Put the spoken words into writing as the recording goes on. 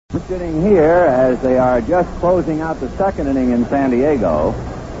Sitting here as they are just closing out the second inning in San Diego.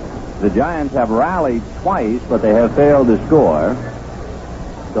 The Giants have rallied twice, but they have failed to score.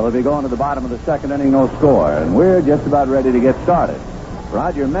 So they'll be going to the bottom of the second inning, no score. And we're just about ready to get started.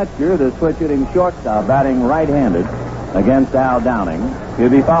 Roger Metzger, the switch-hitting shortstop, batting right-handed against Al Downing. He'll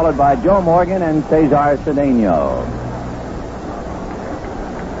be followed by Joe Morgan and Cesar Cedeno.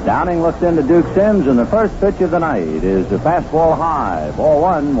 Downing looks into Duke Sims, and the first pitch of the night is a fastball high. Ball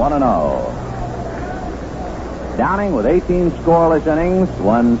 1-0. Downing with 18 scoreless innings,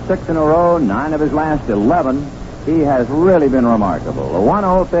 won 6 in a row, 9 of his last 11. He has really been remarkable. A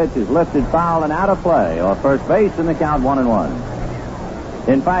 1-0 pitch is lifted foul and out of play off first base, and the count 1-1.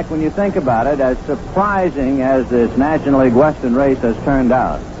 In fact, when you think about it, as surprising as this National League Western race has turned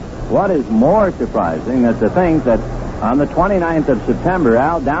out, what is more surprising is to think that on the 29th of September,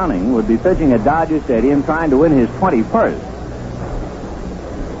 Al Downing would be pitching at Dodger Stadium trying to win his 21st.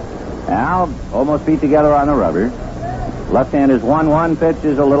 Al almost beat together on the rubber. Left hand is 1-1. Pitch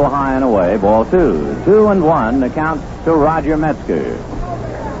is a little high and away. Ball 2. 2-1. The count to Roger Metzger.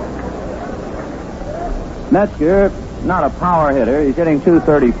 Metzger, not a power hitter. He's hitting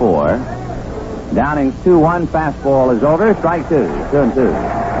 .234. Downing's 2-1. Fastball is over. Strike 2.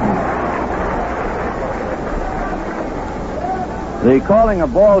 2-2. The calling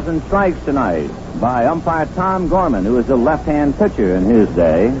of balls and strikes tonight by umpire Tom Gorman, who was a left-hand pitcher in his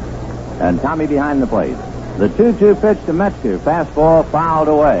day, and Tommy behind the plate. The 2-2 pitch to Metzger, fastball fouled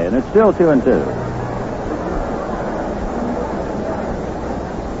away, and it's still 2-2.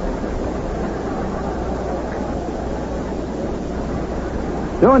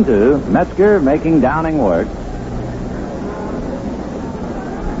 Two and two. Metzger making Downing work.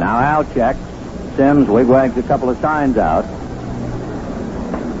 Now Al checks. Sims wigwags a couple of signs out.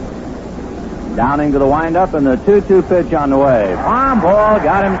 Downing to the windup, and the 2-2 pitch on the way. Farm ball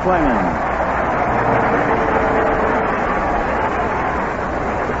got him swinging.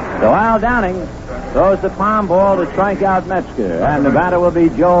 So Al Downing throws the palm ball to strike out Metzger, and the batter will be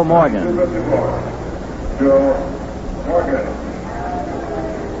Joe Morgan. Joe Morgan.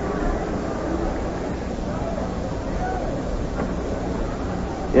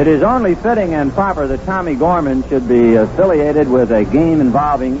 It is only fitting and proper that Tommy Gorman should be affiliated with a game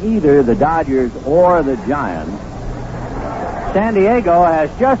involving either the Dodgers or the Giants. San Diego has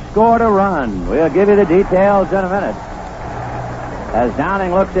just scored a run. We'll give you the details in a minute. As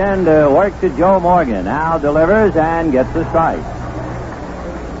Downing looks in to work to Joe Morgan, Al delivers and gets the strike.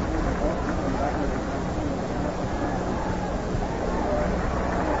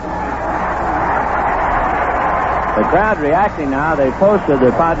 The crowd reacting now. They posted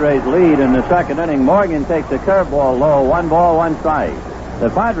the Padres' lead in the second inning. Morgan takes a curveball low, 1 ball, 1 strike. The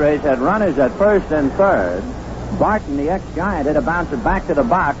Padres had runners at first and third. Barton, the ex-Giant, had to bounce it back to the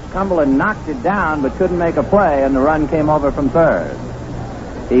box. Cumberland knocked it down but couldn't make a play, and the run came over from third.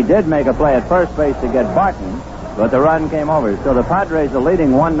 He did make a play at first base to get Barton, but the run came over. So the Padres are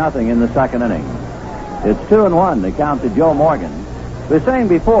leading 1-0 in the second inning. It's 2-1, the count to Joe Morgan. We were saying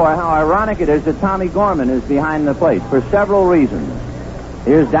before how ironic it is that Tommy Gorman is behind the plate for several reasons.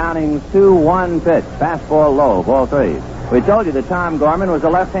 Here's Downing's 2-1 pitch, fastball low, ball 3. We told you that Tom Gorman was a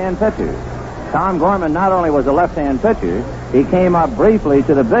left-hand pitcher. Tom Gorman not only was a left-hand pitcher, he came up briefly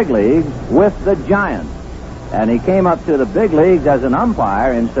to the big leagues with the Giants. And he came up to the big leagues as an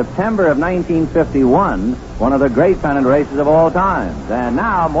umpire in September of 1951, one of the great pennant races of all times. And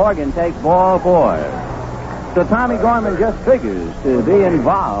now Morgan takes ball 4. So Tommy Gorman just figures to be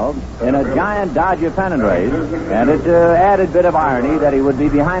involved in a Giant Dodger pennant race, and it's an added bit of irony that he would be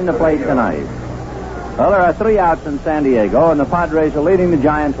behind the plate tonight. Well, there are 3 outs in San Diego, and the Padres are leading the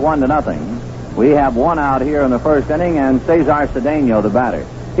Giants 1-0. We have 1 out here in the first inning, and Cesar Cedeno, the batter.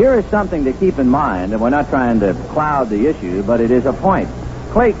 Here is something to keep in mind, and we're not trying to cloud the issue, but it is a point.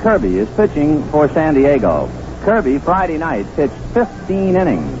 Clay Kirby is pitching for San Diego. Kirby, Friday night, pitched 15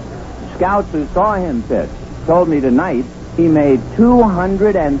 innings. Scouts who saw him pitch told me tonight he made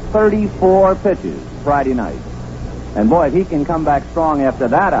 234 pitches Friday night. And boy, if he can come back strong after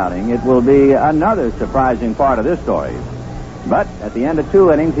that outing, it will be another surprising part of this story. But at the end of 2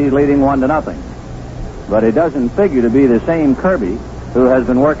 innings, he's leading 1-0. But it doesn't figure to be the same Kirby who has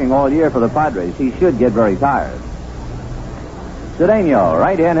been working all year for the Padres. He should get very tired. Cedeno,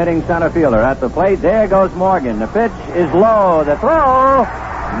 right-hand hitting center fielder at the plate. There goes Morgan. The pitch is low. The throw,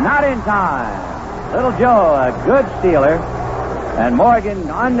 not in time. Little Joe, a good stealer, and Morgan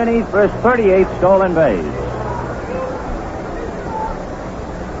underneath for his 38th stolen base.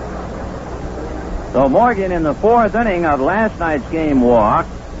 So Morgan in the 4th inning of last night's game walked,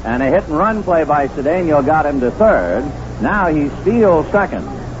 and a hit-and-run play by Cedeno got him to third. Now he steals second.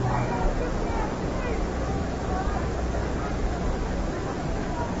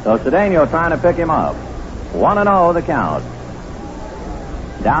 So Cedeno trying to pick him up. 1-0 the count.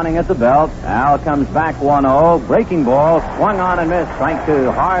 Downing at the belt. Al comes back 1-0. Breaking ball. Swung on and missed. Strike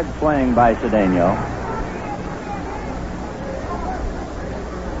two. Hard swing by Cedeno.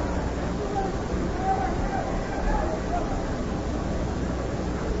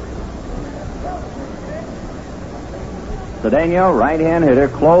 Cedeno, right-hand hitter,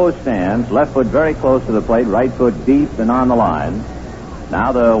 closed stance. Left foot very close to the plate. Right foot deep and on the line.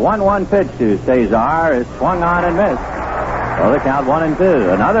 Now the 1-1 pitch to Cesar is swung on and missed. So the count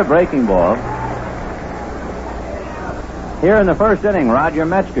 1-2. Another breaking ball. Here in the first inning, Roger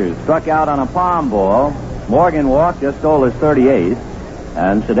Metzger struck out on a palm ball. Morgan walked, just stole his 38th.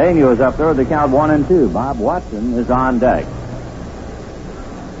 And Cedeno is up there with the count 1-2. Bob Watson is on deck.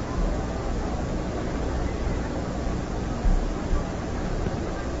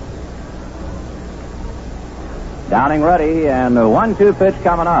 Downing ready, and the 1-2 pitch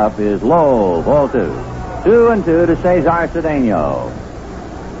coming up is low, ball 2. 2-2 to Cesar Cedeno.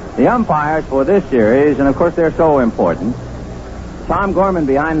 The umpires for this series, and of course they're so important. Tom Gorman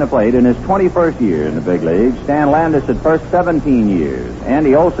behind the plate in his 21st year in the big leagues. Stan Landis at first, 17 years.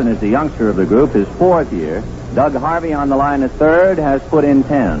 Andy Olson is the youngster of the group, his 4th year. Doug Harvey on the line at third has put in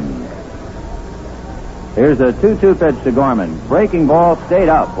 10. Here's the 2-2 pitch to Gorman. Breaking ball, stayed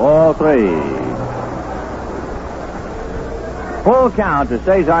up, ball 3. Full count to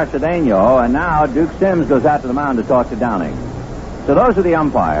Cesar Cedeno, and now Duke Sims goes out to the mound to talk to Downing. So those are the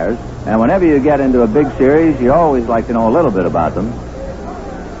umpires, and whenever you get into a big series, you always like to know a little bit about them.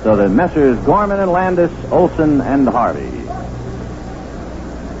 So the Messrs. Gorman and Landis, Olson and Harvey.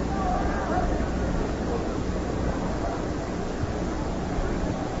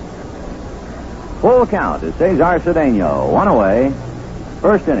 Full count to Cesar Cedeno. 1 away.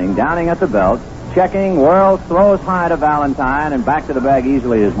 First inning, Downing at the belt. Checking, whirls, throws high to Valentine, and back to the bag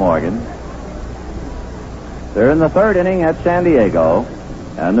easily is Morgan. They're in the third inning at San Diego,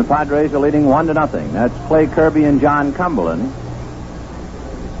 and the Padres are leading 1-0. That's Clay Kirby and John Cumberland.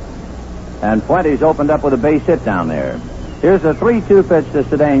 And Fuentes opened up with a base hit down there. Here's the 3-2 pitch to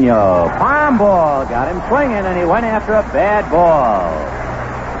Cedeno. Palm ball, got him swinging, and he went after a bad ball.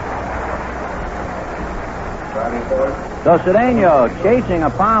 So Cedeno chasing a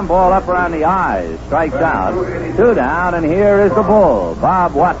palm ball up around the eyes. Strikes out. 2 down, and here is the bull,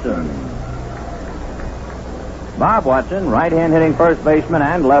 Bob Watson. Bob Watson, right-hand hitting first baseman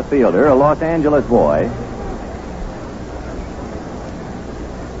and left fielder, a Los Angeles boy.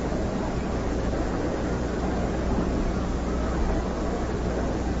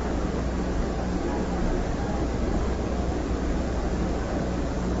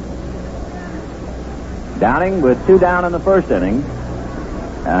 Downing with 2 down in the first inning,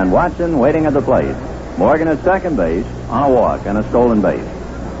 and Watson waiting at the plate. Morgan at second base on a walk and a stolen base.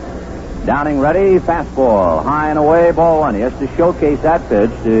 Downing ready, fastball, high and away, ball 1. He has to showcase that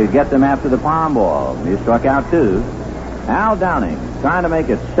pitch to get them after the palm ball. He struck out 2. Al Downing trying to make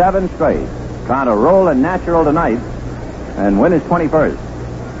it 7 straight, trying to roll a natural tonight and win his 21st.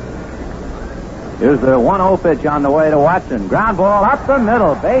 Here's the 1-0 pitch on the way to Watson. Ground ball up the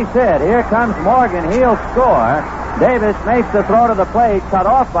middle. Base hit. Here comes Morgan. He'll score. Davis makes the throw to the plate. Cut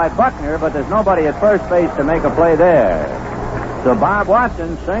off by Buckner, but there's nobody at first base to make a play there. So Bob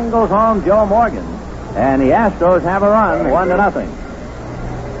Watson singles home Joe Morgan. And the Astros have a run,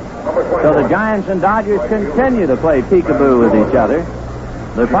 1-0. So the Giants and Dodgers continue to play peekaboo with each other.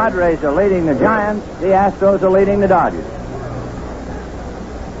 The Padres are leading the Giants. The Astros are leading the Dodgers.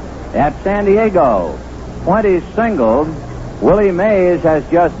 At San Diego, Fuentes singled. Willie Mays has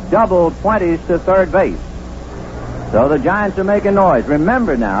just doubled Fuentes to third base. So the Giants are making noise.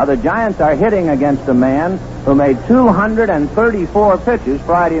 Remember now, the Giants are hitting against a man who made 234 pitches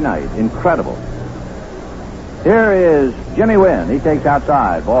Friday night. Incredible. Here is Jimmy Wynn. He takes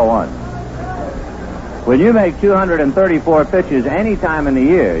outside, ball 1. When you make 234 pitches any time in the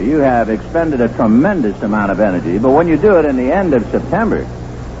year, you have expended a tremendous amount of energy. But when you do it in the end of September,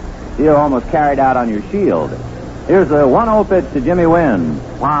 you're almost carried out on your shield. Here's the 1-0 pitch to Jimmy Wynn.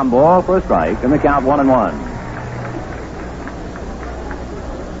 Palm ball for a strike, and the count 1-1.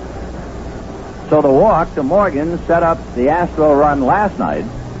 So the walk to Morgan set up the Astro run last night.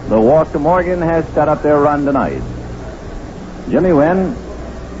 The walk to Morgan has set up their run tonight. Jimmy Wynn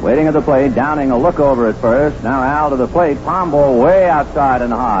waiting at the plate, Downing a look over at first. Now Al to the plate. Palm ball way outside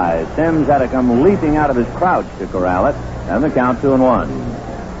and high. Sims had to come leaping out of his crouch to corral it, and the count 2-1.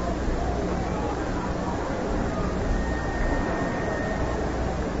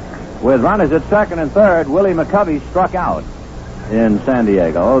 With runners at second and third, Willie McCovey struck out in San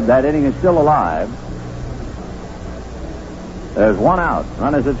Diego. That inning is still alive. There's one out.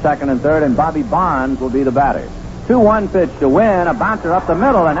 Runners at second and third, and Bobby Bonds will be the batter. 2-1 pitch to Wynn. A bouncer up the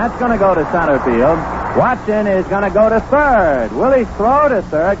middle, and that's going to go to center field. Watson is going to go to third. Will he throw to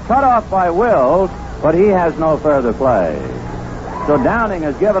third? Cut off by Wills, but he has no further play. So Downing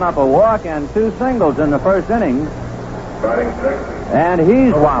has given up a walk and 2 singles in the first inning. And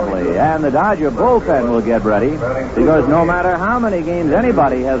he's wobbly, and the Dodger bullpen will get ready, because no matter how many games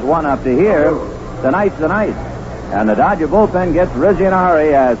anybody has won up to here, tonight's the night. And the Dodger bullpen gets busy in a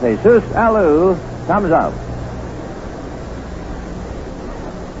hurry as Jesus Alou comes up.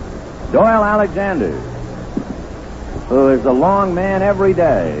 Doyle Alexander, who is the long man every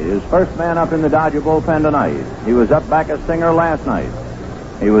day, is first man up in the Dodger bullpen tonight. He was up back of Singer last night.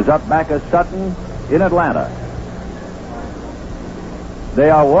 He was up back of Sutton in Atlanta. They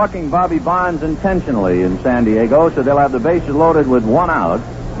are walking Bobby Bonds intentionally in San Diego, so they'll have the bases loaded with 1 out.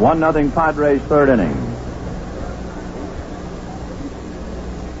 1-0 Padres, third inning.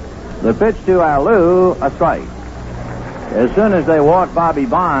 The pitch to Alou, a strike. As soon as they walk Bobby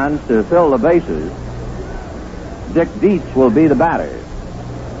Bonds to fill the bases, Dick Dietz will be the batter.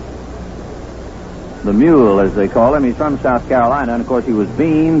 The Mule, as they call him. He's from South Carolina, and of course he was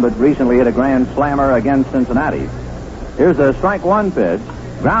beamed, but recently hit a grand slammer against Cincinnati. Here's a strike 1 pitch.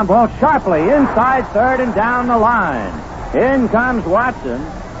 Ground ball sharply inside third and down the line. In comes Watson,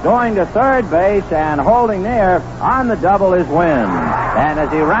 going to third base, and holding there on the double is Wynn. And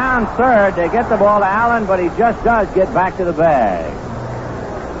as he rounds third, they get the ball to Allen, but he just does get back to the bag.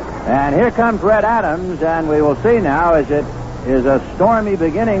 And here comes Red Adams, and we will see now as it is a stormy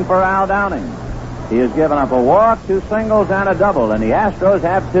beginning for Al Downing. He has given up a walk, 2 singles, and a double, and the Astros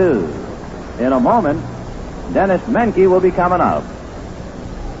have 2. In a moment, Dennis Menke will be coming up.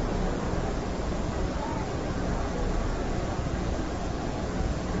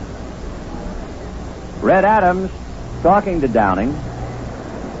 Red Adams talking to Downing.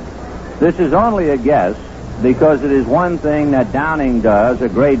 This is only a guess, because it is one thing that Downing does a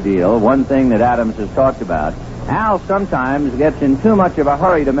great deal, one thing that Adams has talked about. Al sometimes gets in too much of a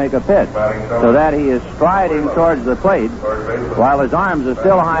hurry to make a pitch, so that he is striding towards the plate while his arms are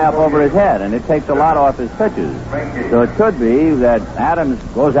still high up over his head, and it takes a lot off his pitches. So it could be that Adams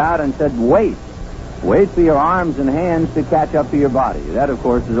goes out and said, wait for your arms and hands to catch up to your body. That, of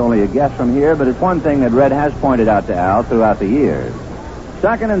course, is only a guess from here, but it's one thing that Red has pointed out to Al throughout the years.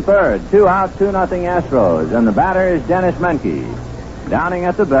 Second and third, 2 out, 2-0 Astros, and the batter is Dennis Menke. Downing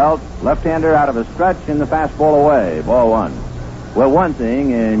at the belt, left-hander out of a stretch in the fastball away, ball 1. Well, one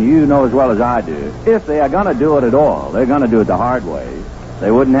thing, and you know as well as I do, if they are going to do it at all, they're going to do it the hard way.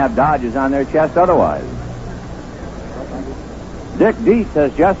 They wouldn't have Dodgers on their chest otherwise. Dick Dietz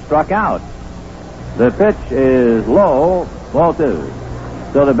has just struck out. The pitch is low, ball 2.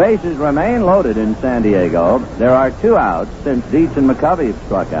 So the bases remain loaded in San Diego. There are 2 outs since Dietz and McCovey have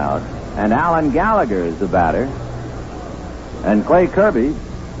struck out. And Alan Gallagher is the batter. And Clay Kirby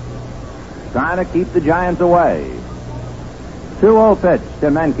trying to keep the Giants away. 2-0 pitch to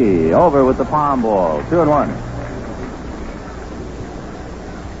Menke. Over with the palm ball. 2-1.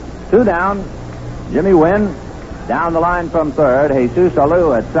 2 down. Jimmy Wynn down the line from third. Jesus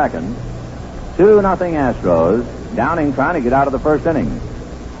Alou at second. 2-0 Astros. Downing trying to get out of the first inning.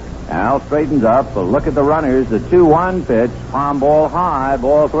 Al straightens up. A look at the runners. The 2-1 pitch. Palm ball high.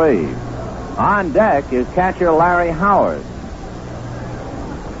 Ball 3. On deck is catcher Larry Howard.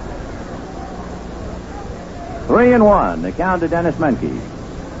 3-1. The count to Dennis Menke.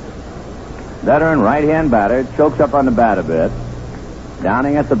 Veteran right-hand batter. Chokes up on the bat a bit.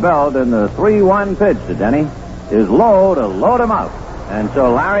 Downing at the belt, and the 3-1 pitch to Denny is low to load him up. And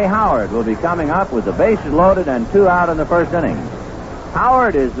so Larry Howard will be coming up with the bases loaded and 2 out in the first inning.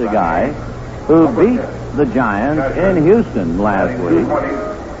 Howard is the guy who beat the Giants in Houston last week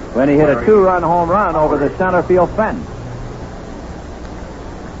when he hit a 2-run home run over the center field fence.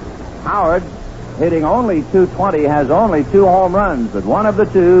 Howard, hitting only .220, has only 2 home runs, but one of the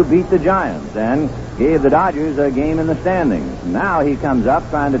 2 beat the Giants and gave the Dodgers a game in the standings. Now he comes up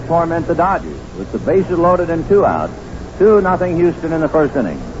trying to torment the Dodgers with the bases loaded and 2 out. 2-0 Houston in the first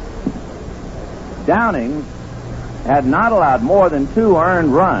inning. Downing had not allowed more than 2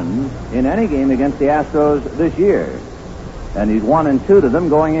 earned runs in any game against the Astros this year, and he's 1-2 to them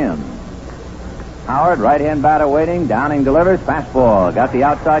going in. Howard, right-hand batter waiting. Downing delivers. Fastball. Got the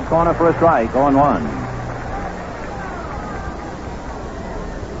outside corner for a strike. 0-1.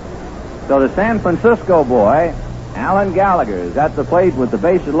 So the San Francisco boy, Alan Gallagher, is at the plate with the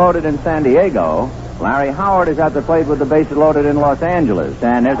bases loaded in San Diego. Larry Howard is at the plate with the bases loaded in Los Angeles.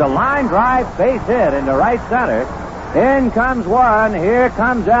 And there's a line drive base hit into right center. In comes one. Here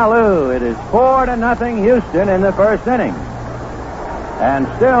comes Alou. It is 4-0 Houston in the first inning. and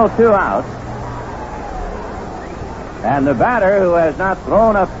still 2 out. And the batter, who has not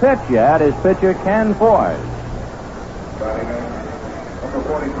thrown a pitch yet, is pitcher Ken Forrest. Batting in, number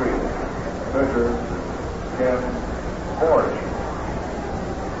 43, pitcher Ken Forrest.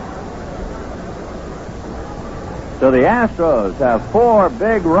 So the Astros have 4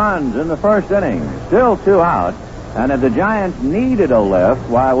 big runs in the first inning, still 2 out. And if the Giants needed a lift,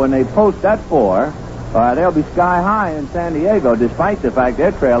 why, when they post that 4, they'll be sky high in San Diego, despite the fact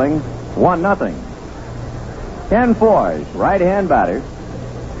they're trailing 1-0. Ken Forrest, right-hand batter.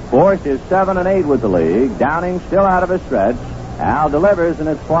 Forrest is 7-8 with the league. Downing still out of his stretch. Al delivers, and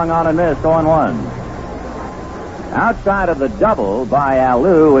it's swung on and missed, 0-1. Outside of the double by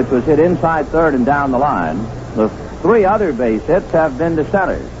Alou, which was hit inside third and down the line, the 3 other base hits have been to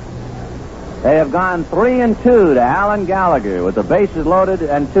center. They have gone 3-2 to Alan Gallagher with the bases loaded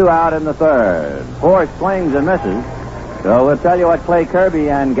and 2 out in the third. Forrest swings and misses. So we'll tell you what Clay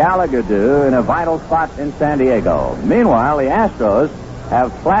Kirby and Gallagher do in a vital spot in San Diego. Meanwhile, the Astros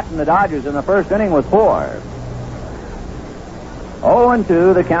have flattened the Dodgers in the first inning with 4.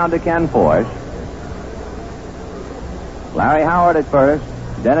 0-2 the count to Ken Forrest. Larry Howard at first.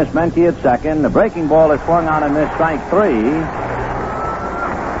 Dennis Menke at second. The breaking ball is swung on and missed, strike 3.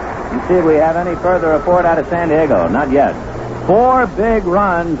 Let's see if we have any further report out of San Diego. Not yet. 4 big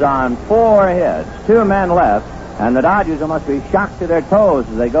runs on 4 hits. 2 men left, and the Dodgers must be shocked to their toes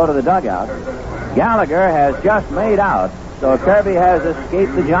as they go to the dugout. Gallagher has just made out, so Kirby has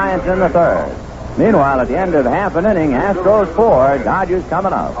escaped the Giants in the third. Meanwhile, at the end of half an inning, Astros 4, Dodgers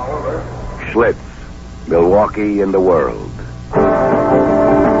coming up. Schlitz, Milwaukee and the world.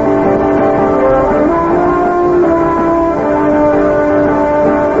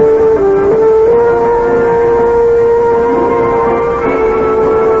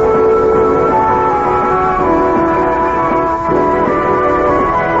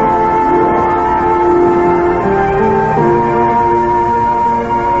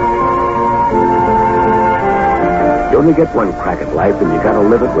 You only get one crack at life, and you gotta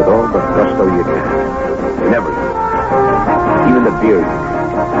live it with all the gusto you can. And everything. Even the beer you drink.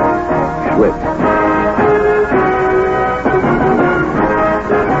 Schlitz.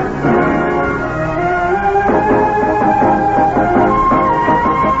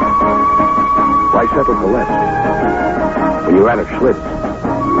 Why settle for less? When you're out of Schlitz,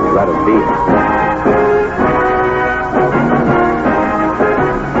 you're out of beer.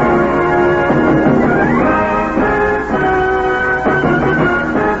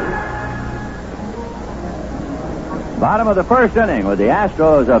 Bottom of the first inning with the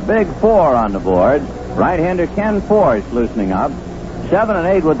Astros a big 4 on the board. Right-hander Ken Forrest loosening up.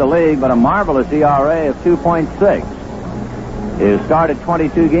 7-8 with the league, but a marvelous ERA of 2.6. He has started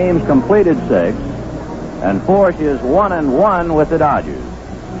 22 games, completed 6, and Forrest is 1-1 with the Dodgers.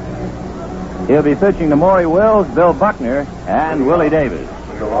 He'll be pitching to Maury Wills, Bill Buckner, and Willie Davis.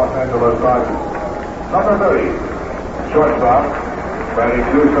 The Los Angeles Dodgers. Number 30, shortstop, batting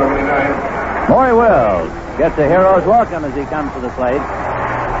 .279. Maury Wills gets a hero's welcome as he comes to the plate.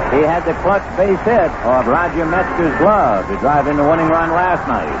 He had the clutch base hit of Roger Metzger's glove to drive in the winning run last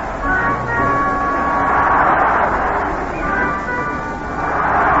night.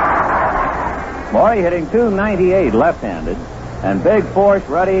 Maury hitting .298 left-handed, and big Force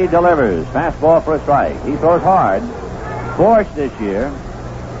ready delivers. Fastball for a strike. He throws hard. Force this year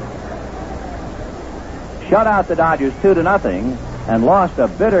shut out the Dodgers 2-0 and lost a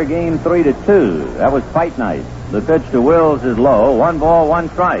bitter game 3-2. That was fight night. The pitch to Wills is low. 1 ball, 1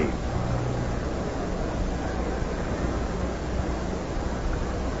 strike.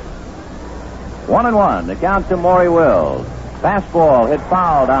 One and one. The count to Maury Wills. Fastball hit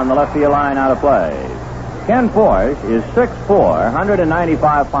foul down the left field line, out of play. Ken Forrest is 6'4",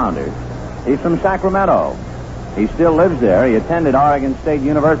 195-pounder. He's from Sacramento. He still lives there. He attended Oregon State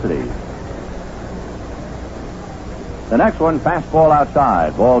University. The next one, fastball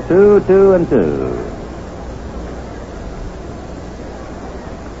outside. Ball 2, 2-2.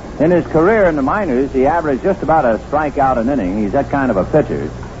 In his career in the minors, he averaged just about a strikeout an inning. He's that kind of a pitcher.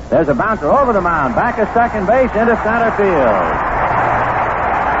 There's a bouncer over the mound, back of second base, into center field.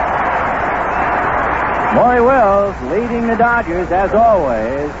 Maury Wills leading the Dodgers, as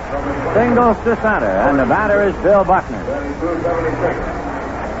always. Singles to center, and the batter is Bill Buckner.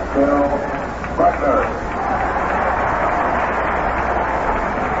 Bill Buckner.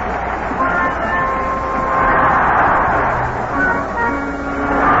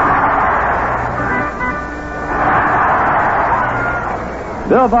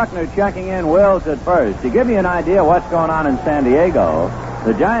 Bill Buckner checking in Wills at first. To give you an idea what's going on in San Diego,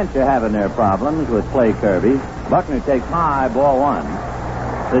 the Giants are having their problems with Clay Kirby. Buckner takes high, ball 1.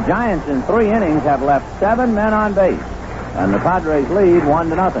 The Giants in 3 innings have left 7 men on base, and the Padres lead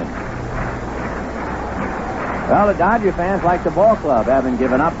 1-0. Well, the Dodger fans, like the ball club, haven't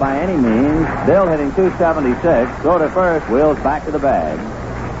given up by any means. Still hitting .276. Throw to first. Wills back to the bag.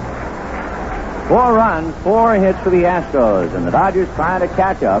 4 runs, 4 hits for the Astros, and the Dodgers trying to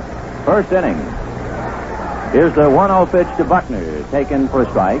catch up. First inning. Here's the 1-0 pitch to Buckner, taken for a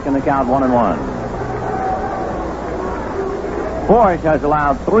strike, and the count 1-1. Forge has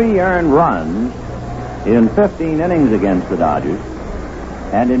allowed 3 earned runs in 15 innings against the Dodgers.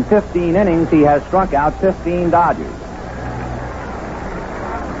 And in 15 innings, he has struck out 15 Dodgers.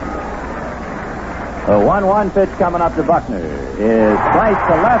 The 1-1 pitch coming up to Buckner is sliced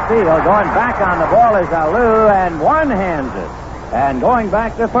to left field. Going back on the ball is Alou, and one-hands it. And going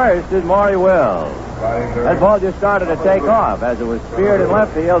back to first is Maury Wills. That ball just started to take off as it was speared in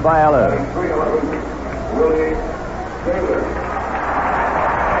left field by Alou.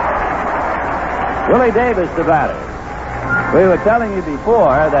 Willie Davis, the batter. We were telling you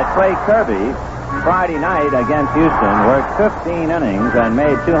before that Clay Kirby, Friday night against Houston, worked 15 innings and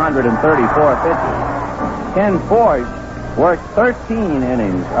made 234 pitches. Ken Forge worked 13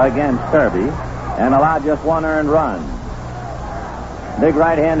 innings against Kirby and allowed just 1 earned run. Big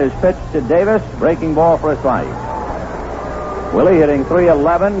right-hander's pitch to Davis, breaking ball for a strike. Willie hitting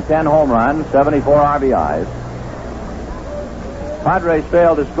 .311, 10 home runs, 74 RBIs. Padres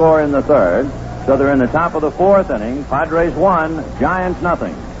failed to score in the third. So they're in the top of the 4th inning. Padres 1, Giants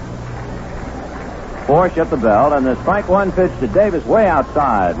nothing. Force at the belt, and the strike 1 pitch to Davis way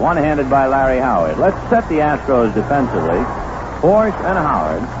outside, one-handed by Larry Howard. Let's set the Astros defensively. Force and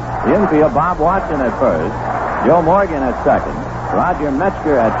Howard. The infield, Bob Watson at first, Joe Morgan at second, Roger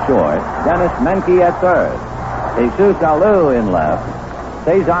Metzger at short, Dennis Menke at third, Jesus Alou in left,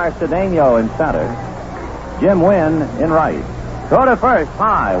 Cesar Cedeno in center, Jim Wynn in right. Throw to first,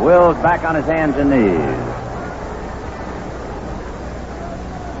 high. Wills back on his hands and knees.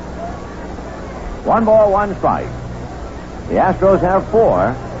 1 ball, 1 strike. The Astros have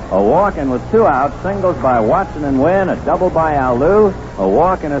 4. A walk and with 2 outs, singles by Watson and Wynn, a double by Alou, a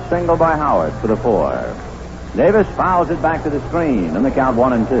walk and a single by Howard for the 4. Davis fouls it back to the screen, and the count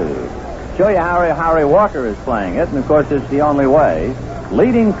 1-2. Show you how Harry Walker is playing it, and of course it's the only way.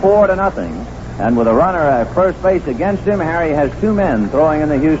 Leading 4-0. And with a runner at first base against him, Harry has 2 men throwing in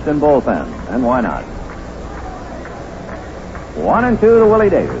the Houston bullpen. And why not? 1-2 to Willie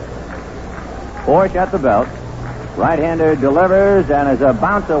Davis. Force at the belt. Right-hander delivers, and as a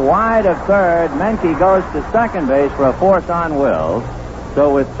bouncer wide of third, Menke goes to second base for a force on Wills.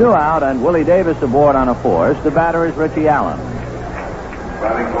 So with 2 out and Willie Davis aboard on a force, the batter is Richie Allen.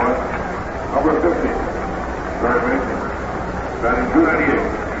 Batting point, number 50. Third base. Batting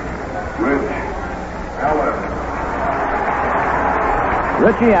 .298. Rich Allen.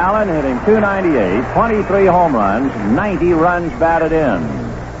 Richie Allen hitting .298, 23 home runs, 90 runs batted in.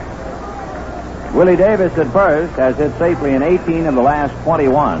 Willie Davis at first has hit safely in 18 of the last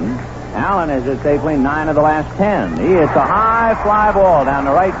 21. Allen has hit safely 9 of the last 10. He hits a high fly ball down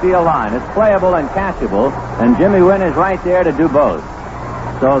the right field line. It's playable and catchable, and Jimmy Wynn is right there to do both.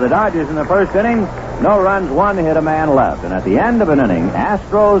 So the Dodgers in the first inning, no runs, 1 hit, a man left. And at the end of an inning,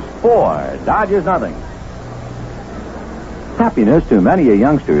 Astros 4, Dodgers nothing. Happiness to many a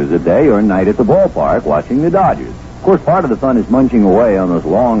youngster is a day or night at the ballpark watching the Dodgers. Of course, part of the fun is munching away on those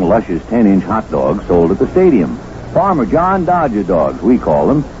long, luscious 10-inch hot dogs sold at the stadium. Farmer John Dodger dogs, we call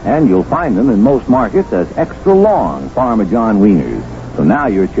them, and you'll find them in most markets as extra long Farmer John wieners. So now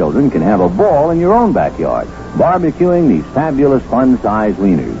your children can have a ball in your own backyard, barbecuing these fabulous fun-sized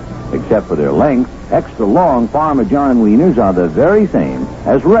wieners. Except for their length, extra long Farmer John wieners are the very same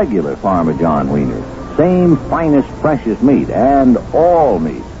as regular Farmer John wieners. Same finest, freshest meat, and all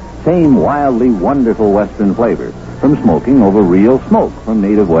meat. Same wildly wonderful Western flavor from smoking over real smoke from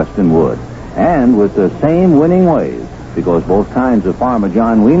native Western wood. And with the same winning ways, because both kinds of Farmer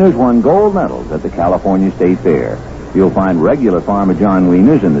John wieners won gold medals at the California State Fair. You'll find regular Farmer John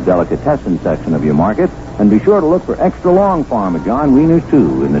wieners in the delicatessen section of your market, and be sure to look for extra long Farmer John wieners,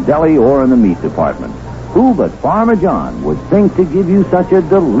 too, in the deli or in the meat department. Who but Farmer John would think to give you such a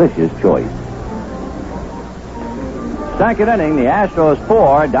delicious choice? Second inning, the Astros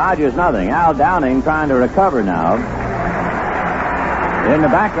 4, Dodgers nothing. Al Downing trying to recover now. In the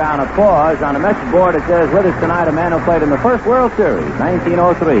background, applause. On a message board, it says, with us tonight, a man who played in the first World Series,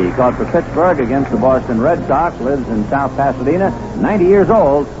 1903. He caught for Pittsburgh against the Boston Red Sox, lives in South Pasadena, 90 years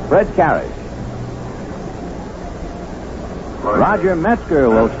old, Fred Karrasch. Roger Metzger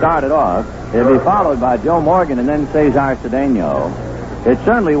will start it off. He'll be followed by Joe Morgan and then Cesar Cedeno. It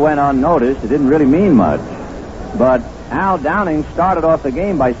certainly went unnoticed. It didn't really mean much. But Al Downing started off the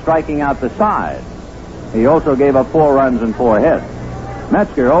game by striking out the side. He also gave up 4 runs and 4 hits.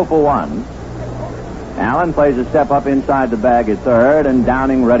 Metzger 0 for 1. Allen plays a step up inside the bag at third, and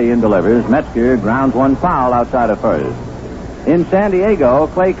Downing ready and delivers. Metzger grounds one foul outside of first. In San Diego,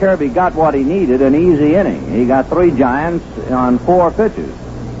 Clay Kirby got what he needed, an easy inning. He got 3 Giants on 4 pitches.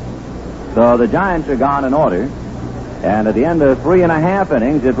 So the Giants are gone in order. And at the end of 3.5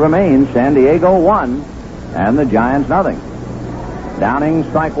 innings, it remains San Diego 1 and the Giants nothing. Downing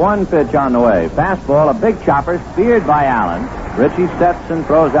strike 1 pitch on the way. Fastball, a big chopper, speared by Allen. Ritchie steps and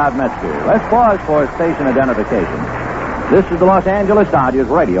throws out Metzger. Let's pause for station identification. This is the Los Angeles Dodgers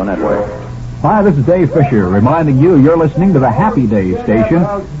Radio Network. Hi, this is Dave Fisher reminding you you're listening to the Happy Days station,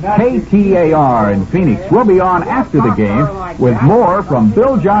 KTAR in Phoenix. We'll be on after the game with more from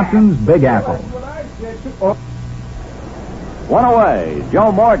Bill Johnson's Big Apple. One away,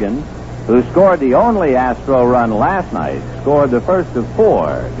 Joe Morgan, who scored the only Astro run last night, scored the first of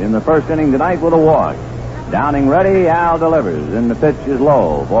 4 in the first inning tonight with a walk. Downing ready, Al delivers, and the pitch is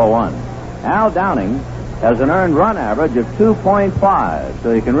low, ball 1. Al Downing has an earned run average of 2.5,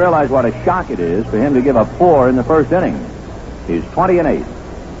 so you can realize what a shock it is for him to give up 4 in the first inning. He's 20-8.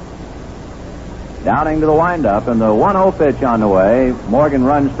 Downing to the windup, and the 1-0 pitch on the way. Morgan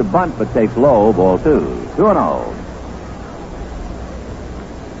runs to bunt, but takes low, ball 2. 2-0.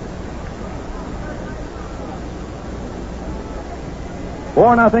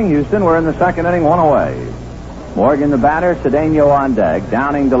 Four nothing Houston. We're in the second inning, 1 away. Morgan the batter, Cedeno on deck.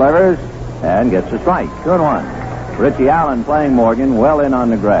 Downing delivers and gets a strike. 2-1. Richie Allen playing Morgan well in on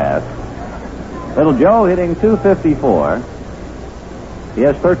the grass. Little Joe hitting .254. He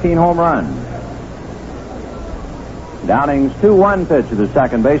has 13 home runs. Downing's 2-1 pitch to the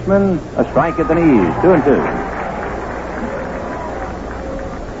second baseman. A strike at the knees. 2-2.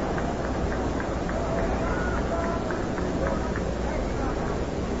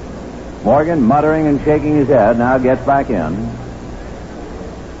 Morgan, muttering and shaking his head, now gets back in.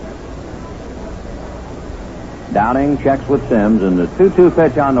 Downing checks with Sims, and the 2-2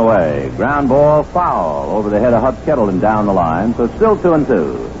 pitch on the way. Ground ball, foul over the head of Hub Kettle and down the line, so it's still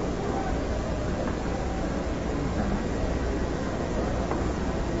 2-2.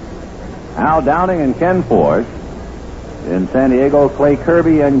 Al Downing and Ken Force. In San Diego, Clay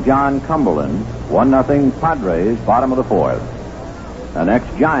Kirby and John Cumberland. 1-0 Padres, bottom of the 4th. An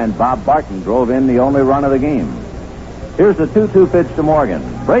ex-Giant, Bob Barton, drove in the only run of the game. Here's the 2-2 pitch to Morgan.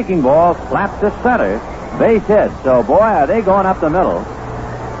 Breaking ball, slapped to center. Base hit. So, boy, are they going up the middle.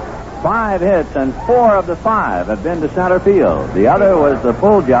 5 hits, and 4 of the 5 have been to center field. The other was the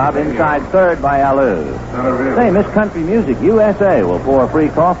full job inside third by Alou. Say, Miss Country Music USA will pour free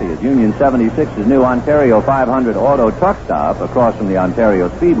coffee at Union 76's new Ontario 500 Auto Truck Stop across from the Ontario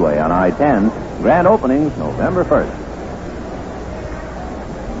Speedway on I-10. Grand openings November 1st.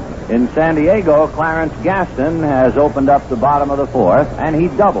 In San Diego, Clarence Gaston has opened up the bottom of the 4th, and he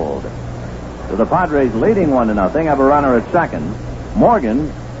doubled. So the Padres leading 1-0, have a runner at second. Morgan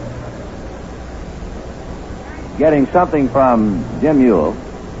getting something from Jim Ewell.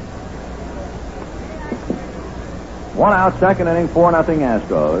 1 out, second inning, 4-0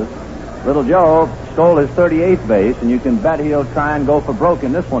 Astros. Little Joe stole his 38th base, and you can bet he'll try and go for broke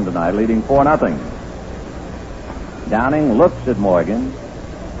in this one tonight, leading 4-0. Downing looks at Morgan.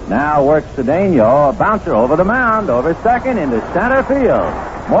 Now works Cedeno, a bouncer over the mound, over second, into center field.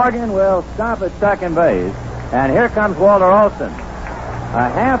 Morgan will stop at second base, and here comes Walter Olson. A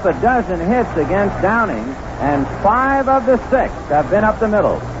half a dozen hits against Downing, and 5 of the 6 have been up the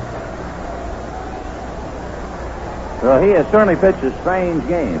middle. So he has certainly pitched a strange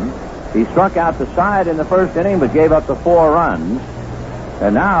game. He struck out the side in the first inning, but gave up the 4 runs.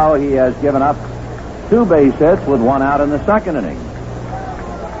 And now he has given up 2 base hits with 1 out in the second inning.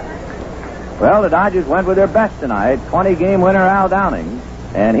 Well, the Dodgers went with their best tonight. 20-game winner Al Downing,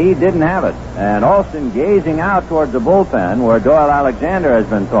 and he didn't have it. And Alston gazing out towards the bullpen where Doyle Alexander has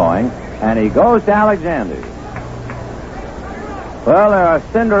been throwing, and he goes to Alexander. Well, there are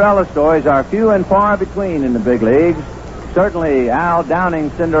Cinderella stories are few and far between in the big leagues. Certainly, Al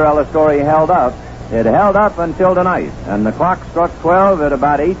Downing's Cinderella story held up. It held up until tonight, and the clock struck 12 at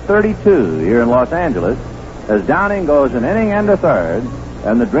about 8:32 here in Los Angeles as Downing goes an inning and a third.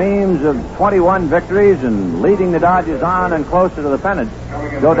 And the dreams of 21 victories and leading the Dodgers on and closer to the pennant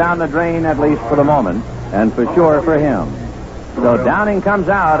go down the drain, at least for the moment, and for sure for him. So Downing comes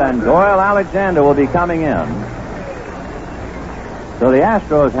out, and Doyle Alexander will be coming in. So the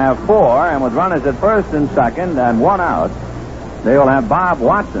Astros have 4, and with runners at first and second and 1 out, they will have Bob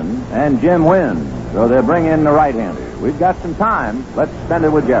Watson and Jim Wynn. So they'll bring in the right-handers. We've got some time. Let's spend it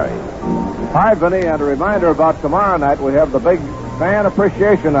with Jerry. Hi, Vinny, and a reminder about tomorrow night. We have the big fan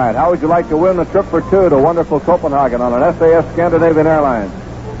appreciation night. How would you like to win a trip for two to wonderful Copenhagen on an SAS Scandinavian Airlines?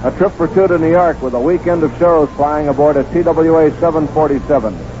 A trip for two to New York with a weekend of shows flying aboard a TWA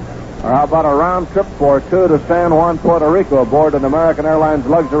 747. Or how about a round trip for two to San Juan, Puerto Rico aboard an American Airlines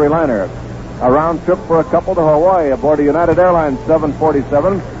luxury liner? A round trip for a couple to Hawaii aboard a United Airlines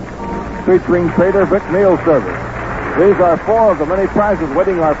 747 featuring Trader Vic meal service. These are four of the many prizes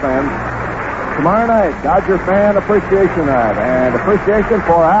waiting our fans. Tomorrow night, Dodger Fan Appreciation Night, and appreciation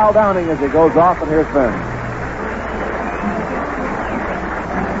for Al Downing as he goes off, and here's Finn.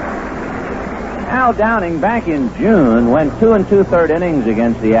 Al Downing, back in June, went 2 2/3 innings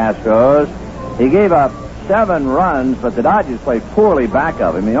against the Astros. He gave up 7 runs, but the Dodgers played poorly back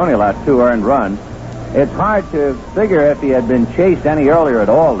of him. He only allowed 2 earned runs. It's hard to figure if he had been chased any earlier at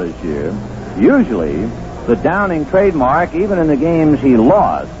all this year. Usually, the Downing trademark, even in the games he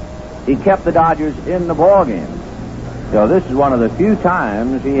lost, he kept the Dodgers in the ballgame. So this is one of the few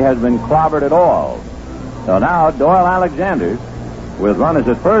times he has been clobbered at all. So now Doyle Alexander, with runners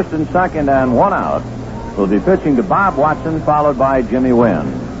at first and second and 1 out, will be pitching to Bob Watson, followed by Jimmy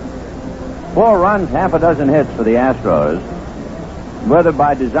Wynn. 4 runs, half a dozen hits for the Astros. Whether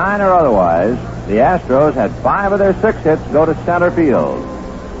by design or otherwise, the Astros had 5 of their 6 hits go to center field.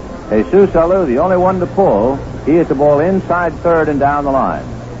 Jesus Alou, the only one to pull, he hit the ball inside third and down the line.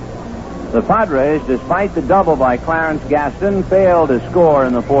 The Padres, despite the double by Clarence Gaston, failed to score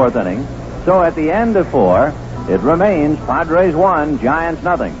in the 4th inning. So at the end of 4, it remains Padres 1, Giants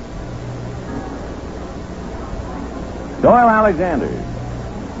nothing. Doyle Alexander,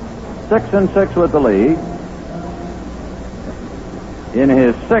 6-6 with the league. In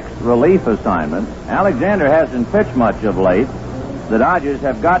his 6th relief assignment, Alexander hasn't pitched much of late. The Dodgers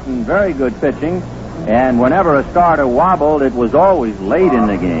have gotten very good pitching, and whenever a starter wobbled, it was always late in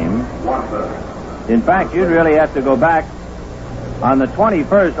the game. In fact, you'd really have to go back on the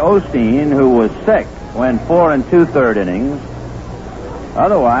 21st. Osteen, who was sick, went 4 2/3 innings.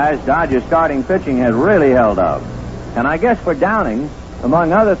 Otherwise, Dodgers starting pitching has really held up. And I guess for Downing,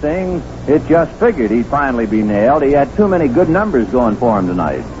 among other things, it just figured he'd finally be nailed. He had too many good numbers going for him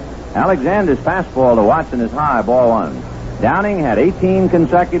tonight. Alexander's fastball to Watson is high, ball 1. Downing had 18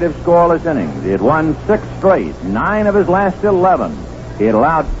 consecutive scoreless innings. He had won 6 straight, 9 of his last 11. He had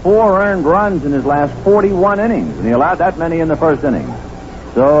allowed 4 earned runs in his last 41 innings, and he allowed that many in the 1st inning.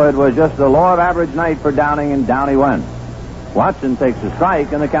 So it was just a law of average night for Downing, and down he went. Watson takes a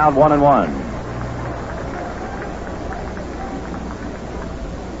strike, and the count 1-1.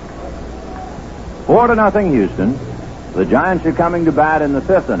 Four to nothing, Houston. The Giants are coming to bat in the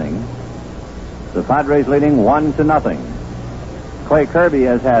 5th inning. The Padres leading 1-0. Clay Kirby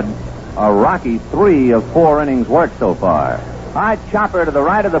has had a rocky 3 of 4 innings worked so far. High chopper to the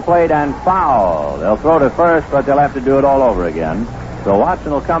right of the plate and foul. They'll throw to first, but they'll have to do it all over again. So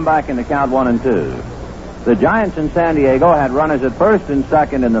Watson will come back in the count 1-2. The Giants in San Diego had runners at first and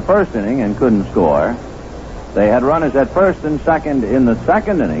second in the 1st inning and couldn't score. They had runners at first and second in the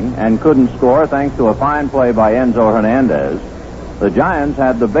 2nd inning and couldn't score thanks to a fine play by Enzo Hernandez. The Giants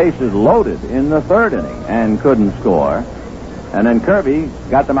had the bases loaded in the 3rd inning and couldn't score. And then Kirby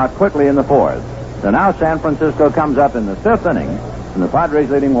got them out quickly in the 4th. So now San Francisco comes up in the 5th inning, and the Padres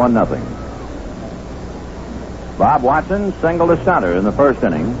leading 1-0. Bob Watson singled to center in the 1st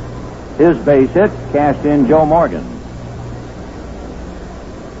inning. His base hit cashed in Joe Morgan.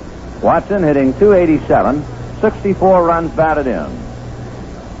 Watson hitting .287, 64 runs batted in.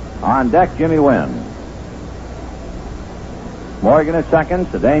 On deck, Jimmy Wynn. Morgan at second,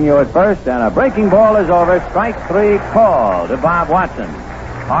 Cedeno at first, and a breaking ball is over. Strike 3 called to Bob Watson.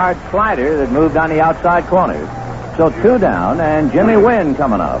 Hard slider that moved on the outside corner. So 2 down, and Jimmy Wynn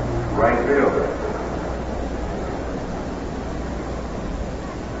coming up. Right fielder.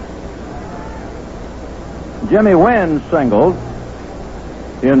 Jimmy Wynn singled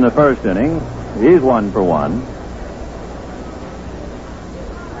in the 1st inning. He's 1 for 1.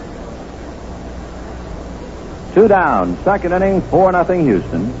 Two down, 2nd inning, 4-0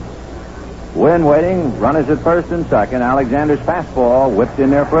 Houston. Wynn waiting, runners at first and second. Alexander's fastball whipped in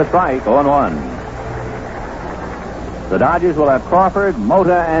there for a strike, 0-1. The Dodgers will have Crawford,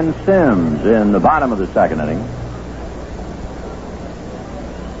 Mota, and Sims in the bottom of the 2nd inning.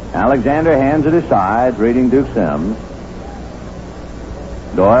 Alexander hands at his side, reading Duke Sims.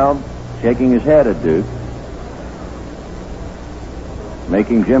 Doyle shaking his head at Duke,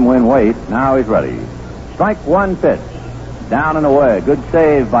 making Jim Wynn wait. Now he's ready. Strike 1 pitch. Down and away. Good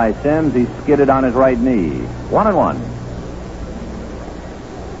save by Sims. He skidded on his right knee. 1-1.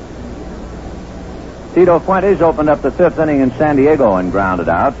 Tito Fuentes opened up the fifth inning in San Diego and grounded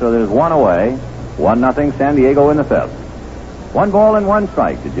out, so there's one away. 1-0 San Diego in the fifth. 1 ball and 1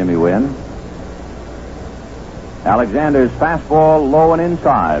 strike to Jimmy Wynn. Alexander's fastball low and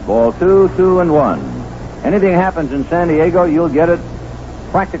inside. Ball 2, 2-1. Anything happens in San Diego, you'll get it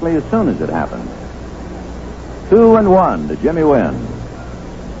practically as soon as it happens. 2-1 to Jimmy Wynn.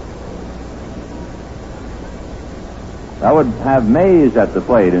 That would have Mays at the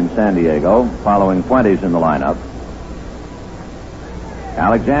plate in San Diego, following Fuentes in the lineup.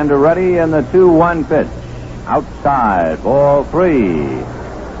 Alexander ready, and the 2-1 pitch. Outside, ball 3.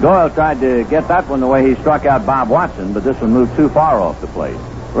 Doyle tried to get that one the way he struck out Bob Watson, but this one moved too far off the plate.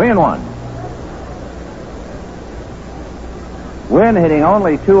 3-1. Wynn hitting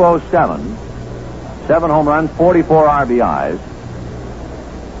only .207. 7 home runs, 44 RBIs.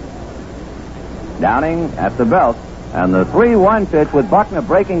 Downing at the belt. And the 3-1 pitch with Buckner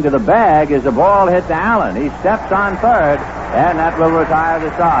breaking to the bag is a ball hit to Allen. He steps on third, and that will retire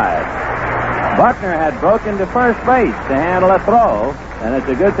the side. Buckner had broken to first base to handle a throw, and it's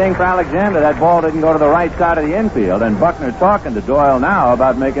a good thing for Alexander that ball didn't go to the right side of the infield, and Buckner talking to Doyle now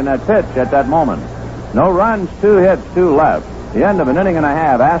about making that pitch at that moment. No runs, 2 hits, 2 left. The end of an inning and a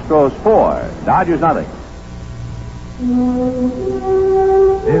half. Astros 4, Dodgers nothing.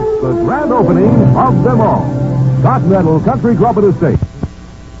 It's the grand opening of them all. Continental Country Club at the State.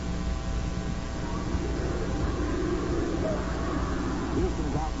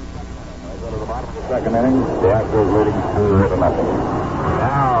 Second inning, the Astros leading 2-0.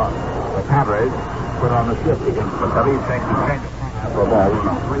 Now, the Padres put on the shift against the Cubbies, change of for a ball.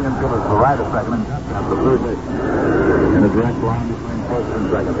 3 infielders to the right of second and at the third base. In a direct line between first and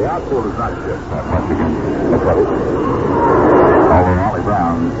second. The outfield is not shift that much against the Cubbies. Although Ollie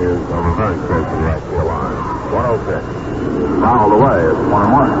Brown is over very close to the right field line. 106. Fouled away. It's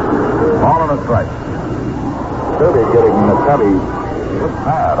 1-1. Ball on a strike. Kirby getting the Cubbies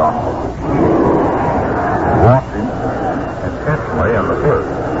mad almost. Walked him intentionally in the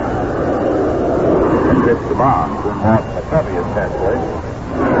first. And pitched the Bonds and walked McCovey intentionally.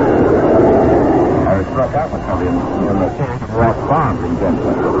 Or he struck out McCovey in the first and walked Bonds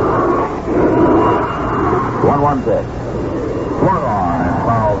intentionally. 1-1 pitch. Swung on and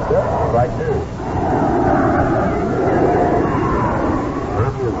fouled tip. Strike 2.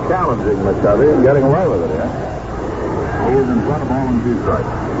 Kirby is challenging McCovey and getting away with it here. He is in front of ball and 2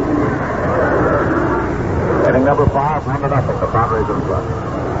 strikes. Inning number 5, 1-0. The Padres in front.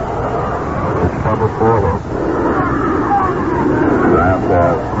 Number 4 low. Grant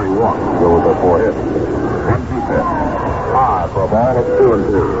has 3 walks. Go with the 4 hits. 1-2 pitch. High for a ball of 2-2.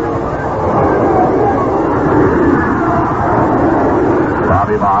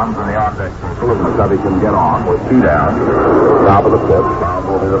 Bobby Bonds in the on-deck circle. And McCovey can get on with 2 down. Top of the 5th. Bonds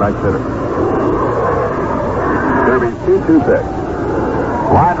will be the next hitter. Kirby's 2-2 pitch.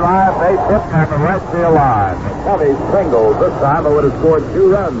 Line drive, base hit on the right field line. McCovey singles this time, but would have scored 2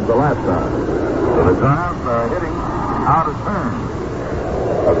 runs the last time. So the Giants are hitting out of turn.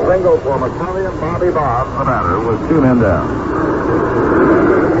 A single for McCovey and Bobby Bonds, the batter, with 2 men down.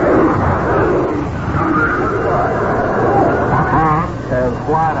 Bonds has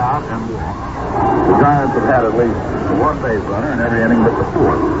flied out, and the Giants have had at least 1 base runner in every inning but the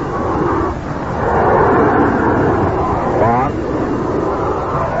 4th. Bonds.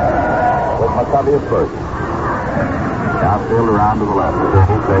 McCovey at first. Outfield around to the left.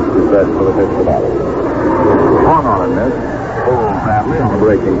 He takes his best for the pitch to batter. Swung on and missed. Pulled badly on the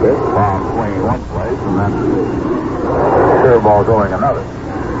breaking pitch. Bomb swinging one place, and then curveball going another.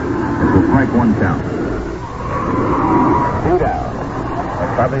 It's a strike 1 count. 2 down.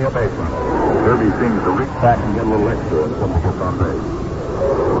 McCovey a base runner. Kirby seems to reach back and get a little extra when somebody gets on base.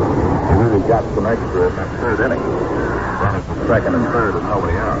 He really got some extra in that 3rd inning. Running for second and third and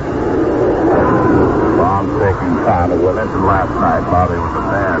nobody out. Bonds taking time. As I mentioned last night, Bobby was a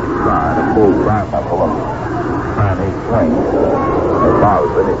bad side. A full side muscle and time he swings. As far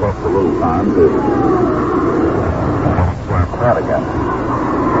as then he takes a little time to swing that again.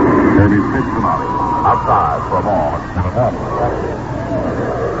 Kirby's pitching on him. Outside for a ball. It's 1-1.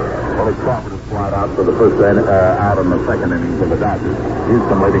 Well, he's Crawford has flied out for the first out in the 2nd inning for the Dodgers.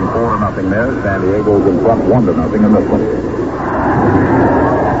 Houston leading 4-0 there. San Diego's in front 1-0 in this one.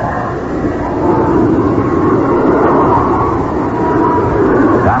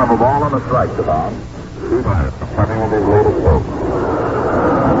 Down of a ball on the strike to Bob. 2 batters. Coming with his latest stroke.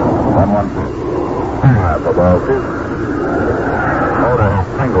 1-1 pitch. That's a ball 2. Oda has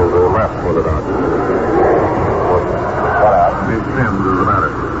singles to the left for the Dodgers. Cut out. Big Sims is the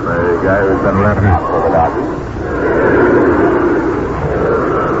batter. The guy who's been left out for the Dodgers.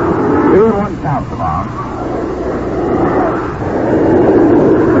 2-1 count to Bonds.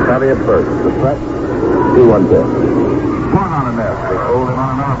 McCovey at first. The threat, 2-1 pitch. Swung on a miss. They pulled him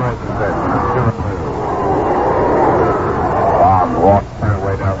on another breaking pitch. Bob walked her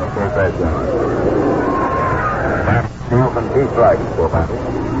way down the third base line. Steals and 2 strikes for Matthew.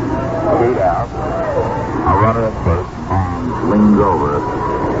 2 down. A runner at first. Leans over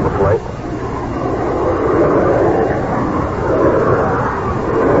the plate.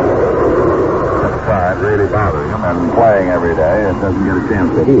 That side really bothering him, and playing every day, it doesn't get a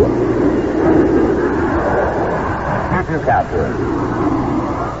chance to heal. Pitcher capture.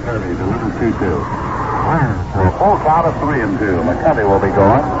 Kirby delivers 2-2. For a full count of 3-2. McCovey will be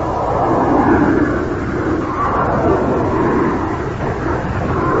going.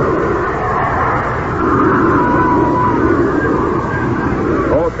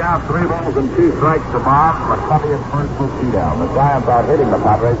 Count 3 balls and 2 strikes to Bob. McCovey at first with 2 down. The Giants out hitting the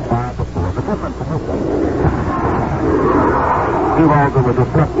Padres 5-4. The difference in this one. 2 balls that were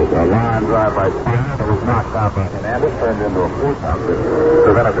disrupted. A line drive by Springer that was knocked out by Hernandez turned into a 4-count that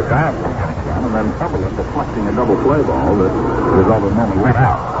prevented the Giants from getting it down. And then Cumberland deflecting a double play ball that resulted in only 1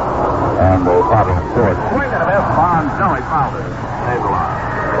 out. And the Padres scored. Swing and a miss. Bond Joey fouled it. Stays alive.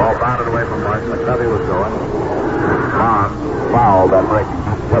 Ball bounded away from Martin. McCovey was going. Bond fouled that breaking.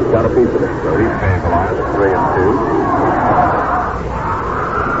 Just got a piece of it, so he stays alive at 3-2.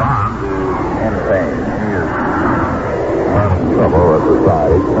 Bond is in pain. He is having trouble at the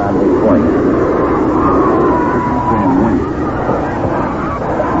side. Each time he swings. Same wing.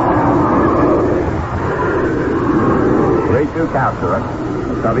 3-2 count to it.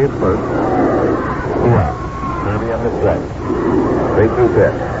 McCovey at first. 2 out. Kirby in the strike. 3-2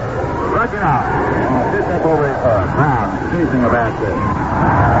 pitch. Striking out. Pitch up over his head. Brown chasing a bad pitch.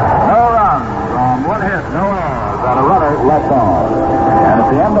 No runs on 1 hit, no errors, and a runner left on. And at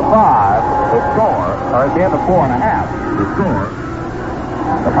the end of 5, the score, or at the end of 4.5, the score,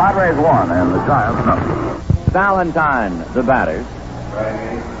 the Padres won and the Giants nothing. Valentine, the batters.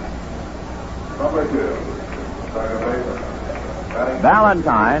 Number 2.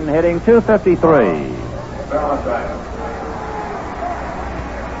 Valentine hitting .253. Valentine.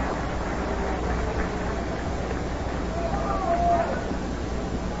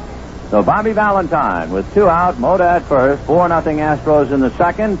 So Bobby Valentine with 2 out, Moda at first, 4-0 Astros in the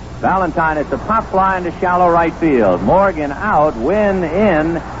second. Valentine hits a pop fly into shallow right field. Morgan out, Wynn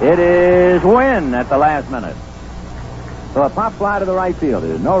in. It is Wynn at the last minute. So a pop fly to the right field.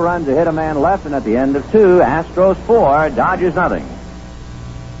 There's no run to hit a man left, and at the end of 2, Astros 4, Dodgers nothing.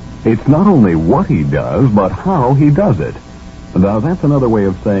 It's not only what he does, but how he does it. Now, that's another way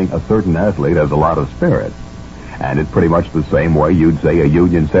of saying a certain athlete has a lot of spirit. And it's pretty much the same way you'd say a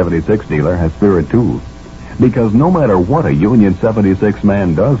Union 76 dealer has spirit, too. Because no matter what a Union 76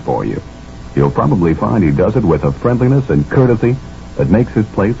 man does for you, you'll probably find he does it with a friendliness and courtesy that makes his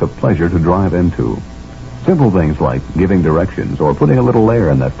place a pleasure to drive into. Simple things like giving directions or putting a little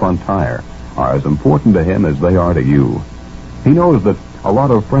air in that front tire are as important to him as they are to you. He knows that a lot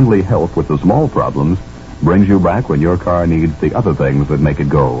of friendly help with the small problems brings you back when your car needs the other things that make it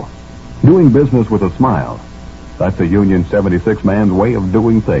go. Doing business with a smile. That's a Union 76 man's way of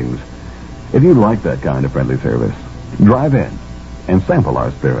doing things. If you'd like that kind of friendly service, drive in and sample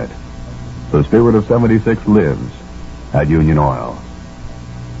our spirit. The spirit of 76 lives at Union Oil.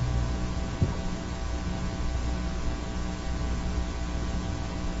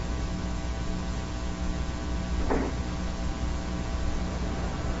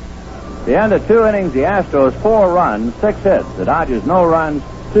 The end of 2 innings, the Astros 4 runs, 6 hits. The Dodgers no runs,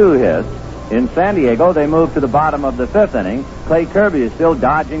 2 hits. In San Diego, they move to the bottom of the 5th inning. Clay Kirby is still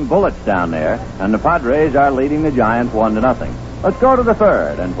dodging bullets down there, and the Padres are leading the Giants 1-0. Let's go to the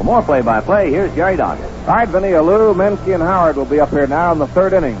 3rd, and for more play-by-play, here's Jerry Doggett. All right, Vinny, Alou, Menke, and Howard will be up here now in the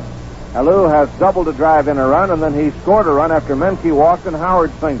 3rd inning. Alou has doubled to drive in a run, and then he scored a run after Menke walked and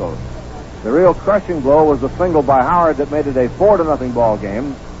Howard singled. The real crushing blow was the single by Howard that made it a 4-0 ball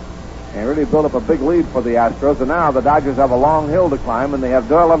game. And really built up a big lead for the Astros. And now the Dodgers have a long hill to climb, and they have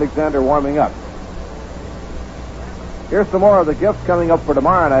Doyle Alexander warming up. Here's some more of the gifts coming up for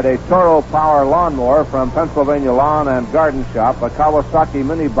tomorrow night. A Toro Power lawnmower from Pennsylvania Lawn and Garden Shop. A Kawasaki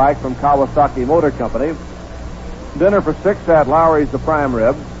mini bike from Kawasaki Motor Company. Dinner for 6 at Lowry's The Prime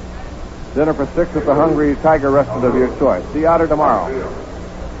Rib. Dinner for 6 at the Hungry Tiger restaurant of your choice. See you out here tomorrow.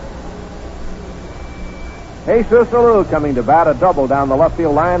 Jesus Alou coming to bat, a double down the left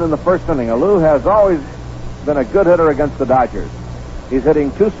field line in the 1st inning. Alou has always been a good hitter against the Dodgers. He's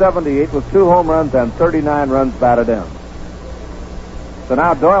hitting .278 with 2 home runs and 39 runs batted in. So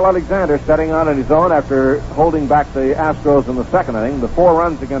now Doyle Alexander setting on his own after holding back the Astros in the 2nd inning. The 4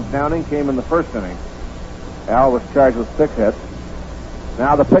 runs against Downing came in the 1st inning. Al was charged with 6 hits.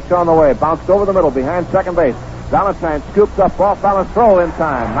 Now the pitch on the way. Bounced over the middle behind second base. Valentine scoops up off balance throw in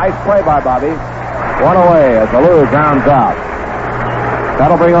time. Nice play by Bobby. One away as Alou grounds out.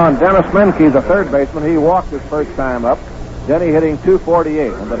 That'll bring on Dennis Menke, the third baseman. He walked his first time up. Denny hitting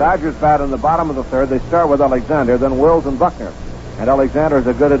 .248. When the Dodgers bat in the bottom of the third, they start with Alexander, then Wills and Buckner. And Alexander is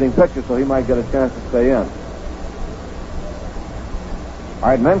a good hitting pitcher, so he might get a chance to stay in. All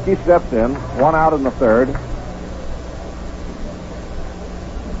right, Menke steps in. One out in the third.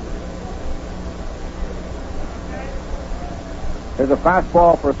 There's a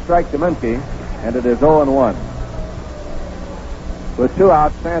fastball for a strike to Menke, and it is 0-1. With two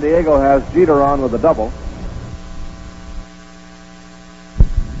outs, San Diego has Jeter on with a double.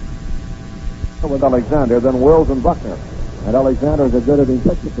 With Alexander, then Wills and Buckner. And Alexander is a good hitting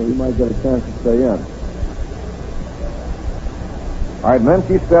pitcher, so he might get a chance to stay in. All right,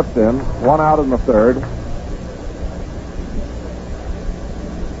 Menke steps in. One out in the third.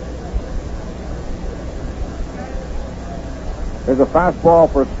 There's a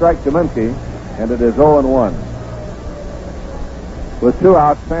fastball for a strike to Menke, and it is 0-1. With two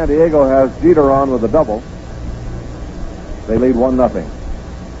outs, San Diego has Jeter on with a double. They lead 1-0.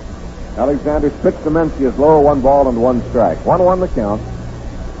 Alexander's pitch to Menke is low, 1 ball and 1 strike. 1-1 the count.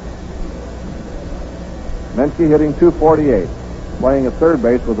 Menke hitting .248, playing at third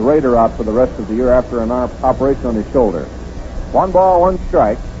base with Rader out for the rest of the year after an operation on his shoulder. 1 ball, 1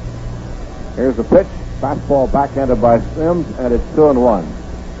 strike. Here's the pitch. Fastball backhanded by Sims, and it's 2-1.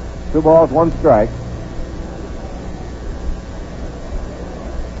 2 balls, 1 strike.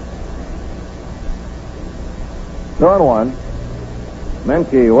 Two and 1.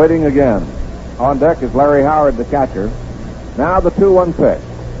 Menke waiting again. On deck is Larry Howard, the catcher. Now the 2-1 pitch.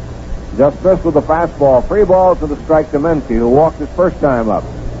 Just missed with the fastball. 3 balls and a strike to Menke, who walked his first time up.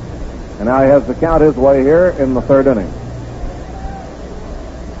 And now he has the count his way here in the third inning.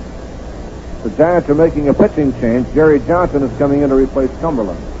 The Giants are making a pitching change. Jerry Johnson is coming in to replace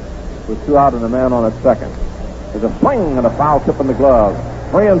Cumberland with 2 out and a man on at second. There's a swing and a foul tip in the glove.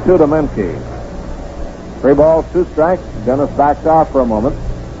 3-2 to Menke. 3 balls, 2 strikes. Dennis backs out for a moment.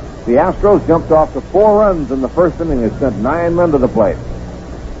 The Astros jumped off to 4 runs in the first inning. They sent 9 men to the plate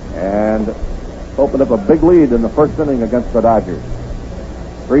and opened up a big lead in the first inning against the Dodgers.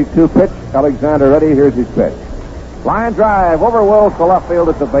 3-2 pitch. Alexander ready. Here's his pitch. Line drive over Wills to left field.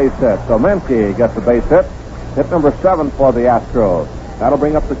 It's a base hit. So Menke gets a base hit. Hit number 7 for the Astros. That'll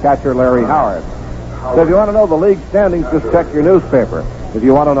bring up the catcher, Larry Howard. So if you want to know the league standings, just check your newspaper. If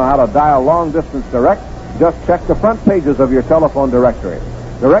you want to know how to dial long distance direct, just check the front pages of your telephone directory.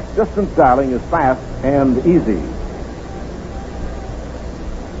 Direct distance dialing is fast and easy.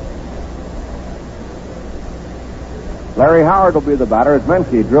 Larry Howard will be the batter as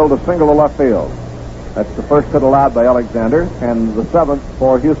Menke drilled a single to left field. That's the first hit allowed by Alexander and the 7th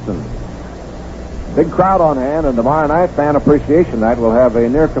for Houston. Big crowd on hand, and tomorrow night, Fan Appreciation Night, will have a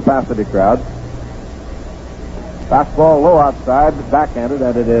near-capacity crowd. Fastball low outside, backhanded,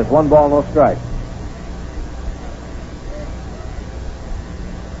 and it is 1 ball, no strike.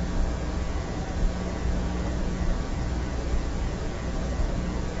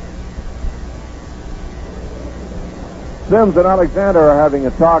 Sims and Alexander are having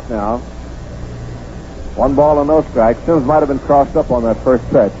a talk now. 1 ball and no strike. Sims might have been crossed up on that first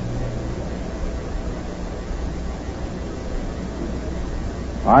pitch.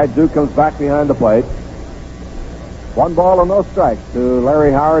 All right, Duke comes back behind the plate. 1 ball and no strike to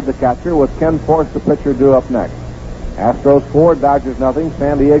Larry Howard, the catcher, with Ken Force, the pitcher, due up next. Astros 4, Dodgers nothing.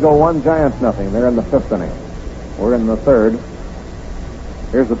 San Diego 1, Giants nothing. They're in the 5th inning. We're in the 3rd.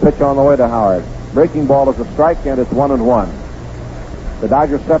 Here's the pitch on the way to Howard. Breaking ball is a strike, and it's 1-1. The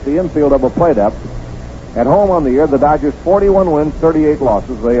Dodgers set the infield double play depth. At home on the year, the Dodgers 41 wins, 38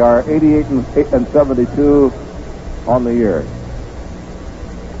 losses. They are 88 and 72 on the year.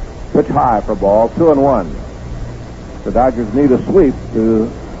 Pitch high for ball, 2-1. The Dodgers need a sweep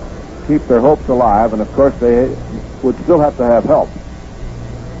to keep their hopes alive, and of course they would still have to have help.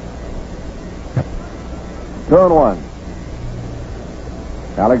 2-1.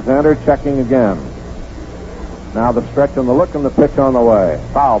 Alexander checking again. Now the stretch and the look and the pitch on the way.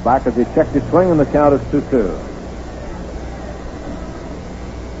 Foul back as he checked his swing, and the count is 2-2.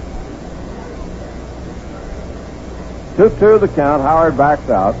 The count. Howard backs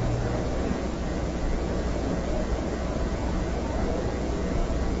out.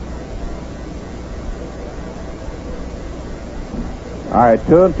 All right,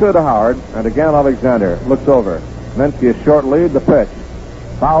 2-2 to Howard, and again Alexander looks over. Menke a short lead. The pitch.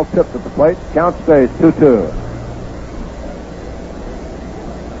 Foul tipped at the plate. Count stays 2-2.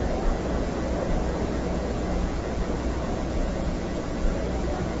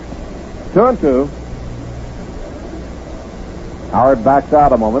 2-2. Howard backs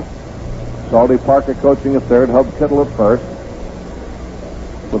out a moment. Salty Parker coaching at third. Hub Kittle at first.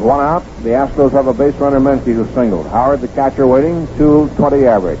 With one out, the Astros have a base runner, Menke, who singled. Howard, the catcher, waiting. 220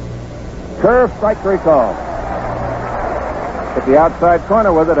 average. Curve, strike three call. Hit the outside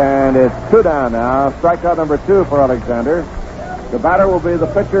corner with it, and it's 2 down now. Strikeout number 2 for Alexander. The batter will be the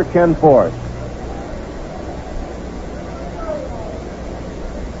pitcher, Ken Forrest.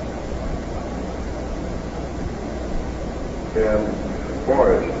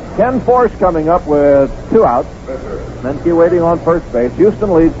 Ken Forrest coming up with 2 outs. Menke waiting on first base.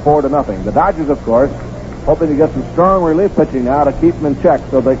 Houston leads 4-0. The Dodgers, of course, hoping to get some strong relief pitching now to keep them in check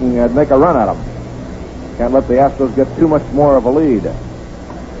so they can make a run at them. Can't let the Astros get too much more of a lead.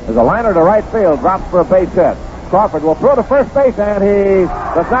 There's a liner to right field. Drops for a base hit. Crawford will throw to first base, and he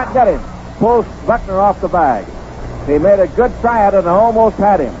does not get him. Pulls Buckner off the bag. He made a good try at it and almost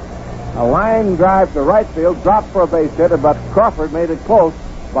had him. A line drive to right field, dropped for a base hit, but Crawford made it close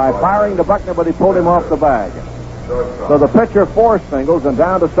by firing to Buckner, but he pulled him off the bag. So the pitcher Forrest singles, and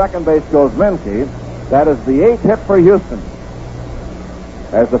down to second base goes Menke. That is the 8th hit for Houston.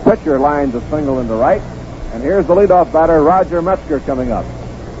 As the pitcher lines a single into right, and here's the leadoff batter, Roger Metzger, coming up.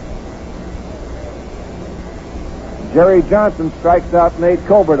 Jerry Johnson strikes out Nate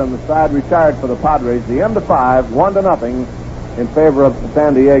Colbert on the side, retired for the Padres. The end of 5, 1-0 in favor of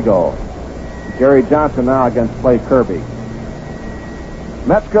San Diego. Jerry Johnson now against Clay Kirby.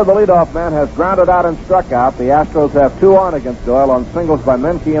 Metzger, the leadoff man, has grounded out and struck out. The Astros have 2 on against Doyle on singles by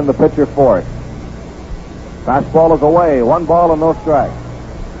Menke and the pitcher Forrest. Fastball is away. 1 ball and no strikes.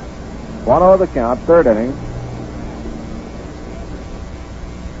 1-0 the count, 3rd inning.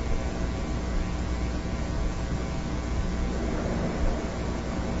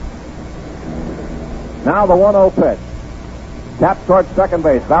 Now the 1-0 pitch. Tap towards second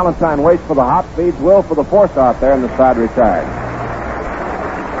base. Valentine waits for the hop, feeds Will for the force out there, and the side retired.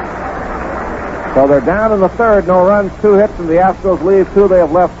 So they're down in the 3rd. No runs, 2 hits, and the Astros leave 2. They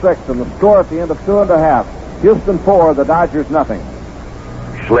have left 6. And the score at the end of 2.5. Houston 4, the Dodgers nothing.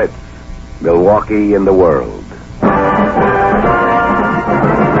 Schlitz, Milwaukee in the world.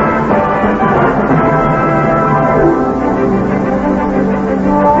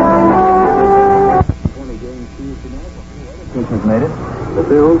 Has made it. The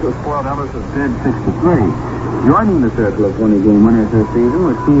Bills with 12 others have bid 63. Joining the circle of 20-game winners this season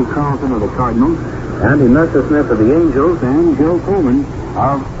was Steve Carlson of the Cardinals, Andy Messersmith of the Angels, and Joe Coleman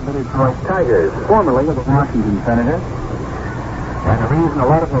of the Detroit Tigers, formerly of the Washington Senators. And the reason a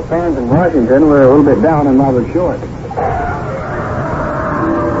lot of the fans in Washington were a little bit down on Robert Short. Nick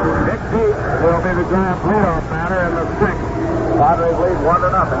Pete will be the Giants' leadoff batter in the 6th. Padres lead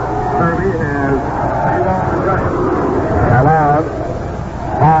 1-0. Kirby has 3 on the Giants. Allowed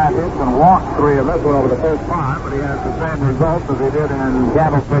 5 hits and walked 3 of this one over the first 5, but he has the same results as he did in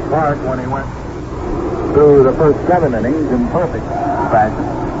Candlestick Park when he went through the first 7 innings in perfect fashion,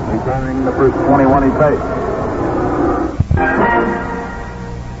 returning the first 21 he faced.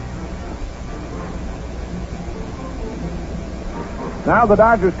 Now the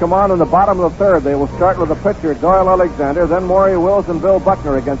Dodgers come on in the bottom of the 3rd. They will start with the pitcher, Doyle Alexander, then Maury Wills and Bill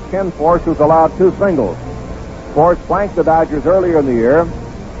Buckner against Ken Forrest, who's allowed 2 singles. Forrest flanked the Dodgers earlier in the year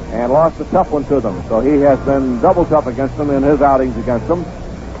and lost a tough one to them. So he has been double tough against them in his outings against them.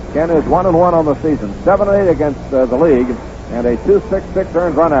 Ken is 1-1 on the season, 7-8 against the league, and a 2.66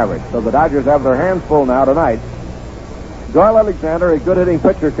 earned run average. So the Dodgers have their hands full now tonight. Doyle Alexander, a good hitting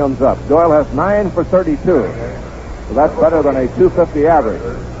pitcher, comes up. Doyle has 9 for 32. So that's better than a 250 average.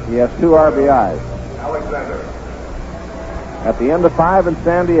 He has 2 RBIs. Alexander. At the end of 5 in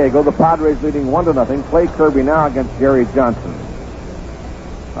San Diego, the Padres leading 1-0. Clay Kirby now against Jerry Johnson.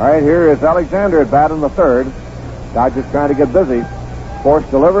 All right, here is Alexander at bat in the 3rd. Dodgers trying to get busy.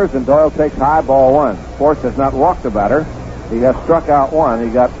 Forrest delivers, and Doyle takes high, ball 1. Forrest has not walked the batter. He has struck out 1. He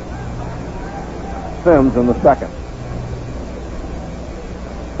got Sims in the 2nd.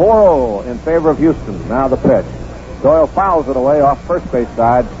 4-0 in favor of Houston. Now the pitch. Doyle fouls it away off first base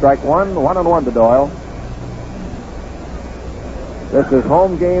side. Strike 1, 1-1 to Doyle. This is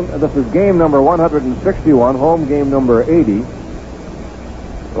home game. This is game number 161, home game number 80.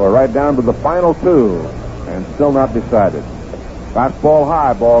 So we're right down to the final 2, and still not decided. Fastball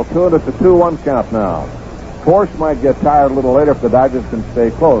high, ball 2, and it's a 2-1 count now. Forrest might get tired a little later if the Dodgers can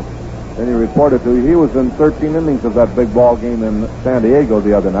stay close. Then he reported to you he was in 13 innings of that big ball game in San Diego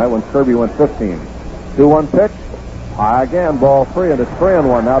the other night when Kirby went 15. 2-1 pitch, high again, ball 3, and it's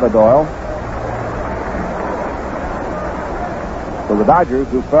 3-1 now to Doyle. So the Dodgers,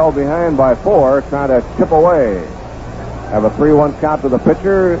 who fell behind by 4, trying to chip away. Have a 3-1 count to the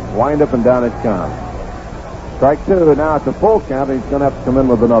pitcher. Wind up and down it comes. Strike two. Now it's a full count. And he's going to have to come in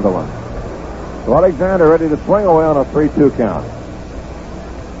with another one. So Alexander ready to swing away on a 3-2 count.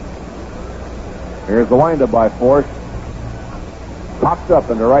 Here's the windup by Force. Pops up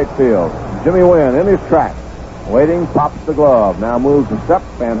into right field. Jimmy Wynn in his track. Waiting, pops the glove. Now moves a step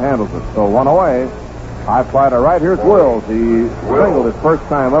and handles it. So one away. High fly to right. Here's Wills. He singled his first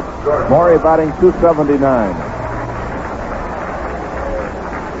time up. Morey batting .279.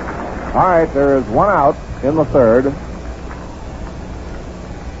 All right, there is one out in the third.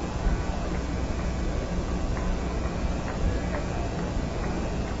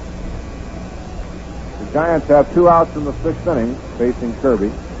 The Giants have 2 outs in the 6th inning, facing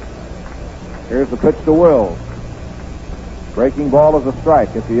Kirby. Here's the pitch to Wills. Breaking ball is a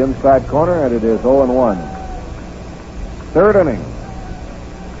strike at the inside corner, and it is 0-1. 3rd inning.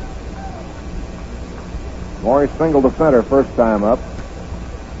 Morey singled to center first time up.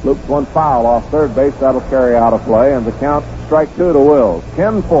 Loops one foul off third base. That'll carry out of play, and the count strike 2 to Wills.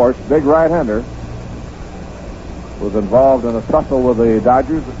 Ken Force, big right-hander, was involved in a tussle with the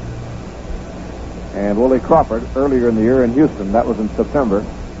Dodgers and Willie Crawford earlier in the year in Houston. That was in September.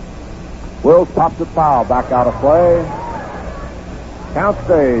 Wills pops it foul, back out of play. Count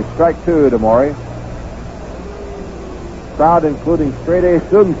stays, strike 2 to Morey. Crowd, including straight-A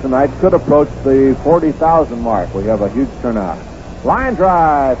students tonight, could approach the 40,000 mark. We have a huge turnout. Line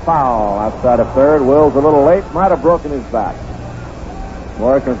drive, foul outside of third. Wills a little late, might have broken his back.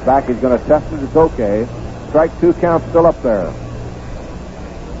 Morey comes back, he's going to test it, it's okay. Strike 2 count still up there.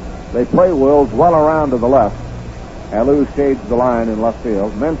 They play Wills well around to the left. Alou shades the line in left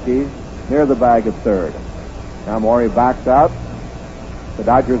field. Menke near the bag at third. Now Morey backs out. The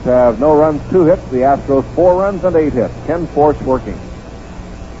Dodgers have no runs, 2 hits. The Astros 4 runs and 8 hits. Ken Force working.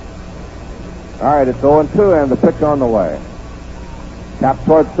 All right, it's 0-2 and the pitch on the way. Tap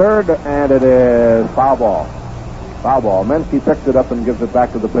toward third, and it is foul ball. Foul ball. Menke picks it up and gives it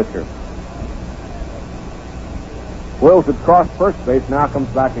back to the pitcher. Wills had crossed first base, now comes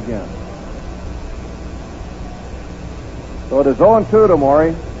back again. So it is 0-2 to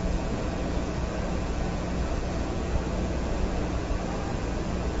Morey.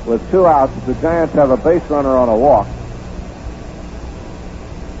 With 2 outs, the Giants have a base runner on a walk.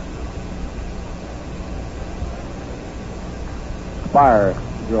 Spire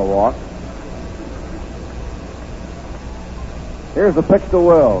drew a walk. Here's the pitch to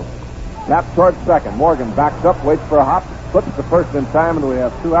Wills. Tap towards second. Morgan backs up, waits for a hop, puts the first in time, and we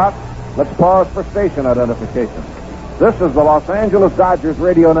have 2 outs. Let's pause for station identification. This is the Los Angeles Dodgers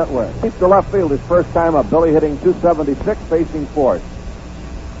radio network. Deep to left field his first time up. Billy hitting .276, facing Force.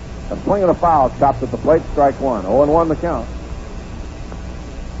 A swing and a foul, chopped at the plate, strike 1. 0-1 the count.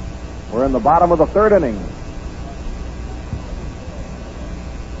 We're in the bottom of the 3rd inning.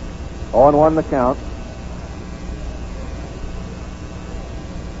 0-1 the count.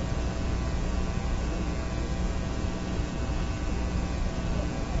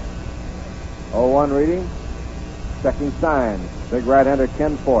 Oh, 0-1 reading. Checking signs. Big right-hander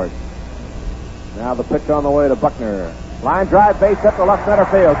Ken Force. Now the pitch on the way to Buckner. Line drive, base hit to left center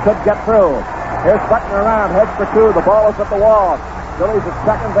field. Could get through. Here's Buckner around, heads for 2. The ball is at the wall. Phillies at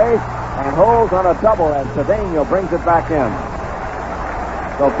second base and holds on a double, and Cedeno brings it back in.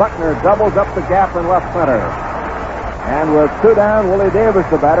 So Buckner doubles up the gap in left center. And with 2 down, Willie Davis,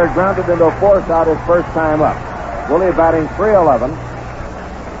 the batter, grounded into a Force out his first time up. Willie batting .311.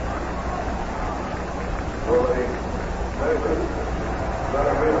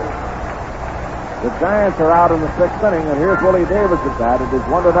 The Giants are out in the 6th inning, and here's Willie Davis at bat. It is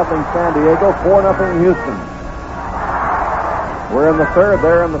 1-0 San Diego, 4-0 Houston. We're in the 3rd,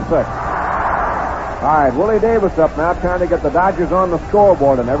 they're in the 6th. All right, Willie Davis up now, trying to get the Dodgers on the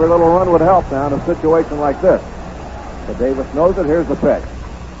scoreboard, and every little run would help now in a situation like this. So Davis knows it. Here's the pitch.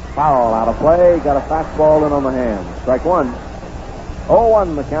 Foul out of play. Got a fastball in on the hand. Strike 1.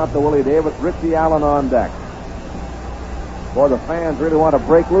 0-1 the count to Willie Davis. Richie Allen on deck. Boy, the fans really want to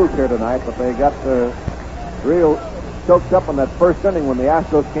break loose here tonight, but they got real choked up in that first inning when the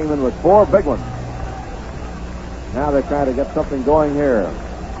Astros came in with 4 big ones. Now they're trying to get something going here.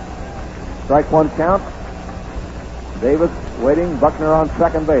 Strike 1 count. Davis waiting. Buckner on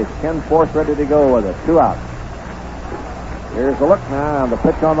second base. Ken Force ready to go with it. 2 outs. Here's the look now. The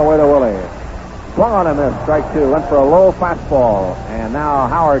pitch on the way to Willie. Swung on and missed. Strike 2. Went for a low fastball. And now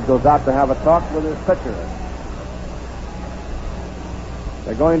Howard goes out to have a talk with his pitcher.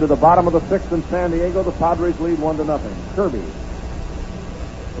 They're going to the bottom of the 6th in San Diego. The Padres lead 1-0. Kirby.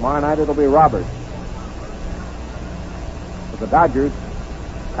 Tomorrow night it'll be Roberts. But the Dodgers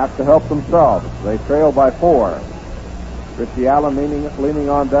have to help themselves. They trail by 4. Richie Allen leaning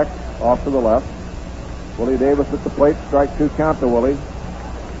on deck off to the left. Willie Davis at the plate. Strike 2 count to Willie.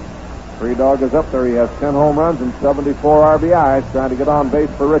 Free Dog is up there. He has 10 home runs and 74 RBIs, trying to get on base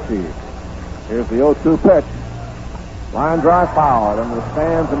for Richie. Here's the 0-2 pitch. Line drive foul into the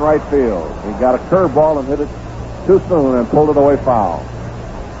stands in right field. He got a curveball and hit it too soon and pulled it away foul.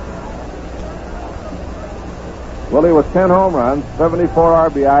 Willie with 10 home runs, 74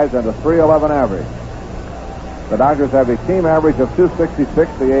 RBIs, and a .311 average. The Dodgers have a team average of 266.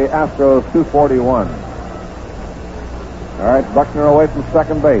 The Astros 241. All right, Buckner away from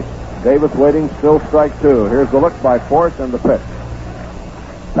second base. Davis waiting, still strike 2. Here's the look by Force and the pitch.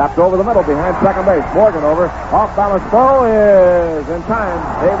 Tapped over the middle behind second base. Morgan over. Off balance throw is in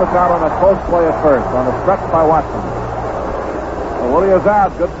time. Davis out on a close play at first. On a stretch by Watson. So Willie is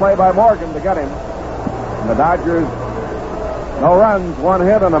out. Good play by Morgan to get him. And the Dodgers, no runs, 1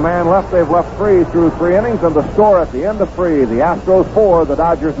 hit, and a man left. They've left 3 through 3 innings, and the score at the end of 3, the Astros 4, the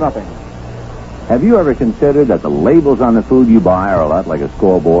Dodgers nothing. Have you ever considered that the labels on the food you buy are a lot like a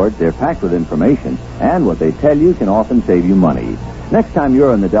scoreboard? They're packed with information, and what they tell you can often save you money. Next time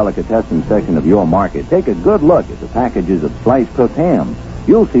you're in the delicatessen section of your market, take a good look at the packages of sliced cooked ham.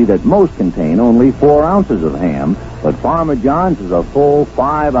 You'll see that most contain only 4 ounces of ham, but Farmer John's is a full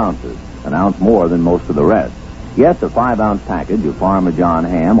 5 ounces, an ounce more than most of the rest. Yet the 5-ounce package of Farmer John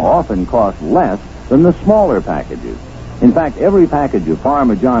ham often costs less than the smaller packages. In fact, every package of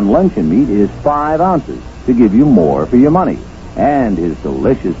Farmer John luncheon meat is 5 ounces to give you more for your money. And his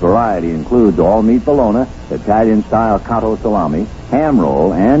delicious variety includes all-meat bologna, Italian-style cotto salami, ham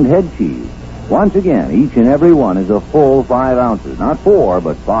roll, and head cheese. Once again, each and every one is a full 5 ounces. Not 4,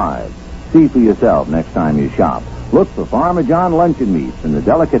 but 5. See for yourself next time you shop. Look for Farmer John luncheon meats in the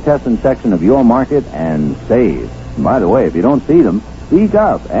delicatessen section of your market and save. And by the way, if you don't see them, speak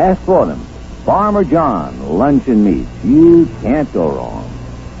up. Ask for them. Farmer John luncheon meats. You can't go wrong.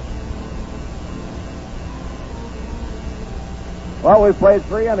 Well, we've played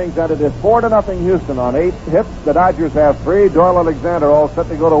 3 innings, and it is 4-0 Houston on 8 hits. The Dodgers have 3. Doyle Alexander all set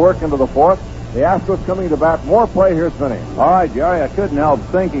to go to work into the 4th. The Astros coming to bat. More play. Here's Vinny. All right, Jerry, I couldn't help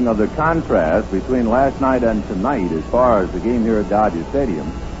thinking of the contrast between last night and tonight as far as the game here at Dodger Stadium.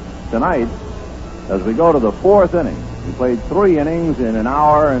 Tonight, as we go to the 4th inning, we played 3 innings in an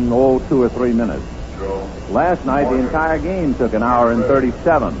hour and 2 or 3 minutes. Last night, the entire game took an hour and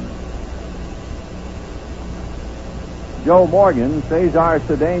 37. Joe Morgan, Cesar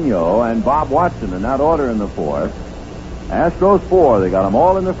Cedeno, and Bob Watson in that order in the 4th. Astros 4. They got them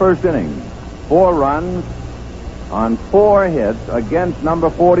all in the first inning. 4 runs on 4 hits against number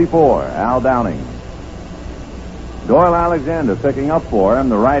 44, Al Downing. Doyle Alexander picking up for him.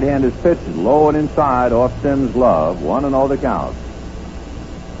 The right-handed pitch is low and inside off Sims' glove. 1-0 the count.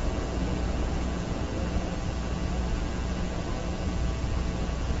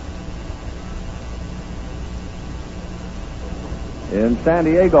 In San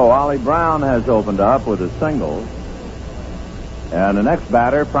Diego, Ollie Brown has opened up with a single. And the next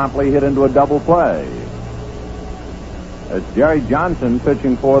batter promptly hit into a double play. It's Jerry Johnson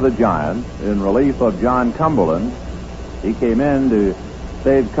pitching for the Giants in relief of John Cumberland. He came in to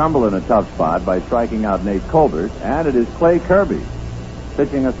save Cumberland a tough spot by striking out Nate Colbert. And it is Clay Kirby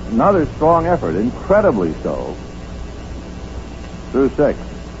pitching another strong effort, incredibly so, through 6.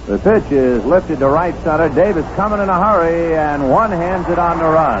 The pitch is lifted to right center. Davis coming in a hurry, and one hands it on the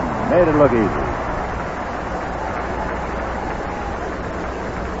run. Made it look easy.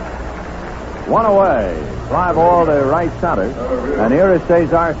 One away. Fly ball to right center. And here is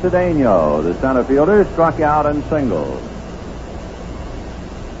Cesar Cedeno. The center fielder struck out and singled.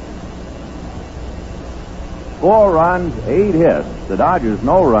 4 runs, 8 hits. The Dodgers,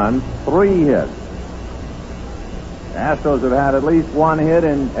 no runs, 3 hits. The Astros have had at least 1 hit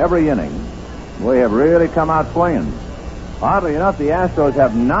in every inning. We have really come out swinging. Oddly enough, the Astros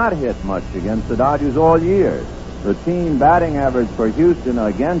have not hit much against the Dodgers all year. The team batting average for Houston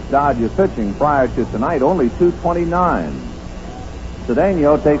against Dodger pitching prior to tonight, only .229.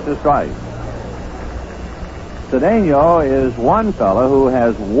 Cedeno takes a strike. Cedeno is one fellow who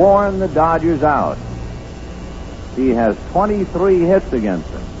has worn the Dodgers out. He has 23 hits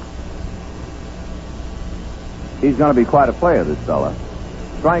against them. He's going to be quite a player, this fella.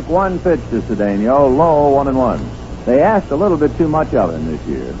 Strike 1 pitch to Cedeno, low, 1-1. They asked a little bit too much of him this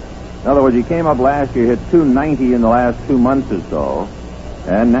year. In other words, he came up last year, hit .290 in the last 2 months or so,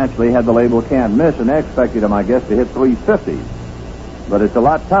 and naturally had the label can't miss, and they expected him, I guess, to hit .350. But it's a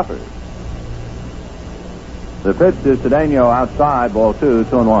lot tougher. The pitch to Cedeno outside, ball 2,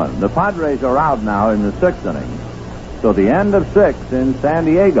 2-1. The Padres are out now in the 6th inning. So the end of 6 in San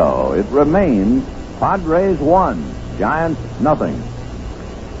Diego. It remains Padres 1, Giants, nothing.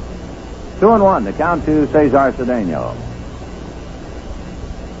 2-1 to count to Cesar Cedeno.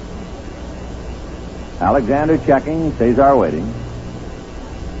 Alexander checking, Cesar waiting.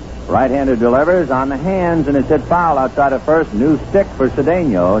 Right-hander delivers on the hands, and it's hit foul outside of first. New stick for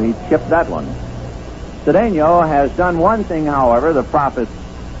Cedeno. He chipped that one. Cedeno has done one thing, however, the prophets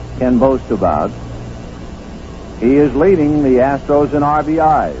can boast about. He is leading the Astros in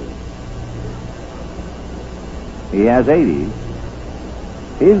RBIs. He has 80.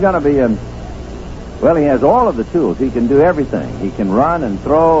 He's going to be he has all of the tools. He can do everything. He can run and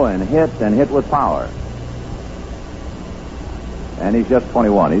throw and hit with power. And he's just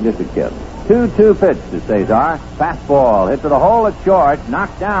 21. He's just a kid. 2-2 pitch to Cesar. Fastball hit to the hole at short.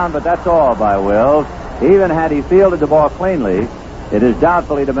 Knocked down, but that's all by Wills. Even had he fielded the ball cleanly, it is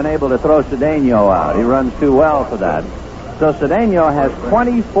doubtful he'd have been able to throw Cedeno out. He runs too well for that. So Cedeno has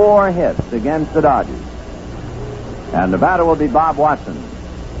 24 hits against the Dodgers. And the batter will be Bob Watson.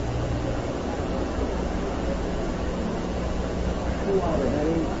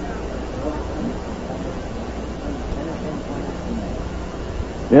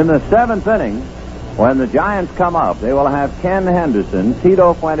 In the 7th inning, when the Giants come up, they will have Ken Henderson,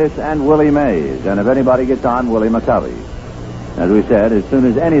 Tito Fuentes, and Willie Mays. And if anybody gets on, Willie McCovey. As we said, as soon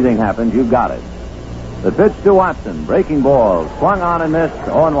as anything happens, you've got it. The pitch to Watson, breaking ball, swung on and missed,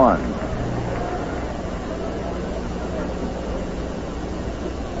 0-1.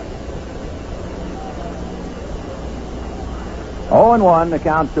 The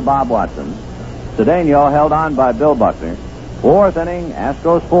count to Bob Watson. Cedeno held on by Bill Buckner. 4th inning,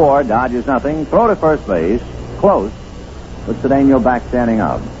 Astros 4, Dodgers nothing. Throw to first base, close, with Cedeno back standing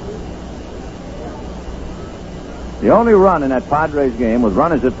up. The only run in that Padres game with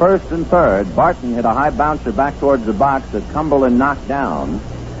runners at first and third. Barton hit a high bouncer back towards the box that Cumberland knocked down,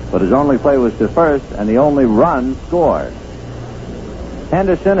 but his only play was to first, and the only run scored.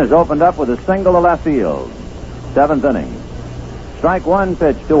 Henderson has opened up with a single to left field. 7th inning. Strike one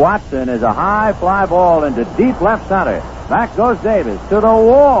pitch to Watson is a high fly ball into deep left center. Back goes Davis to the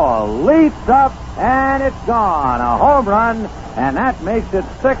wall, leaps up, and it's gone. A home run, and that makes it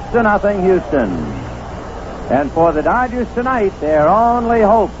 6-0 Houston. And for the Dodgers tonight, their only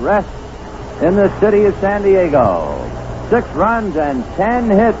hope rests in the city of San Diego. 6 runs and 10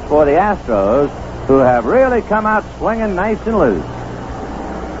 hits for the Astros, who have really come out swinging nice and loose.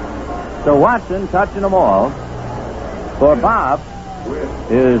 So Watson touching them all. For Bob,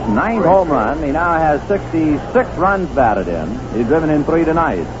 his 9th home run. He now has 66 runs batted in. He's driven in 3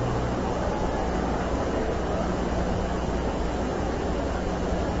 tonight.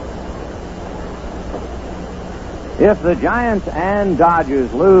 If the Giants and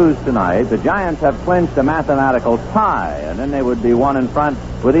Dodgers lose tonight, the Giants have clinched a mathematical tie, and then they would be 1 in front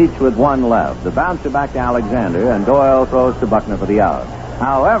with each with 1 left. The bouncer back to Alexander, and Doyle throws to Buckner for the out.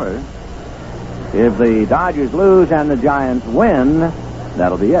 However, if the Dodgers lose and the Giants win,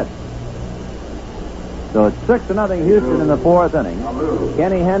 that'll be it. So it's 6-0 Houston in the 4th inning.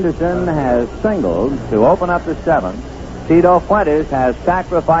 Kenny Henderson has singled to open up the 7th. Tito Fuentes has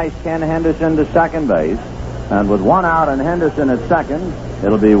sacrificed Ken Henderson to second base. And with 1 out and Henderson at second,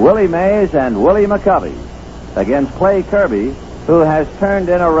 it'll be Willie Mays and Willie McCovey against Clay Kirby, who has turned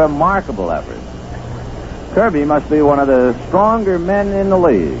in a remarkable effort. Kirby must be one of the stronger men in the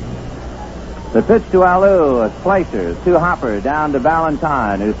league. The pitch to Alou, a slicer, to Hopper, down to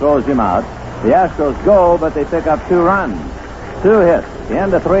Valentine, who throws him out. The Astros go, but they pick up 2 runs. 2 hits. The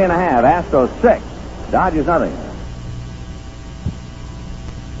end of 3 1/2. Astros 6. Dodgers nothing.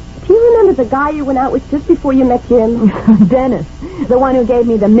 Do you remember the guy you went out with just before you met Jim? Dennis, the one who gave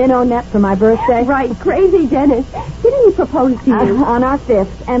me the minnow net for my birthday. Right, crazy Dennis. Didn't he propose to you? On our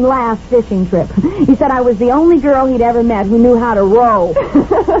 5th and last fishing trip. He said I was the only girl he'd ever met who knew how to row.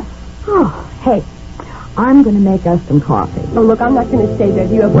 Oh, hey, I'm going to make us some coffee. Oh, look, I'm not going to stay there.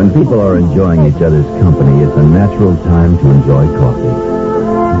 You have... When people are enjoying each other's company, it's a natural time to enjoy coffee.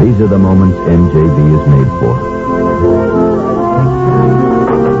 These are the moments MJB is made for.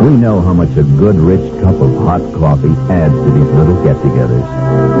 We know how much a good, rich cup of hot coffee adds to these little get-togethers.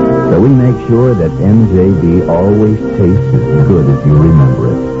 So we make sure that MJB always tastes as good as you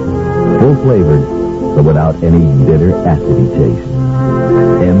remember it. Full-flavored, but without any bitter, acidy taste.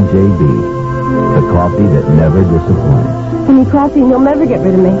 MJB, the coffee that never disappoints. Any coffee, and you'll never get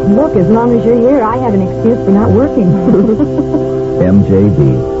rid of me. Look, as long as you're here, I have an excuse for not working. MJB,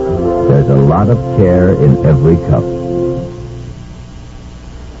 there's a lot of care in every cup.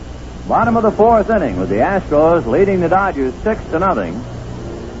 Bottom of the 4th inning with the Astros leading the Dodgers 6-0.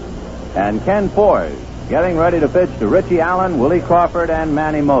 And Ken Forge getting ready to pitch to Richie Allen, Willie Crawford, and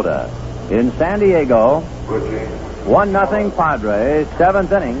Manny Mota. In San Diego, 1-0 Padres,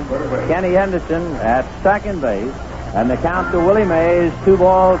 7th inning. Kenny Henderson at second base, and the count to Willie Mays, 2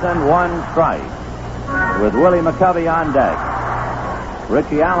 balls and 1 strike, with Willie McCovey on deck.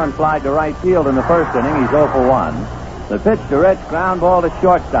 Richie Allen flied to right field in the first inning. He's 0 for 1. The pitch to Rich, ground ball to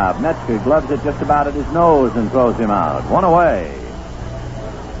shortstop. Metzger gloves it just about at his nose and throws him out. 1 away.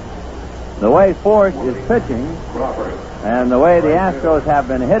 The way Force is pitching and the way the Astros have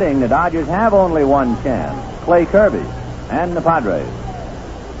been hitting, the Dodgers have only one chance. Clay Kirby and the Padres.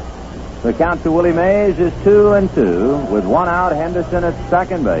 The count to Willie Mays is 2-2 with 1 out. Henderson at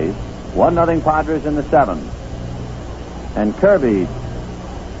second base. 1-0 Padres in the 7th. And Kirby,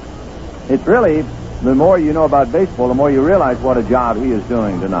 it's really, the more you know about baseball, the more you realize what a job he is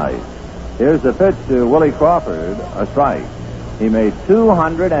doing tonight. Here's the pitch to Willie Crawford, a strike. He made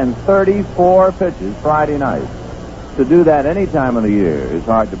 234 pitches Friday night. To do that any time of the year is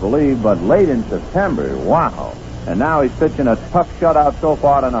hard to believe, but late in September, wow. And now he's pitching a tough shutout so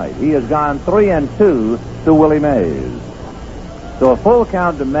far tonight. He has gone 3-2 to Willie Mays. So a full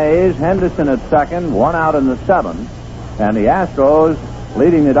count to Mays, Henderson at second, 1 out in the 7th, and the Astros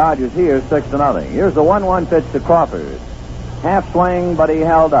leading the Dodgers here 6-0. Here's the 1-1 pitch to Crawford. Half swing, but he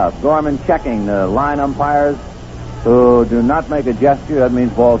held up. Gorman checking the line umpires who do not make a gesture. That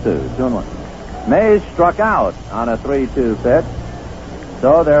means ball 2. 2-1. Mays struck out on a 3-2 pitch.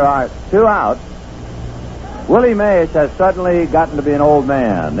 So there are 2 outs. Willie Mays has suddenly gotten to be an old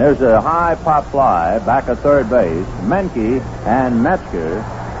man. There's a high pop fly back at third base. Menke and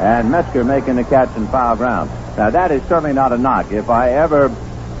Metzger making the catch in foul ground. Now, that is certainly not a knock. If I ever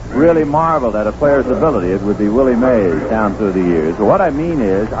really marveled at a player's ability, it would be Willie Mays down through the years. But what I mean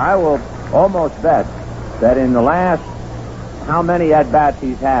is, I will almost bet that in the last, how many at-bats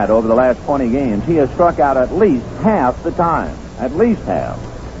he's had over the last 20 games, he has struck out at least half the time. At least half.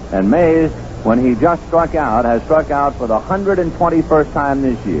 And Mays, when he just struck out, has struck out for the 121st time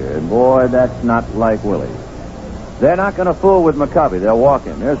this year. And boy, that's not like Willie. They're not going to fool with McCovey. They'll walk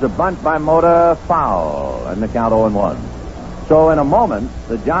him. There's a bunt by Mota, foul, and the count 0-1. So in a moment,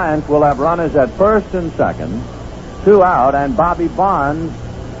 the Giants will have runners at first and second, 2 out, and Bobby Bonds,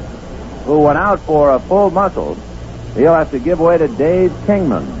 who went out for a full muscle, he'll have to give way to Dave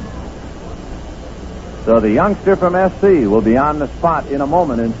Kingman. So the youngster from SC will be on the spot in a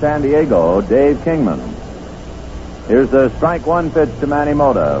moment in San Diego, Dave Kingman. Here's the strike 1 pitch to Manny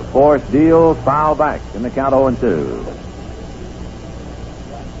Mota. Force deals, foul back in the count 0-2.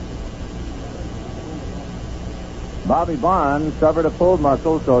 Bobby Bonds suffered a pulled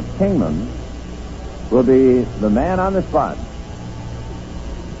muscle, so Kingman will be the man on the spot.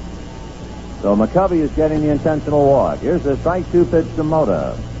 So McCovey is getting the intentional walk. Here's the strike 2 pitch to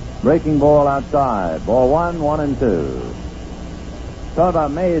Mota. Breaking ball outside. Ball 1, 1-2. Talking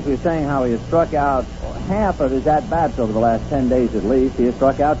about Mays, we were saying how he has struck out half of his at-bats over the last 10 days at least. He has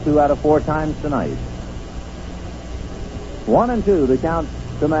struck out 2 out of 4 times tonight. 1-2, the count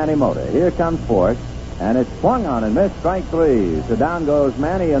to Manny Mota. Here comes Force, and it's swung on and missed, strike 3. So down goes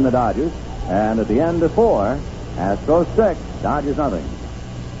Manny and the Dodgers. And at the end of 4, Astros 6, Dodgers nothing.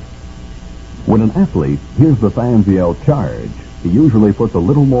 When an athlete hears the fans yell charge, he usually puts a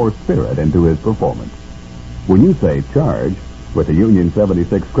little more spirit into his performance. When you say charge with the Union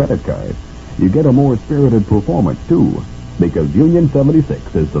 76 credit card, you get a more spirited performance too, because Union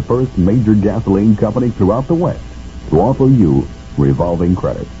 76 is the first major gasoline company throughout the West to offer you revolving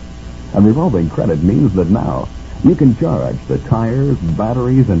credit. And revolving credit means that now you can charge the tires,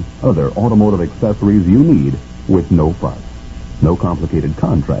 batteries, and other automotive accessories you need with no fuss. No complicated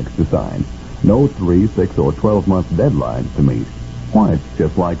contracts to sign. No 3, 6, or 12-month deadlines to meet. Why, it's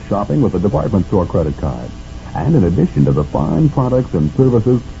just like shopping with a department store credit card. And in addition to the fine products and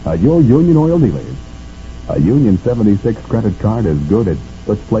services at your Union Oil dealers, a Union 76 credit card is good at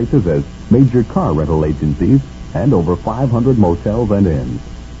such places as major car rental agencies and over 500 motels and inns.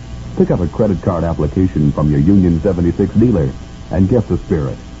 Pick up a credit card application from your Union 76 dealer and get the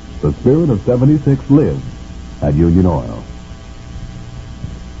spirit. The spirit of 76 lives at Union Oil.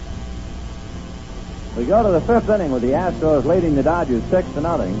 We go to the 5th inning with the Astros leading the Dodgers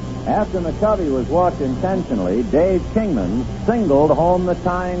 6-0. After McCovey was walked intentionally, Dave Kingman singled home the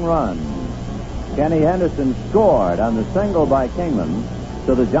tying run. Kenny Henderson scored on the single by Kingman.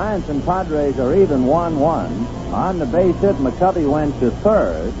 So the Giants and Padres are even 1-1. On the base hit, McCovey went to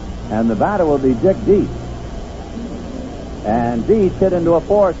third, and the batter will be Dick Dietz. And Dietz hit into a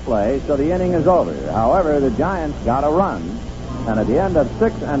force play, so the inning is over. However, the Giants got a run. And at the end of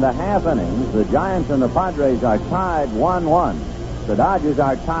 6.5 innings, the Giants and the Padres are tied 1-1. The Dodgers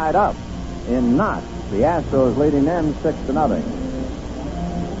are tied up in knots. The Astros leading them 6-0.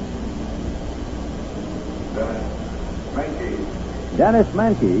 Dennis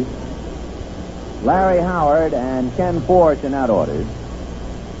Menke, Larry Howard, and Ken Forsch in that order.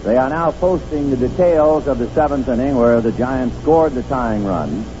 They are now posting the details of the seventh inning where the Giants scored the tying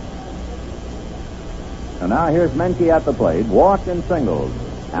run. And now here's Menke at the plate, walked and singled.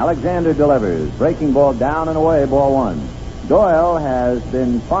 Alexander delivers, breaking ball down and away, ball one. Doyle has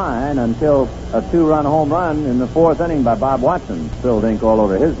been fine until a two-run home run in the fourth inning by Bob Watson spilled ink all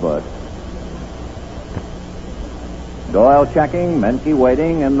over his book. Doyle checking, Menke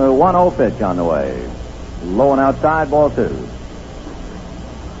waiting, and the 1-0 pitch on the way. Low and outside, ball two.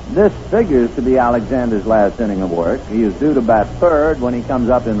 This figures to be Alexander's last inning of work. He is due to bat third when he comes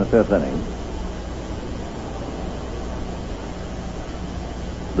up in the fifth inning.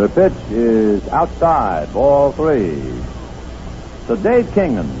 The pitch is outside, ball three. So Dave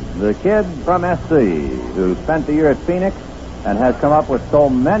Kingman, the kid from SC, who spent the year at Phoenix and has come up with so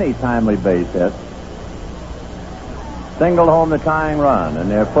many timely base hits, singled home the tying run, and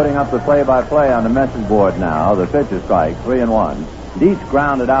they're putting up the play-by-play on the message board now. The pitch is strike, 3-1. Dietz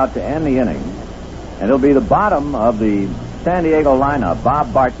grounded out to end the inning, and it'll be the bottom of the San Diego lineup.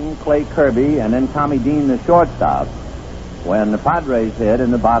 Bob Barton, Clay Kirby, and then Tommy Dean, the shortstop, when the Padres hit in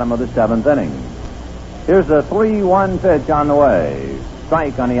the bottom of the seventh inning. Here's the 3-1 pitch on the way.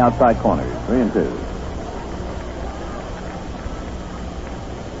 Strike on the outside corner, 3-2.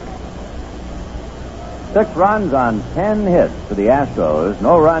 Six runs on 10 hits for the Astros.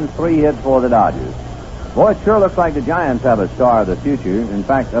 No runs, 3 hits for the Dodgers. Boy, it sure looks like the Giants have a star of the future, in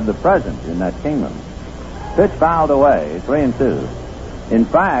fact, of the present, in that Kingman. Pitch fouled away, 3-2. In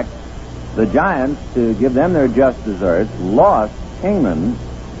fact, the Giants, to give them their just desserts, lost Kingman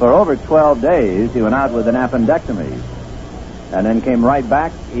for over 12 days. He went out with an appendectomy and then came right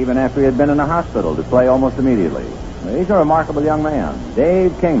back even after he had been in the hospital to play almost immediately. He's a remarkable young man,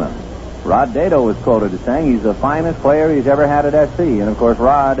 Dave Kingman. Rod Dedeaux was quoted as saying he's the finest player he's ever had at SC, and of course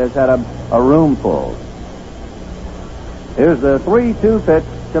Rod has had a room full. Here's the 3-2 pitch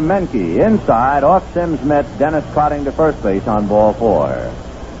to Menke. Inside, off Sims Mitt, Dennis trotting to first base on ball 4.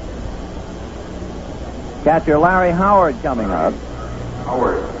 Catcher Larry Howard coming up.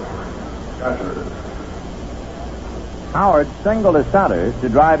 Howard, catcher. Howard singled to center to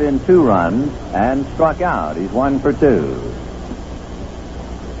drive in 2 runs and struck out. He's 1 for 2.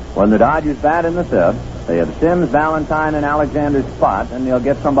 When the Dodgers bat in the fifth, they have Sims, Valentine, and Alexander's spot, and they'll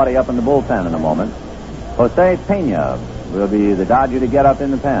get somebody up in the bullpen in a moment. Jose Pena will be the Dodger to get up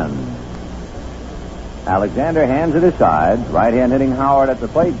in the pen. Alexander hands it aside. Right hand hitting Howard at the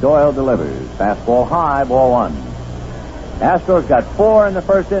plate. Doyle delivers. Fastball high, ball 1. Astros got 4 in the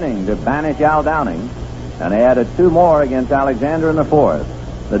first inning to banish Al Downing, and they added 2 more against Alexander in the fourth.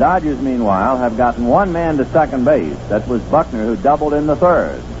 The Dodgers, meanwhile, have gotten 1 man to second base. That was Buckner, who doubled in the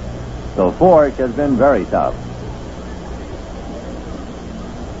third. So Forsch has been very tough.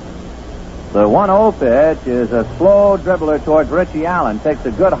 The 1-0 pitch is a slow dribbler towards Richie Allen. Takes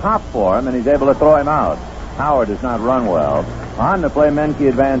a good hop for him, and he's able to throw him out. Howard does not run well. On the play, Menke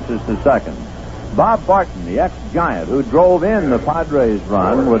advances to second. Bob Barton, the ex-Giant, who drove in the Padres'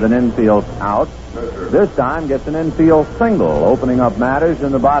 run with an infield out, this time gets an infield single, opening up matters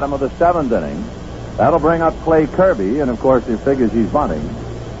in the bottom of the seventh inning. That'll bring up Clay Kirby, and of course he figures he's bunting.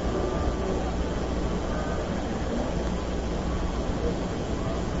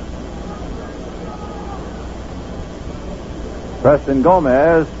 Preston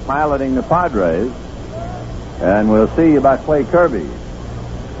Gomez piloting the Padres, and we'll see about Clay Kirby.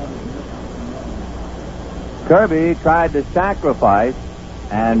 Kirby tried to sacrifice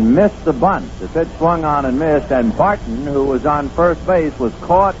and missed the bunt. The pitch swung on and missed, and Barton, who was on first base, was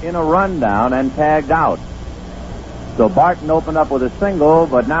caught in a rundown and tagged out. So Barton opened up with a single,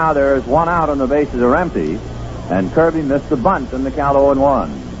 but now there's 1 out and the bases are empty, and Kirby missed the bunt in the count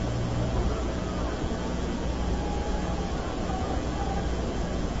 0-1.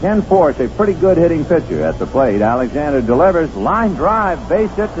 Ken Forsch, a pretty good hitting pitcher at the plate. Alexander delivers, line drive,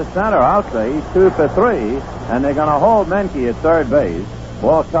 base hit to center. I'll say he's 2 for 3, and they're going to hold Menke at third base.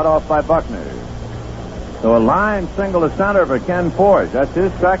 Ball cut off by Buckner. So a line single to center for Ken Forsch. That's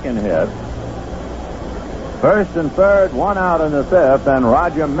his second hit. First and third, 1 out in the fifth, and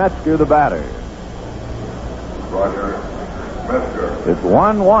Roger Metzger the batter. Roger Metzger. It's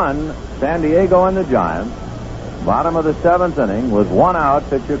 1-1, San Diego and the Giants. Bottom of the seventh inning with 1 out.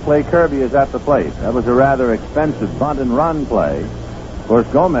 Pitcher Clay Kirby is at the plate. That was a rather expensive bunt and run play. Of course,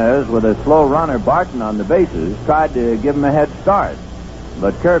 Gomez, with a slow runner, Barton on the bases, tried to give him a head start.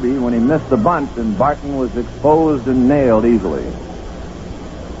 But Kirby, when he missed the bunt, and Barton was exposed and nailed easily.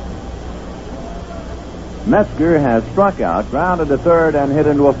 Metzger has struck out, grounded to third, and hit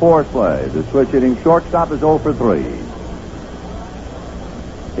into a fourth play. The switch hitting shortstop is 0 for 3.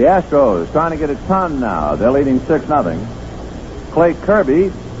 The Astros trying to get it done now. They're leading 6-0. Clay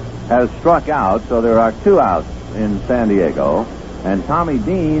Kirby has struck out, so there are 2 outs in San Diego. And Tommy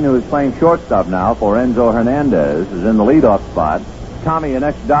Dean, who is playing shortstop now for Enzo Hernandez, is in the leadoff spot. Tommy, your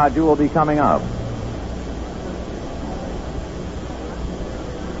next Dodger, will be coming up.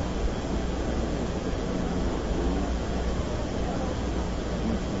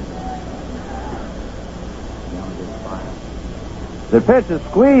 The pitch is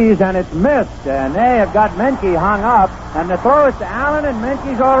squeezed, and it's missed, and they have got Menke hung up, and the throw is to Allen, and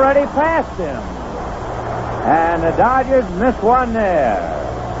Menke's already past him. And the Dodgers miss one there.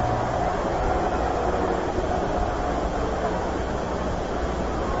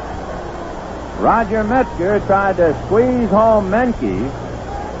 Roger Metzger tried to squeeze home Menke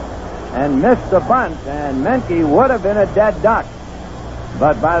and missed the bunt, and Menke would have been a dead duck.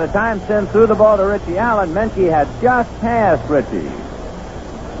 But by the time Sim threw the ball to Richie Allen, Menke had just passed Richie.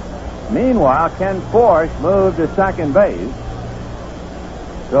 Meanwhile, Ken Forsch moved to second base.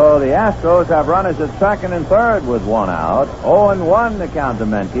 So the Astros have runners at second and third with 1 out. 0-1 to count to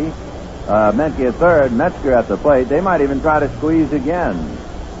Menke. Menke at third, Metzger at the plate. They might even try to squeeze again.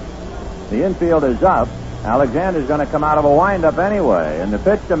 The infield is up. Alexander's going to come out of a windup anyway. And the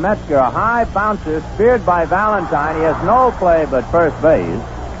pitch to Metzger, a high bouncer, speared by Valentine. He has no play but first base.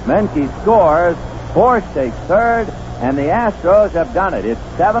 Menke scores. Force takes third. And the Astros have done it. It's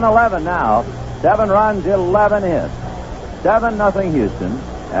 7-11 now. 7 runs, 11 hits. 7-0 Houston.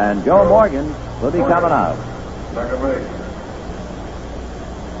 And Joe Morgan will be coming up. Second base.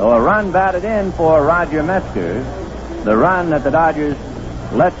 So a run batted in for Roger Metzger. The run that the Dodgers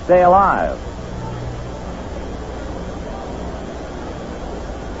let stay alive.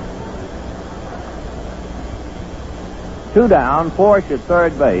 Two down, Forsch at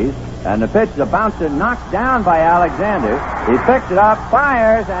third base, and the pitch, the bouncer knocked down by Alexander. He picks it up,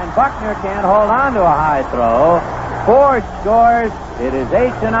 fires, and Buckner can't hold on to a high throw. Forsch scores. It is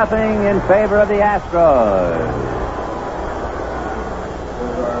 8-0 in favor of the Astros.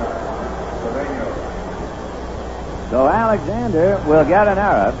 So Alexander will get an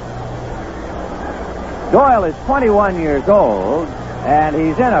error. Doyle is 21 years old, and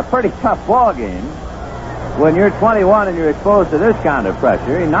he's in a pretty tough ball game. When you're 21 and you're exposed to this kind of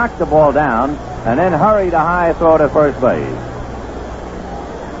pressure, he knocked the ball down and then hurried a high throw to first base.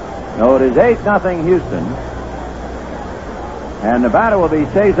 So it is 8-0 Houston. And the batter will be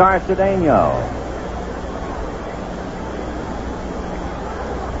Cesar Cedeno.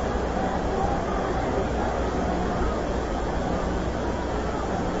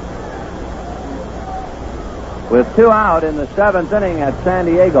 With 2 out in the 7th inning at San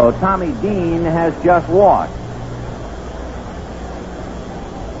Diego, Tommy Dean has just walked.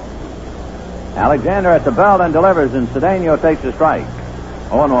 Alexander at the belt and delivers, and Cedeno takes a strike.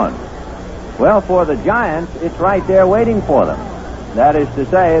 0-1. Well, for the Giants, it's right there waiting for them. That is to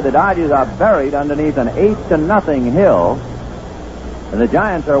say, the Dodgers are buried underneath an 8-0 hill, and the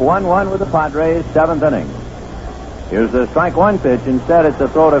Giants are 1-1 with the Padres, 7th inning. Here's the strike one pitch. Instead, it's a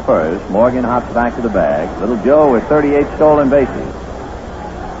throw to first. Morgan hops back to the bag. Little Joe with 38 stolen bases.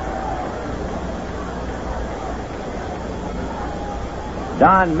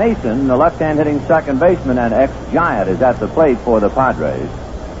 Don Mason, the left-hand hitting second baseman and ex-Giant, is at the plate for the Padres.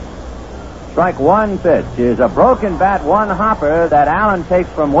 Strike one pitch is a broken bat one hopper that Allen takes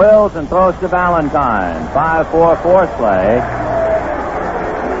from Wills and throws to Valentine. 5-4 fourth play.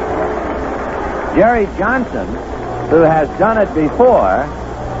 Jerry Johnson, who has done it before,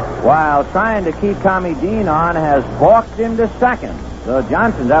 while trying to keep Tommy Dean on, has balked him to second. So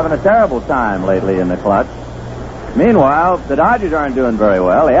Johnson's having a terrible time lately in the clutch. Meanwhile, the Dodgers aren't doing very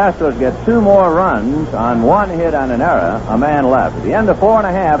well. The Astros get 2 more runs on 1 hit and an error, a man left. At the end of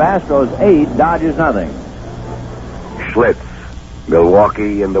 4.5, Astros 8, Dodgers nothing. Schlitz,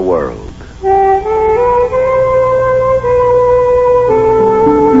 Milwaukee and the world.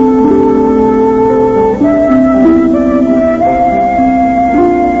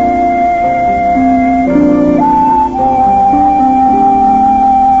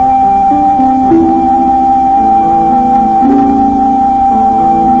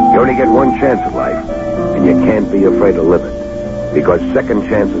 Get one chance at life, and you can't be afraid to live it, because second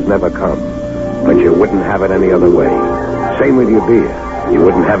chances never come, but you wouldn't have it any other way. Same with your beer. You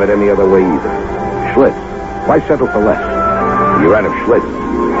wouldn't have it any other way either. Schlitz. Why settle for less? You're out of Schlitz.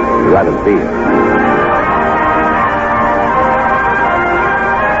 You're out of beer.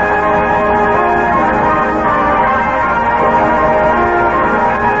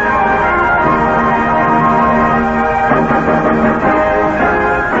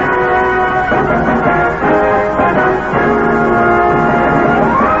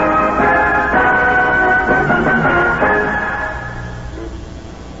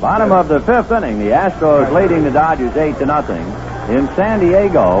 Bottom of the fifth inning, the Astros leading the Dodgers 8-0. In San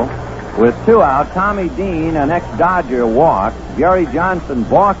Diego, with 2 out, Tommy Dean, an ex-Dodger, walked. Gary Johnson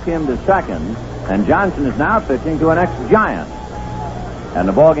balked him to second, and Johnson is now pitching to an ex-Giant. And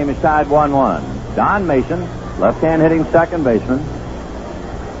the ballgame is tied 1-1. Don Mason, left-hand hitting second baseman,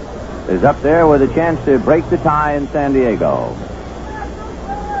 is up there with a chance to break the tie in San Diego.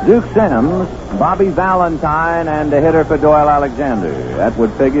 Duke Sims, Bobby Valentine, and a hitter for Doyle Alexander. That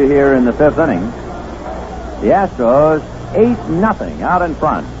would figure here in the fifth inning. The Astros 8-0 out in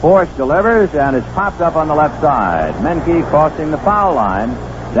front. Force delivers, and it's popped up on the left side. Menke crossing the foul line.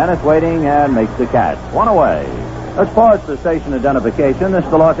 Dennis waiting and makes the catch. One away. Let's pause for station identification. This is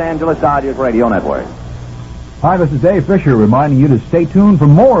the Los Angeles Dodgers Radio Network. Hi, this is Dave Fisher reminding you to stay tuned for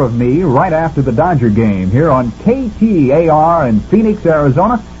more of me right after the Dodger game here on KTAR in Phoenix,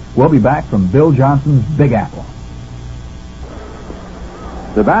 Arizona. We'll be back from Bill Johnson's Big Apple.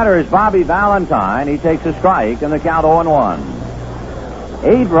 The batter is Bobby Valentine. He takes a strike, and the count 0-1.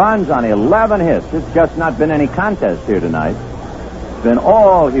 8 runs on 11 hits. It's just not been any contest here tonight. It's been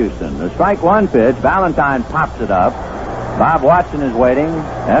all Houston. The strike one pitch, Valentine pops it up. Bob Watson is waiting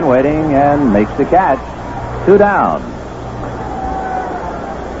and makes the catch. 2 down.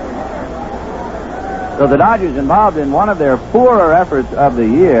 So the Dodgers involved in one of their poorer efforts of the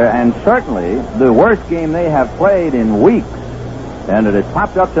year, and certainly the worst game they have played in weeks. And it has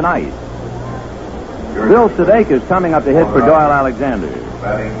popped up tonight. Bill Sudeikis coming up to hit for Doyle Alexander.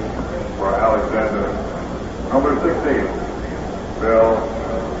 Batting for Alexander, number 16, Bill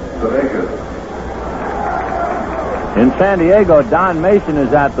Sudeikis. In San Diego, Don Mason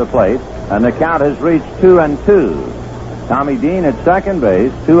is at the plate, and the count has reached 2-2. Tommy Dean at second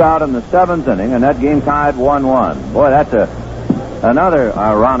base, 2 out in the 7th inning, and that game tied 1-1. Boy, that's another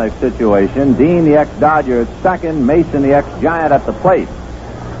ironic situation. Dean, the ex-Dodger, at second. Mason, the ex-Giant, at the plate.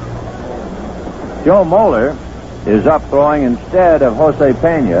 Joe Moeller is up throwing instead of Jose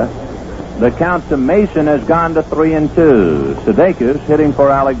Pena. The count to Mason has gone to 3-2. Sudeikis, hitting for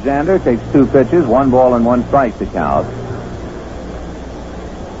Alexander, takes 2 pitches, 1 ball and 1 strike to count.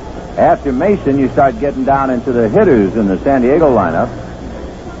 After Mason, you start getting down into the hitters in the San Diego lineup.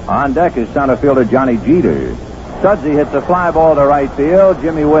 On deck is center fielder Johnny Jeter. Sudsy hits a fly ball to right field.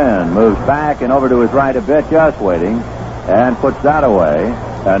 Jimmy Wynn moves back and over to his right a bit, just waiting, and puts that away.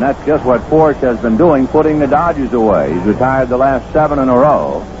 And that's just what Force has been doing, putting the Dodgers away. He's retired the last 7 in a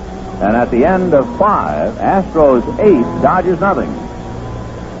row. And at the end of 5, Astros 8, Dodgers nothing.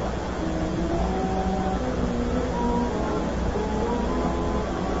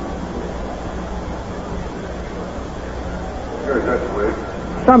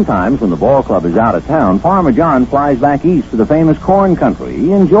 Sometimes when the ball club is out of town, Farmer John flies back east to the famous corn country.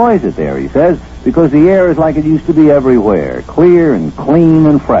 He enjoys it there, he says, because the air is like it used to be everywhere, clear and clean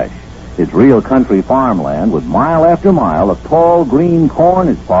and fresh. It's real country farmland with mile after mile of tall green corn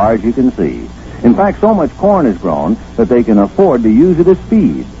as far as you can see. In fact, so much corn is grown that they can afford to use it as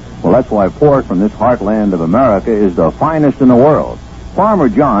feed. Well, that's why pork from this heartland of America is the finest in the world. Farmer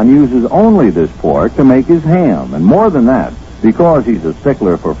John uses only this pork to make his ham, and more than that, because he's a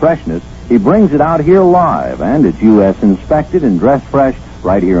stickler for freshness, he brings it out here live, and it's U.S. inspected and dressed fresh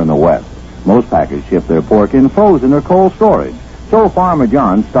right here in the West. Most packers ship their pork in frozen or cold storage. So Farmer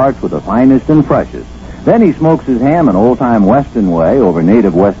John starts with the finest and freshest. Then he smokes his ham an old-time Western way over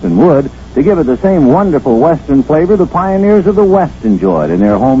native Western wood to give it the same wonderful Western flavor the pioneers of the West enjoyed in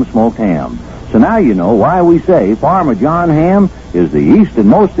their home-smoked ham. So now you know why we say Farmer John ham is the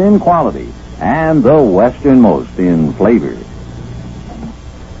easternmost in quality and the westernmost in flavor.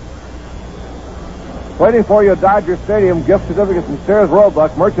 Waiting for you at Dodger Stadium, gift certificates from Sears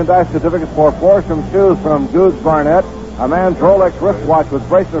Roebuck, merchandise certificates for Florsham shoes from Goods Barnett, a man's Rolex wristwatch with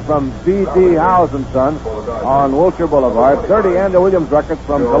bracelet from B.D. Howes & Son on Wilshire Boulevard, 30 Andy Williams records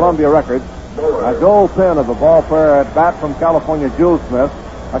from Columbia Records, a gold pin of a ball player at bat from California Jules Smith,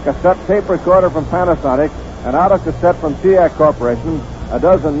 a cassette tape recorder from Panasonic, an auto cassette from TIAC Corporation, a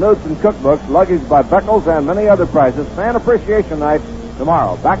dozen notes and cookbooks, luggage by Beckles, and many other prizes. Fan Appreciation Night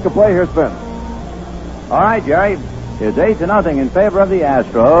tomorrow. Back to play. Here's Vince. All right, Jerry. It's 8-0 in favor of the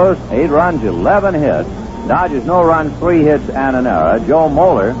Astros. 8 runs, 11 hits. Dodgers no runs, 3 hits, and an error. Joe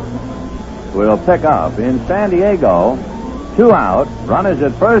Moeller will pick up. In San Diego, 2 out. Runners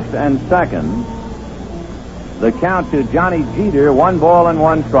at first and second. The count to Johnny Jeter, 1 ball and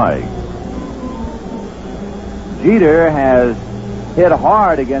 1 strike. Jeter has hit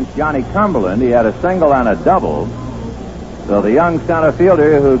hard against Johnny Cumberland. He had a single and a double. So the young center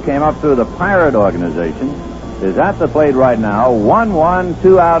fielder who came up through the Pirate organization is at the plate right now. 1-1,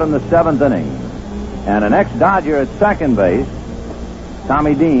 2 out in the 7th inning. And an ex-Dodger at second base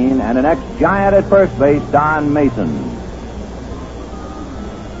Tommy Dean, and an ex-Giant at first base, Don Mason.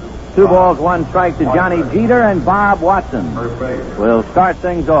 2 balls, 1 strike to Johnny Jeter, and Bob Watson will start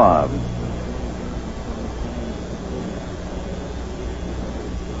things off.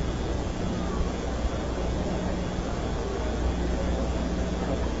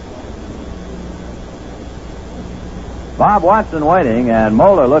 Bob Watson waiting, and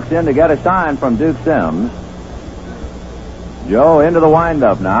Moeller looks in to get a sign from Duke Sims. Joe into the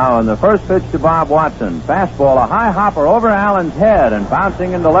windup now, and the first pitch to Bob Watson. Fastball, a high hopper over Allen's head and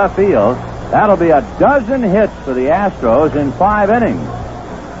bouncing into left field. That'll be a dozen hits for the Astros in 5 innings.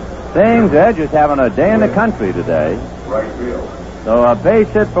 Things, they're just having a day in the country today. Right field. So a base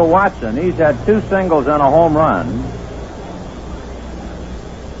hit for Watson. He's had 2 singles and a home run.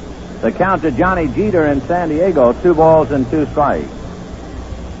 The count to Johnny Jeter in San Diego, 2 balls and 2 strikes.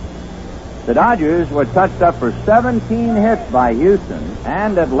 The Dodgers were touched up for 17 hits by Houston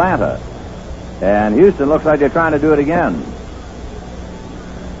and Atlanta. And Houston looks like they're trying to do it again.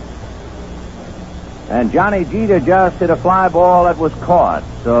 And Johnny Jeter just hit a fly ball that was caught.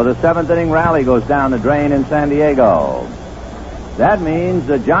 So the 7th inning rally goes down the drain in San Diego. That means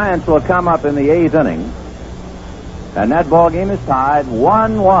the Giants will come up in the 8th inning. And that ball game is tied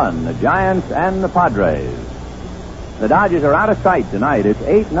 1-1, the Giants and the Padres. The Dodgers are out of sight tonight. It's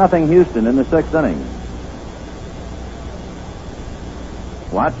 8-0 Houston in the 6th inning.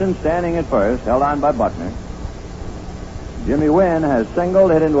 Watson standing at first, held on by Buckner. Jimmy Wynn has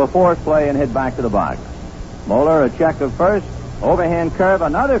singled, hit into a force play, and hit back to the box. Moeller a check of first, overhand curve,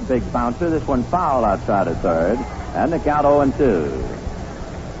 another big bouncer, this one foul outside of third, and the count 0-2.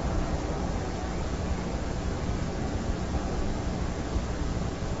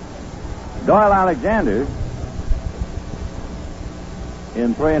 Doyle Alexander,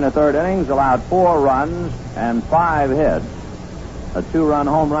 in 3 1/3 innings, allowed 4 runs and 5 hits. A 2-run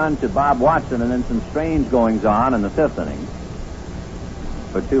home run to Bob Watson, and then some strange goings-on in the 5th inning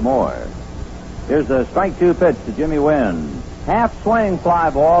for 2 more. Here's the strike 2 pitch to Jimmy Wynn. Half swing fly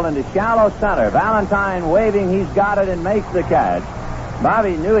ball into shallow center. Valentine waving, he's got it and makes the catch.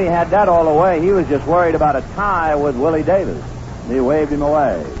 Bobby knew he had that all the way. He was just worried about a tie with Willie Davis. He waved him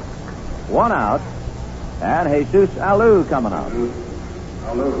away. 1 out, and Jesus Alou coming up.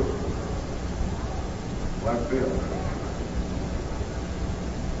 Alou. Left field.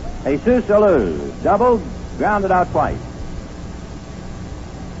 Jesus Alou, doubled, grounded out twice.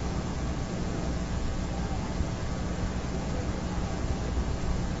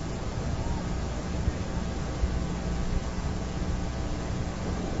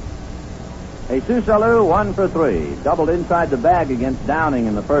 Jesus Alou, 1 for 3. Doubled inside the bag against Downing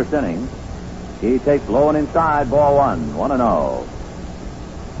in the 1st inning. He takes low and inside, ball 1, 1-0.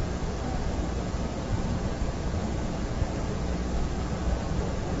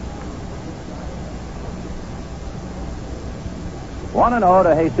 One and 0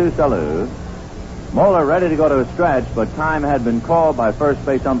 to Jesus Alou. Moeller ready to go to a stretch, but time had been called by first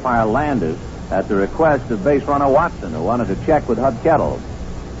base umpire Landis at the request of base runner Watson, who wanted to check with Hub Kettle.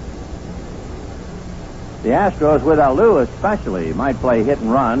 The Astros, with Alou especially, might play hit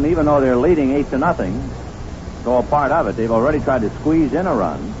and run, even though they're leading 8-0. It's all part of it. They've already tried to squeeze in a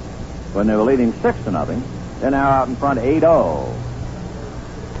run when they were leading 6-0. They're now out in front 8-0.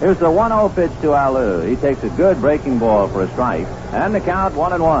 Here's the 1-0 pitch to Alou. He takes a good breaking ball for a strike, and the count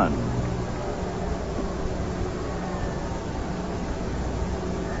 1-1.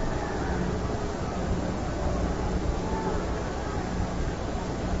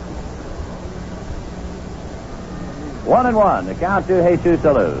 One and 1. The count to Jesus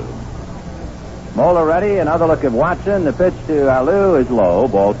Alou. Moeller ready. Another look at Watson. The pitch to Alou is low.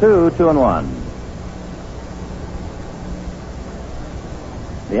 Ball 2, 2-1.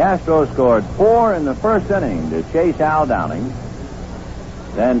 The Astros scored 4 in the 1st inning to chase Al Downing.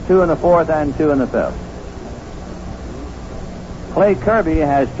 Then 2 in the 4th and 2 in the 5th. Clay Kirby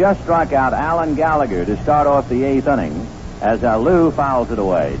has just struck out Alan Gallagher to start off the 8th inning as Alou fouls it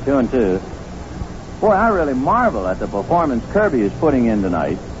away. 2-2. Boy, I really marvel at the performance Kirby is putting in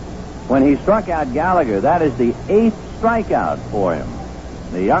tonight. When he struck out Gallagher, that is the 8th strikeout for him.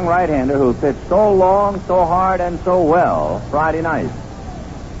 The young right-hander who pitched so long, so hard, and so well Friday night.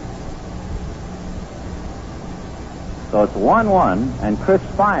 So it's 1-1, and Chris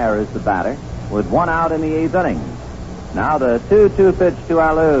Fire is the batter with 1 out in the 8th inning. Now the 2-2 pitch to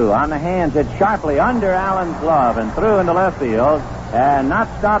Alou. On the hands, hit sharply under Allen's glove and through into left field. And not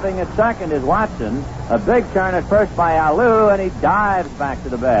stopping at second is Watson. A big turn at first by Alou, and he dives back to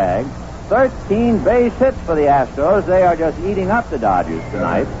the bag. 13 base hits for the Astros. They are just eating up the Dodgers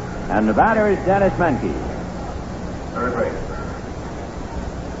tonight. And the batter is Dennis Menke. Third base.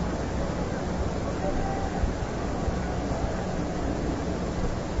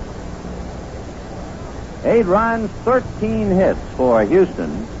 8 runs, 13 hits for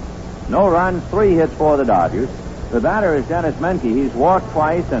Houston. No runs, 3 hits for the Dodgers. The batter is Dennis Menke. He's walked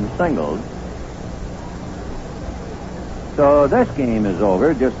twice and singled. So this game is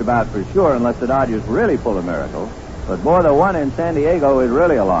over just about for sure unless the Dodgers really pull a miracle. But boy, the one in San Diego is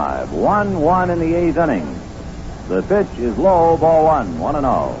really alive. 1-1 in the 8th inning. The pitch is low, ball 1,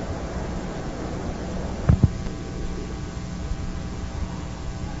 1-0.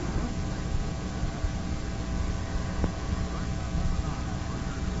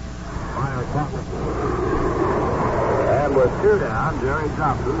 And with 2 down, Jerry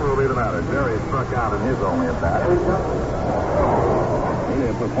Johnson will be the batter. Jerry struck out in his only at bat. Really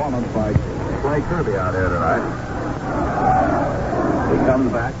a performance by Clay Kirby out here tonight. He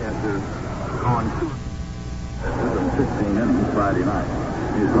comes back after going 2 in 16 innings Friday night.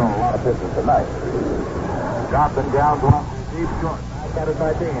 He's thrown a lot of pitches tonight. Johnson grounds one deep short. Back at it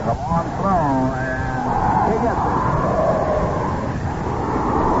by Dean. A long throw, and he gets it.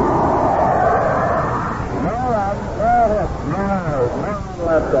 No runs, no hits, no errors, no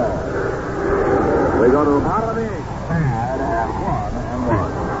left on. We go to the bottom of the 8th. Bad and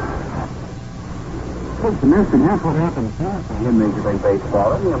 1-1. It's less than half what happened in Major League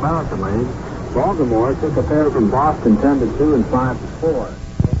Baseball. In the American League, Baltimore took a pair from Boston 10-2 and 5-4.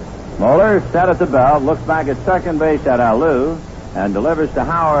 Moeller set at the belt, looks back at second base at Alou, and delivers to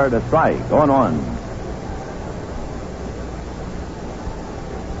Howard a strike. 0-1.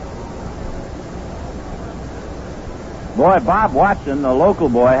 Boy, Bob Watson, the local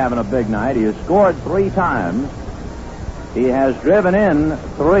boy, having a big night. He has scored 3 times. He has driven in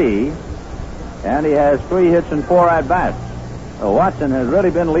 3, and he has 3 hits and 4 at-bats. So Watson has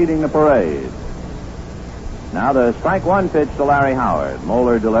really been leading the parade. Now the strike 1 pitch to Larry Howard.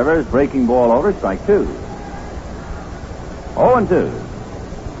 Moeller delivers, breaking ball over, strike 2. 0-2.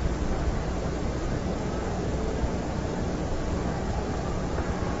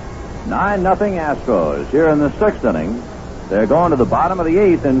 Nine-0 Astros here in the 6th inning. They're going to the bottom of the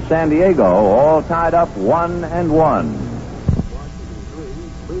 8th in San Diego, all tied up 1-1.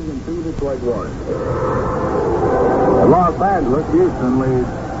 Cleveland 2, Detroit 1. Los Angeles, Houston leads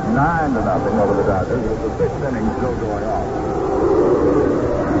 9-0 over the Dodgers with the 6th inning still going on.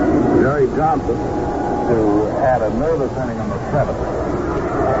 Jerry Johnson to add a nervous inning in the 7th.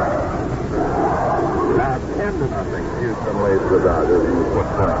 Now 10-0 Houston leads the Dodgers in the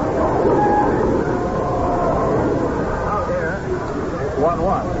 6th inning. Out here, it's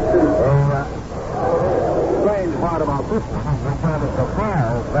 1-1. Strange part about this one is that it's a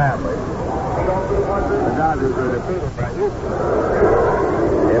Files family. The Dodgers are defeated by Houston.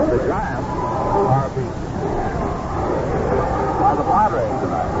 If the Giants are beaten by the Padres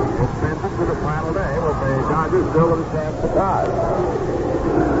tonight, it's sent to the final day with the Dodgers still with a chance to tie.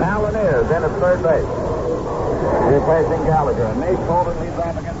 Allen is in at third base. He's facing Gallagher. And Nate Colvin leads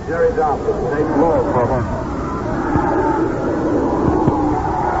off against Jerry Johnson. Nate low for him.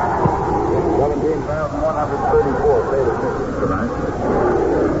 17,134 state admissions tonight.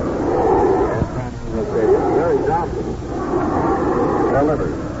 Jerry Johnson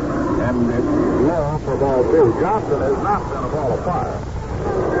delivers. And it's low for ball 2. Johnson has not been a ball of fire.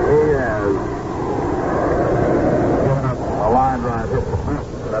 He has given up a line drive hit for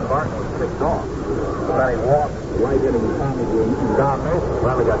Martin. That Martin was picked off. But then he walked right hitting Tommy Green. Don Mason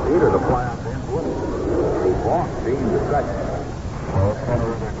finally got Jeter to fly out to him with him. He walked Dean to second. So it's kind of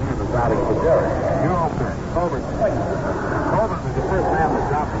deciding for Jerry. Colbert swings. Colbert was the first man that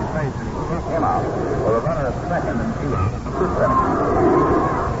Johnson faced, and he struck him out with a runner at second and 2 out in the 5th inning.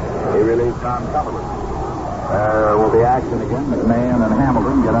 He relieved John Cumberland. There will be action again. McMahon and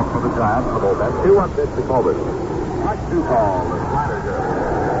Hamilton get up for the Giants for both. That's 2-1 pitch to Colbert. Strike 2 call, the slider girl.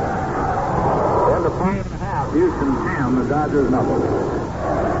 In the 5.5, Houston 10, the Dodgers nothing.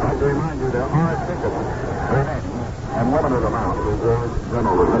 I'd like to remind you there are tickets remaining and limited amount reserved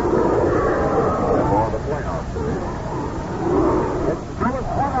general admission for the playoff series. It's Thomas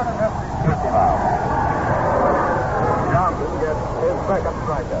 150 miles. Johnson gets his second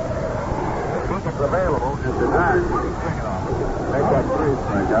strikeout. Tickets available is the Giants ticket office. They got 3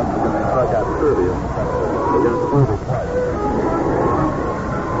 strikeouts because they struck out Kirby in the second. They got 30 twice.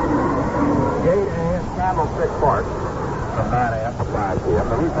 Gate A in Candlestick Park from 9 a.m. to 5 p.m.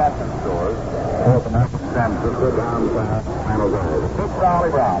 The reception stores open up in San Francisco, downtown San Jose. The pitch to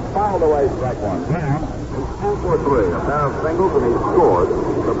Ollie Brown. Fouled away, strike 1. Brown is 2 for 3. A pair of singles, and he scored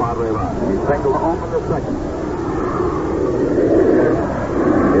the Padre run. He singled home in the second.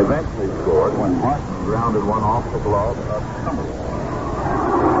 He eventually scored when Martin grounded one off the glove of Cumberland.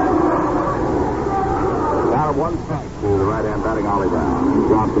 Now 1 strike to the right-hand batting Ollie Brown.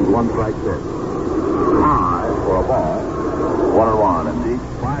 Johnson's 1 strike pitch. high for a ball. 1-1. And Deep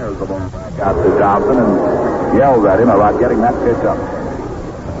fires the ball back out to Johnson and yells at him about getting that pitch up.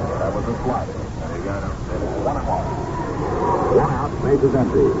 That was a slider. And he got him. 1-1. 1 out, bases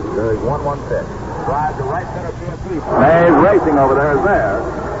empty. There's 1-1 pitch. Drive to right center field. Mays racing over there is there.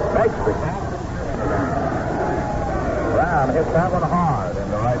 Makes the catch. Brown hits that one hard in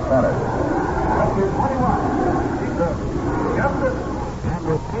the right center. And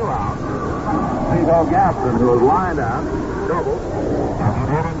with 2 outs, Cito Gaston, who was lined out, double, and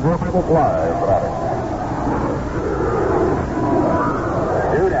hitting triple play.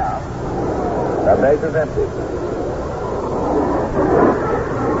 2 down. The base is empty.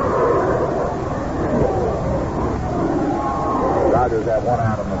 Dodgers have 1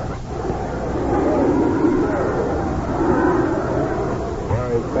 out in the 6th.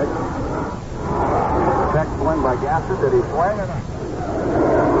 Very quick. Check swing by Gaston. Did he swing or not?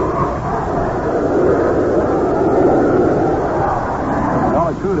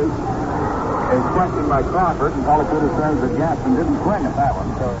 Polikutis is questioned by Crawford, and Polikutis says that Gaston didn't swing at that one.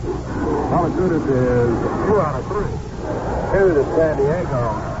 So Polikutis is 2 out of 3. 2 to San Diego.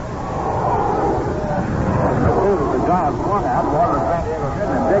 Two to the Giants, 1 out, 1 to San Diego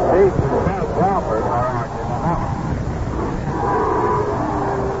didn't. And Dick Deep and Crawford are arguing on that one.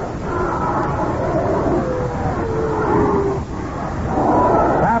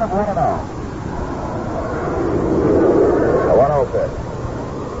 Out of 1-0. A 1-0 pitch.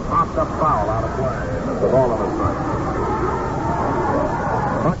 Popped up foul out of play, and it's the ball on the strike.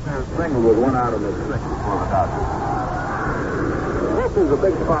 Buckner singled with 1 out in the 6th for the Dodgers. This is a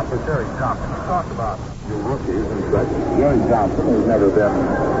big spot for Jerry Johnson. We talked about the rookies and such. Jerry Johnson has never been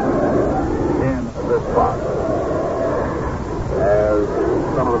in this spot. As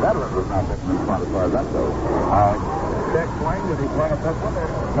some of the veterans have not been in this spot as far as that goes. Check swing, did he play at this one?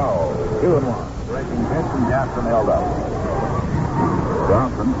 No. 2-1. Breaking pitch, and Gaston held up.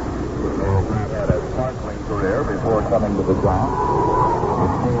 Johnson had a sparkling career before coming to the job.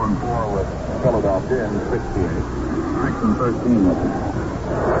 4-4 with Philadelphia in 68. 6-13 with him.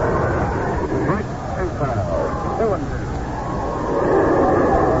 Strike 2-2.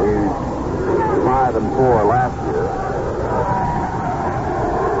 He's 5-4 last year.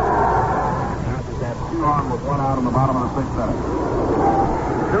 He's had 2 on with 1 out in the bottom of the 6th inning.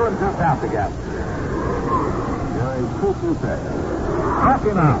 2-2 count to Gaston. Jerry's 2-2 pitch. Struck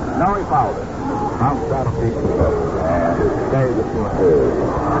him out. No, he fouled it. Bounced out of deep and it stays at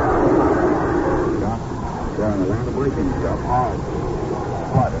 2-2. Doing a lot of breaking stuff. Hard.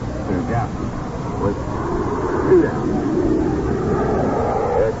 Flooded to Gaston with 2 down.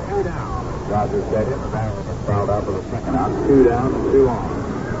 It's 2 down. Dodgers Stadium. The batter was fouled out for the 2nd out. 2 down and 2 on.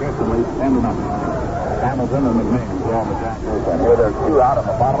 Instantly 10-0. Hamilton and McMahon go on the Jack bullpen. Here there's 2 out in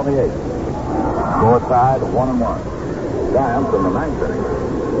the bottom of the 8th. Score side 1-1. Giants in the 9th inning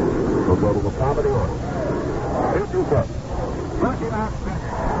will go to the top of the order. 2-2 pitch. Looking out.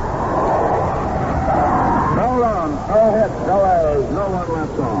 No runs, no hits, no errors, no one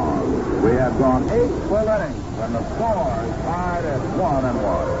left on. We have gone 8 full innings, and the score is tied at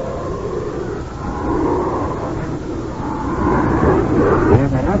 1-1. We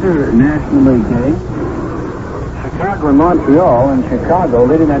have another National League game. Chicago and Montreal, and Chicago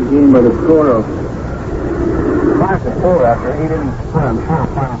leading that game by the score of 5-4 after 8 innings. I'm sure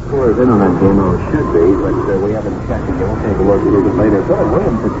final score is in on that game, or it should be, but we haven't checked it. We'll take a look a little bit later. Philip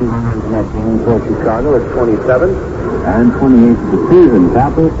Williams for 2 runs in that game for Chicago. It's 27 and 28 for the season.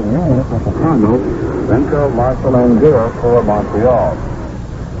 Tapos and Reyes for Chicago. Benko, Marshall, and Gura for Montreal.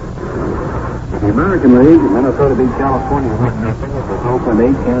 The American League, Minnesota beat California 1-0. It was Oakland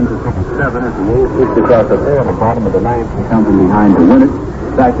 8, Kansas City 7 as the Wolves pushed across the field at the bottom of the 9th and come from behind to win it.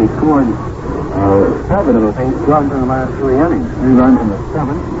 In fact, they scored 7 of those 8 runs in the last 3 innings. 3 runs in the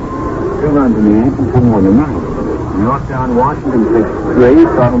 7th, 2 runs in the 8th, and 2 more in the 9th. Yorktown, Washington 6-3.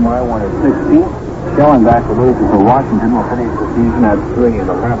 Sotomayor won at 16. Schellenbach, the loser for Washington, will finish the season at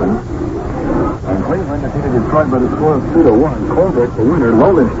 3-11. And Cleveland defeated Detroit by the score of 2-1. Colbert, the winner.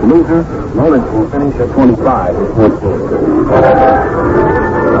 Lolich, the loser. Lolich will finish at 25-14.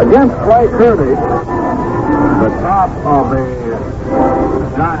 Against Clay Kirby, the top of the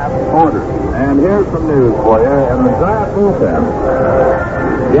Giants order. And here's some news for you. In the Giants bullpen,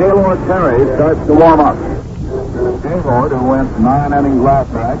 Gaylord Terry starts to warm up. Gaylord, who went 9 innings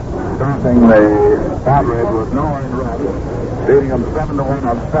last night, starting the Padres with no earned runs, beating them 7-1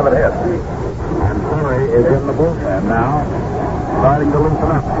 on 7 hits. And Terry is in the bullpen now, starting to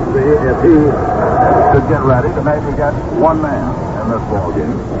loosen up to see if he could get ready to maybe get 1 man in this ball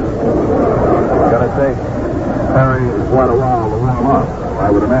game. It's going to take Terry quite a while to warm up. I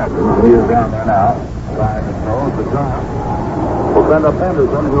would imagine. He is down there now, trying to throw at the Giants. Will send up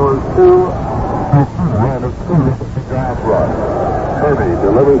Henderson, who is 2-and a score at the Giants run. Kirby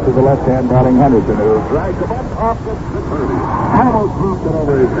delivers to the left-hand batting Henderson, who drags the bunt off to Kirby. Almost moved it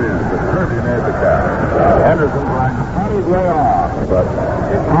over his head, but Kirby made the catch. Henderson trying to cut his way off, but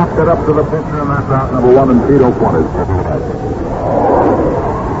he popped it up to the pitcher, and that's out number 1, and Tito Quantis.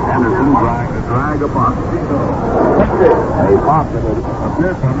 Henderson trying to drag a bunt. And he popped it. It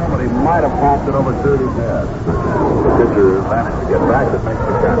appears for a moment he might have popped it over Kirby's head. The pitcher managed to get back to make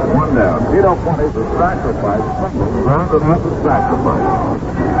the catch. 1 down. Tito Quantis, a sacrifice. Burned it up a sacrifice.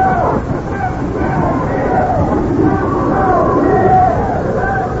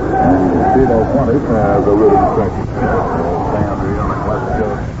 And Tito Quantis has a really second chance. Landry on the left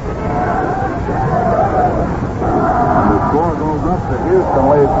coast. And the score goes up to Houston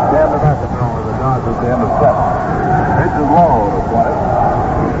leads 10-0 over the Dodgers at the end of 7. Pitch is low to Quantis.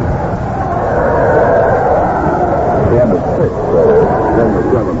 At the end of 6, so it's in the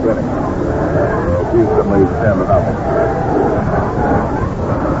 7th inning. Houston leads 10-0.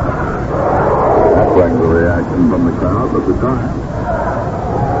 That brings a reaction from the crowd, but the Giants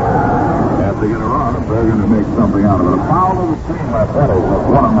have to get a run if they're going to make something out of it. A foul to the team by Pettis, and it's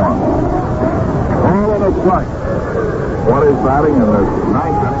 1-1. Ball and a strike. Quantis batting in the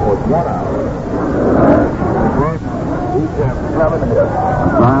 9th inning with 1 out. He's got 7 hits.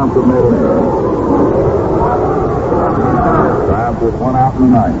 Giants have made an error. Giants with 1 out in the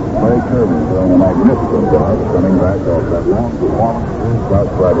 9th. Clay Kirby doing a magnificent job coming back off that long performance last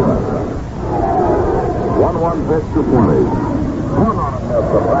Friday night. 1-1 pitch to Quantis. One on a miss.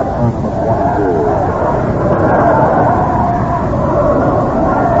 The platform was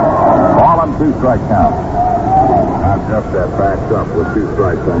 1-2. Ball and 2-strike count. Now Jeff that backs up with 2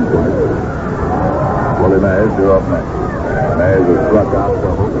 strikes on Quantis. Willie Mays due up next. Mays is struck out,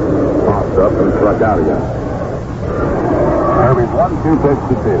 popped up and struck out again. Kirby's 1-2 pitch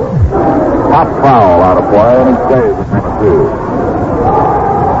to Tito. Hot foul out of play, and he stays at 1-2.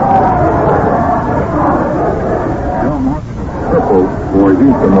 Triple for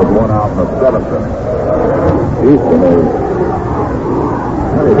Houston with 1 out in the 7th inning. Houston is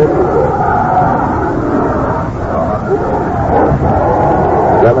pretty hit today.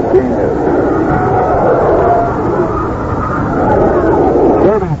 17 hits.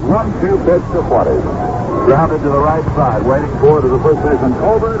 Kirby's 1-2 pitch to Quantis. Grounded to the right side, waiting for it to the first baseman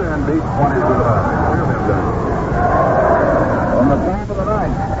Colbert, and beats Quantis to the back. On the top of the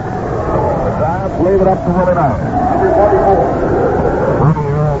 9th, the Giants leave it up to Willie Mays. Number 44.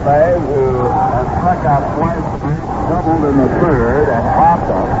 20-year-old Mays, who has struck out twice, doubled in the 3rd, and popped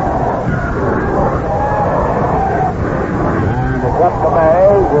up. And it's up to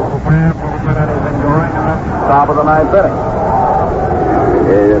Mays. It's the plan for the minute has been going in the top of the 9th inning.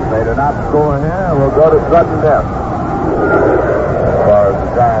 If they do not score here, we'll go to sudden death as far as the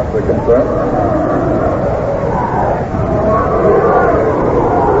Giants are concerned.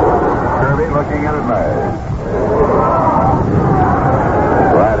 Kirby looking at it, Mays.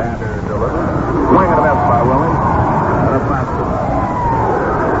 Right-hander delivered. Swing and a miss by Willie. And a fastball.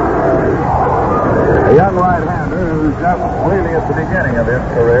 A young right-hander who's just really at the beginning of his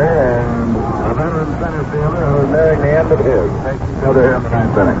career, and a veteran center fielder who's nearing the end of his. Takes each other here in the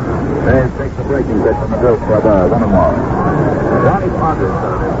 9th inning. Mays takes the breaking pitch from the dirt by the 1-1. Johnny Ponder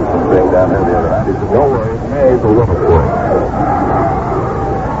said an interesting thing down here the other night. He said, don't worry, Mays will look for it.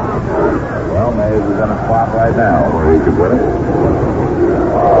 Well, Mays is in a spot right now where he could win it.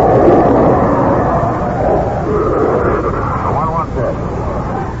 1-1 pitch.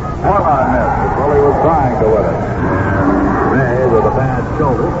 One on a miss. Willie was trying to win it. And Mays with a bad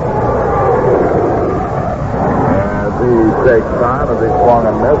shoulder. He takes time as he swung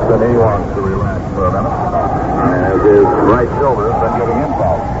and missed, and he wants to relax for a minute. As his right shoulder has been giving him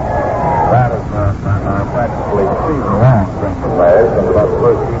problems. That is practically season-long thing for Mays, and about the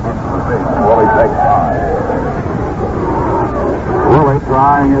first few months of the season, Willie takes time. Willie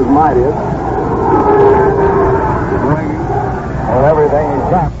trying his mightiest. Swinging with everything he's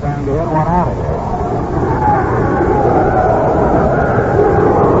got, trying to hit one out of here.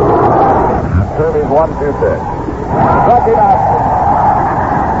 Kirby's 1-2 pitch. Struck him out.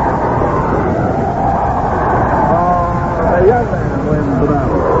 The young man wins the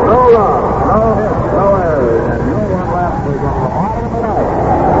battle. No run, no hit, no errors, and no one left to go on in the night.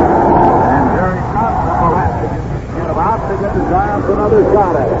 And Jerry Johnson will have to get about to get the Giants another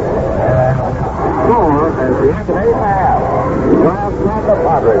shot at it. And score at the end of 8.5. The Giants won the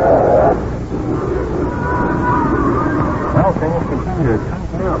Padres. Well, things continue to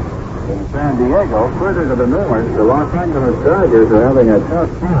come up. in San Diego. Further to the north, the Los Angeles Dodgers are having a tough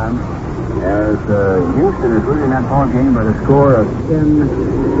time as Houston is leading that ball game by the score of 10-0.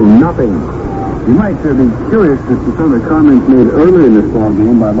 You might be curious as to some of the comments made earlier in this ball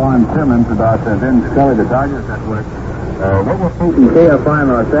game by Lon Simmons about Vin Scully, the Dodgers network. What we're facing KFI in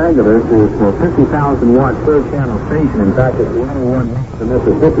Los Angeles is a 50,000-watt third-channel station. In fact, it's the only one next to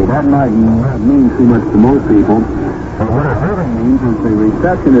Mississippi. That might not mean too much to most people. But what it really means is the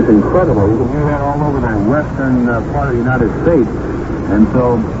reception is incredible. You can hear that all over the western part of the United States. And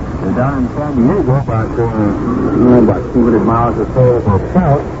so, down in San Diego, about 200 miles or so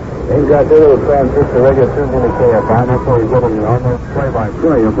south, they've got their little transistor radio tuned into KFI. That's where you're getting almost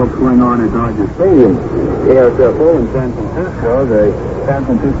play-by-play of what's going on at Dodger Stadium. KSFO in San Francisco, the San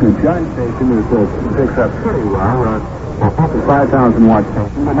Francisco Giant station picks up pretty well. A 55,000-watt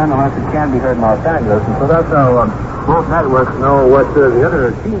station, but nonetheless it can be heard in Los Angeles. And so that's how both networks know what the other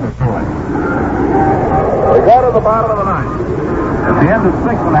team is doing. We go to the bottom of the ninth. At the end of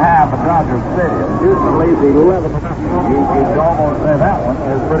 6 1/2 at Dodger Stadium, Houston leads 11-0. You'd almost say that one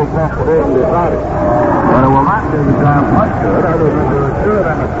is pretty close to being decided. But it will not do the Giants much good, other than to assure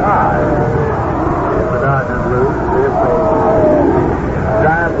them a tie. If the Dodgers lose, if the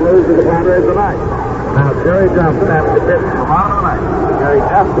Giants lose to the Padres tonight. Now, Jerry Johnson has to pitch from the bottom of the ninth. Jerry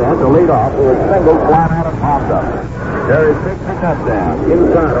Johnson to lead off with a single flat out and popped up. Jerry picks the touchdown.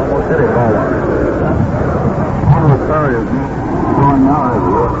 Inside, almost hit it ball on. Carlos Perry is going now.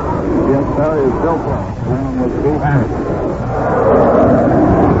 Yes, Perry is still playing. Playing with Steve Harrison.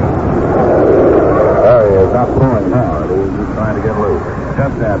 Perry is not throwing hard. He's just trying to get loose.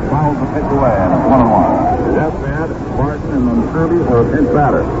 Justad fouls the pitch away, and it's 1-1. Justad, Martin, and then Kirby for a pinch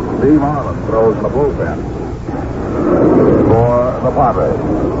batter. Steve Harlan throws in the bullpen for the Padres.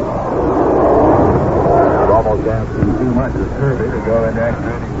 It's almost asking too much of Kirby to go into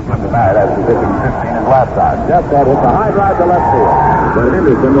extra innings tonight after pitching 15 his last time. Justad hits a high drive to left field, but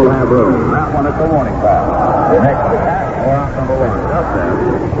Henderson will have room. That one is the warning pass. The next to catch, or out number 1. Justad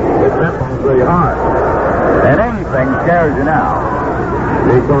hits that one pretty hard. And anything scares you now,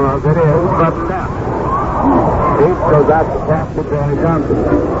 because it is but snap. Each goes out to pass to Johnny Johnson.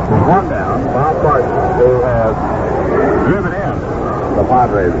 With one down, Bob Parsons, who has driven in the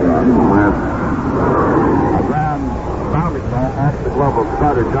Padres run with a ground boundary ball off the glove of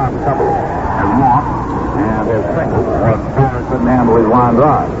starter John Cupble has walked, and his single was Turner couldn't handle his line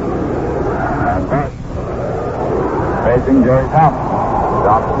drive. And that's facing Jerry Thompson.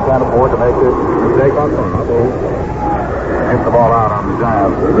 Thompson can't afford to make this mistake on Turner. He hit the ball out on the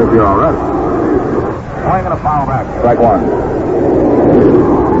Giants this year already. Swinging a foul back, strike one. You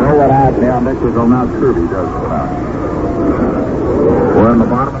know what happened on Nixonville now? Kirby does it out. We're in the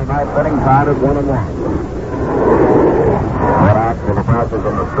bottom of the ninth inning, tied at 1-1. What out for the Masters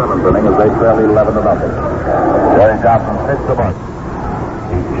in the 7th inning as they trail 11-0. Jerry Johnson picks the bunt.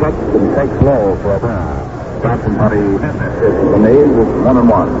 He checks and takes low for a ball. Johnson, but he hits the knees with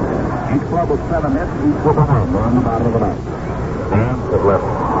 1-1. Each club with 7 hits, each with a run. We're in the bottom of the ninth. And it left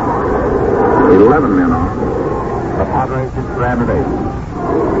 11 men on. The Padres hit stranded 8.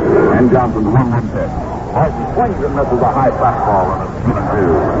 And Johnson's 1-1 pitch. Martin swings and misses a high fastball and it's 2-2.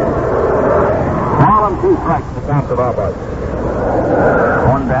 Ball and 2 strikes to count the Padres.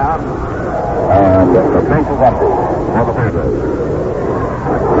 One down, and the bench is empty for the Padres.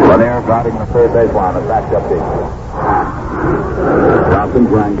 Lanier driving the third baseline and backed up deep. Johnson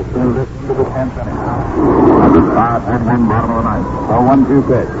trying to send this into the 10th inning. Under 5-1 bottom of the ninth. So 1-2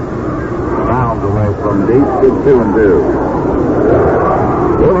 pitch. Bounds away from deep to 2-2.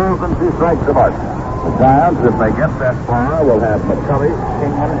 2 balls and 2 strikes to Martin. The Giants, if they get that far, will have McCulley,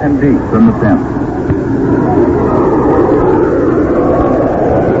 Kingman, and Deep from the 10th.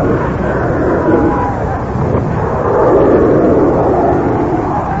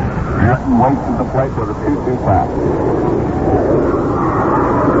 Martin waits at the plate with a 2-2 pass.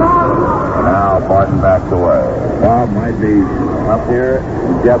 Now Martin backs away. Bob might be up here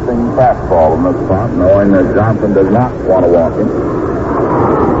guessing fastball in this spot, knowing that Johnson does not want to walk him.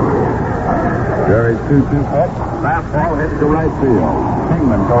 Jerry's 2-2 pitch. Fastball hits to right field.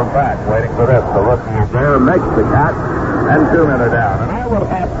 Kingman goes back, waiting for this. The rookie is there, makes the catch, and 2 men are down. And I would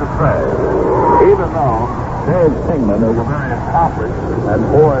have to say, even though Dave Kingman is a very accomplished and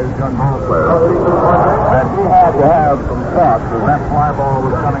poised young ball player, that he had to have some thoughts as that fly ball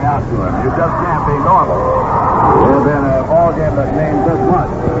was coming out to him. You just can't be normal. Within a ball game that means this much,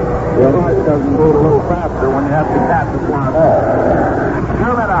 your heart doesn't move a little faster when you have to catch a fly ball.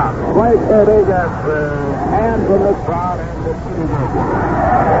 2 men out. Blake Eddy gets hands from this crowd and the city.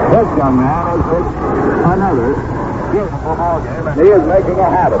 This young man has hit another beautiful ball game, and he is making a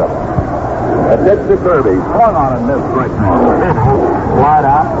habit of it. A pitch to Kirby. Swung on and missed right now. Slide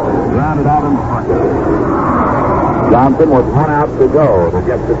out, grounded out in front. Johnson with 1 out to go to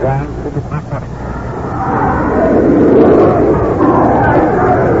get the Giants to the top.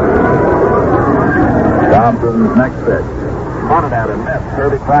 Johnson's next pitch. Bunted out and missed.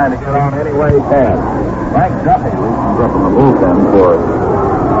 Kirby trying to get on any way he can. Frank Duffy loosens up in the bullpen for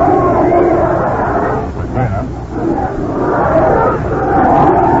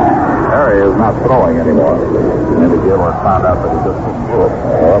Harry is not throwing anymore. Maybe Gilbert found out that he just couldn't do it.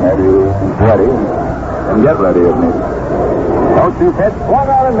 Or maybe he's ready and get ready if needed. 0-2 pitch, 1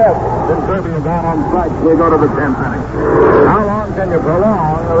 out and missed. Then Kirby is out on strikes. We go to the 10th inning. How long can you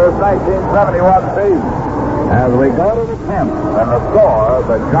prolong this 1971 season? As we go to the 10th, and the score,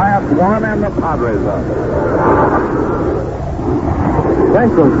 the Giants 1 and the Padres 1.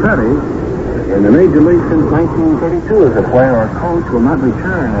 Franco City, in the Major League since 1932 as a player or coach, will not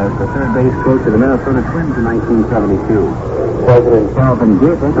return as the third base coach of the Minnesota Twins in 1972. President Calvin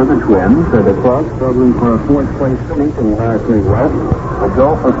Griffith of the Twins said the club, struggling for a fourth-place finish in the American League West, would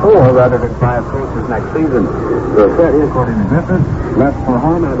go for 4 rather than 5 coaches next season. Rossetti, according to Griffith, left for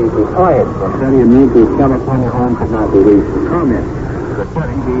home and he's retired. Rossetti admitted his California home could not be reached for comment.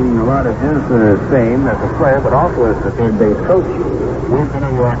 Rossetti gaining a lot of his fame as a player, but also as the third base coach with the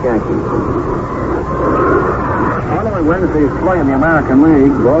New York Yankees. Following Wednesday's play in the American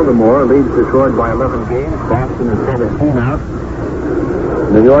League, Baltimore leads Detroit by 11 games. Boston is 17 out.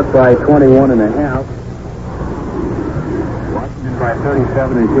 New York by 21 and a half. Washington by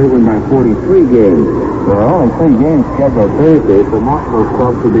 37 and Cleveland by 43 games. There are only 3 games scheduled Thursday, so most of those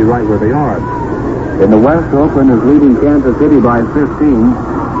clubs will be right where they are. In the West, Oakland is leading Kansas City by 15.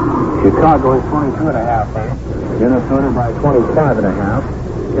 Chicago is 22 and a half. Minnesota by 25 and a half.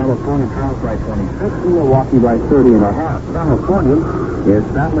 California trails by 26, Milwaukee by 30 and a half. California is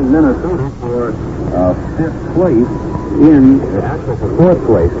battling Minnesota for 5th place actually for 4th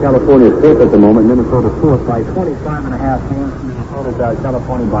place. California's 5th at the moment, Minnesota 4th by 25 and a half games. Minnesota's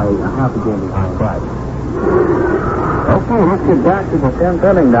California by a half a game behind 5. Okay, let's get back to the 10th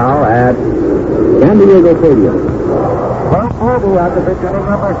inning now at San Diego Stadium. Well, Kirby out to pitch inning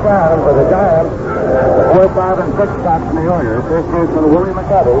number 7 for the Giants. The 4, 5, and 6 spots in the order. First baseman Willie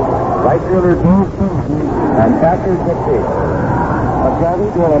McCovey, right fielder Dave Kingman, and catcher Dick Keith. McCovey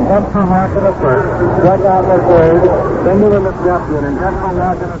to an intentional mark in the first, struck out in the third, then to the left to an intentional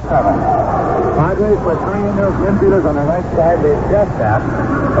mark in the 7th. Padres put 3 infielders on the right side. They just that,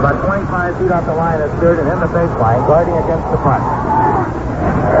 about 25 feet off the line at third and in the baseline, guarding against the punt.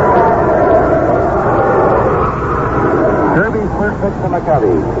 Kirby's first pitch to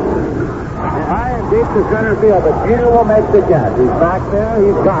McCovey. High and deep to center field, but Jeter will make the catch. He's back there.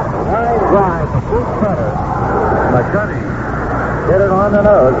 He's got it. High drive to deep center. McCovey hit it on the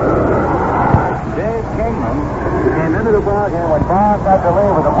nose. Dave Kingman came into the ballgame when Bob got the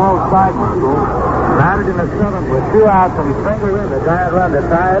lead with a bull side single. Batted in the 7th with 2 outs and Springer in the giant run to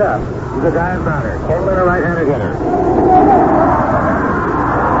tie it up. He's a giant batter. Kingman, a right-handed hitter.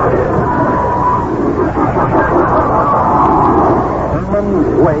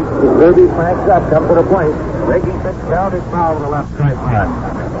 Wait, Kirby cranks up, comes to the plate. Breaking pitch down, it's foul to the left strike run.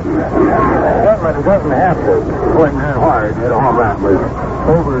 Kingman, who doesn't have to swing that hard, hit a home run with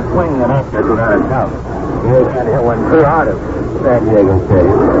over his swing and up there without a count. He was trying to hit one clear out of San Diego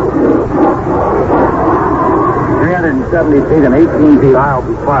Stadium. 370 feet and 18 feet high will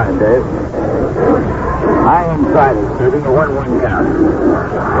be fine, Dave. High inside is Kirby, a 1-1 count.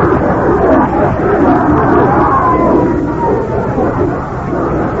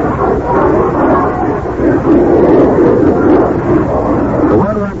 The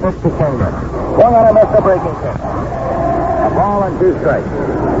 1-run pitch to Kingman. Swung on a miss, a breaking pitch. A ball and 2 strikes.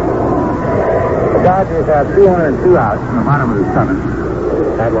 The Dodgers have 202 outs in the bottom of the 7th.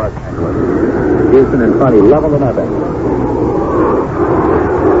 At Los Angeles. Houston in front, 11-0.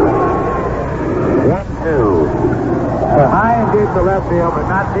 1-2. High and deep to left field, but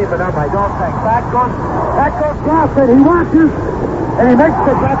not deep enough, I don't think. Back goes Johnson. He watches, and he makes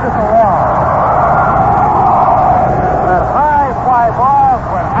the catch at the wall. That high fly ball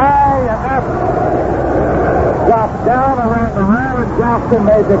went high and up. Dropped down around the rim, and Johnson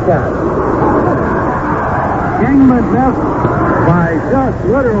made the catch. Kingman missed by just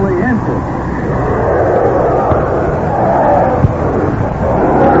literally inches.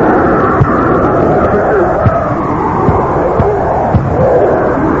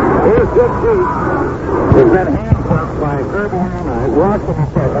 Dick Keith has been handcuffed by Kirby Hamline, walked in the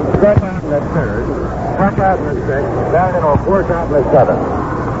 2nd, struck out in the 3rd, struck out in the 6th, down into a 4th out in the 7th.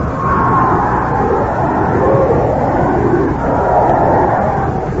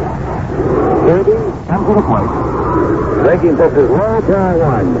 Kirby comes to the plate. Breaking pitches low, ball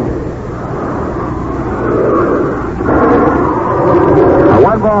one. A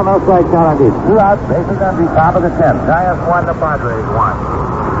 1-ball, no strike count on these. 2 outs, bases empty, top of the 10th. Giants 1, the Padres 1.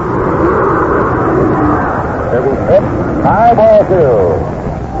 Kirby hit, high ball 2.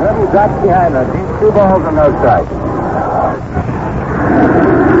 Kirby drops behind the deep, 2 balls and no strikes.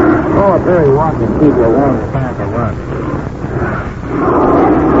 Oh, Barry Watkins keeps a long time to run.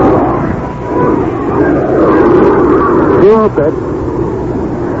 Dual pitch.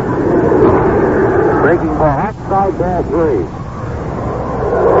 Breaking ball outside, ball 3.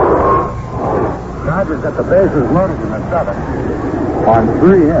 Dodgers got the bases loaded in the 7th. On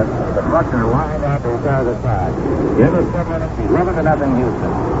 3 hits, the Buckner lined out to the other side. The other 7 minutes, 11-0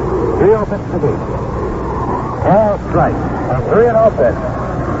 Houston. 3-0 pitch to beat. All strike. A 3-0 pitch.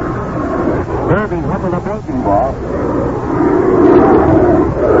 Kirby went with a breaking ball.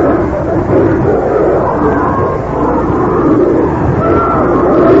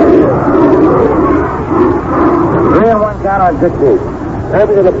 Count on 6 feet.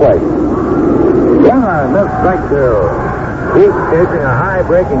 Kirby to the plate. Yeah, missed strike 2. He's chasing a high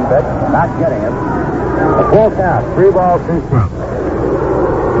breaking pitch, not getting it. A full count. 3 balls, 2 strikes.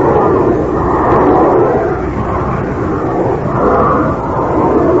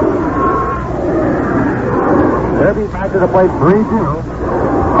 Kirby back to the plate, 3-2.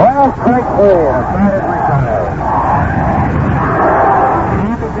 Well, strike 3, and a side is retired.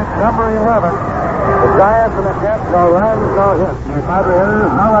 Kirby gets number 11. The Giants and the Jets, no runs, no hits. The Padres,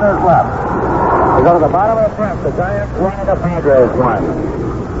 no runners left. We go to the bottom of the 10th. The Giants 1 and the Padres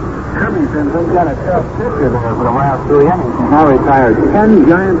 1. Kirby's been some kind of tough pitcher there for the last 3 innings. He's now retired 10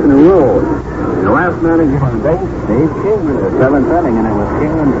 Giants in a row. The last man to get on base, Dave King in the 7th inning, and it was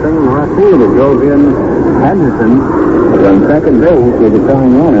King and single Rusty that drove in Henderson. But on second base, he was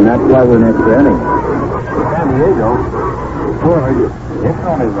going on, and that's why we're in extra inning. San Diego scored its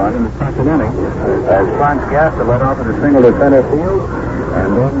only run in the second inning as Frank Gasta led off at a single to center field and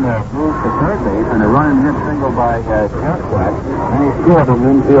then moved to third base and a run and hit single by Jasquat, and he scored an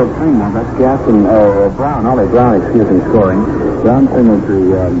infield single. That's Gaston, Brown, Ollie Brown, scoring. Brown singled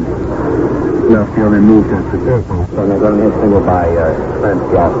to left field and moved to third base, so they got an hit single by Frank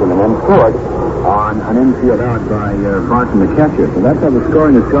Gaston and then scored on an infield out by Barton the catcher. So that's how the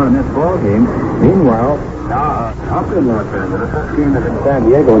scoring has gone in this ball game. Meanwhile, up in Los Angeles, this game is in San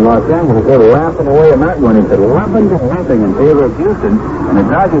Diego and Los Angeles. They're laughing away in that one. It's 11-0 in favor of Houston, and the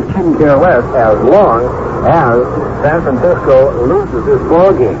Dodgers couldn't care less as long as San Francisco loses this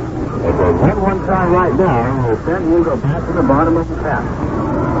ball game. If they win one time right now, they'll send Diego back to the bottom of the 10th.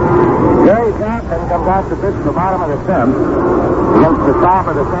 Gary Johnson comes out to pitch the bottom of the 10th against the top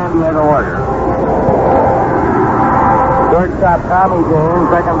of the San Diego order. Shortstop Tommy James,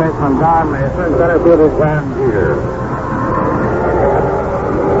 second baseman Don Mason, center fielder Sam Jeter.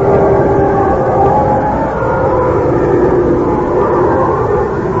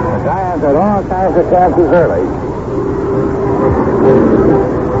 The Giants had all kinds of chances early.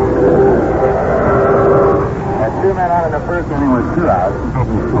 And 2 men out in the first inning with 2 outs,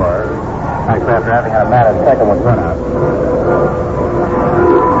 didn't score. Actually, after having a man at second with 1 out.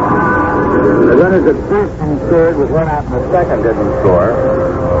 The runners at first and third with 1 out in the second didn't score.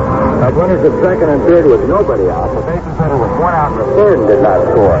 The runners at second and third with nobody out. The bases runner with 1 out in the third and did not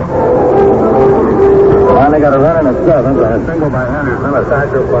score. Finally got a run in the 7th and a single by Henderson, a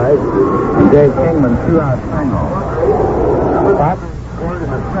sacrifice, and Dave Kingman 2-out single. Pop scored in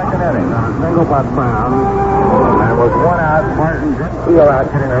the second inning on a single by Brown, and was 1 out. Martin didn't feel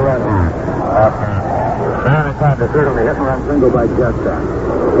out getting a run here. Brown tried to third on the hit and run single by Justin.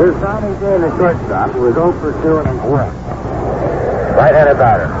 Here's Tommy James, the shortstop, who was 0 for 2 and left. Right-handed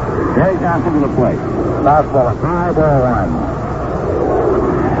batter. Gary Johnson to the plate. Fastball, a high ball 1.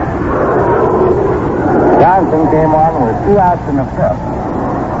 Johnson came on with 2 outs in the 5th.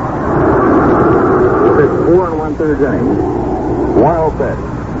 He pitched 4 1/3 innings. 1-0 pitch.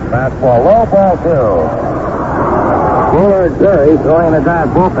 Fastball, low, ball 2. Fuller Gary throwing in the dive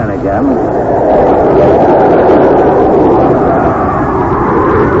bullpen again.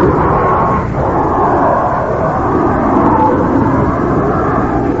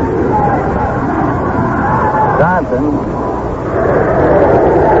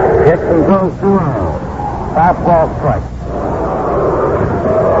 Hits and goes 2-0. Fastball strike.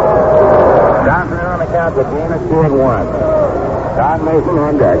 Johnson on the count to gain at 2-1. Don Mason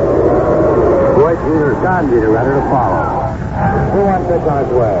on deck. Boy Jeter, Don Jeter ready to follow. 2-1 pitch on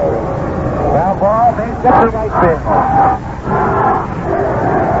its way. Foul ball, base hit to right field.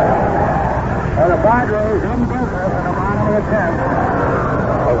 And the Padres in business in the bottom of the 10th.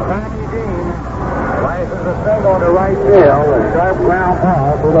 As Tommy Dean slices a single to right field, a sharp ground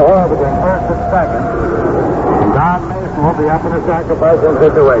ball through the hole between first and second. And Don Mason will be up in a sacrificing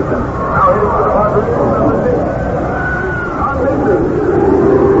situation. Now here's the Padres. Don Mason.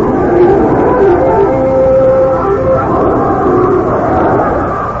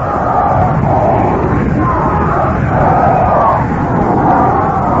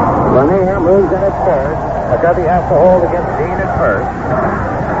 Moves in at first. McCovey has to hold against Dean at first.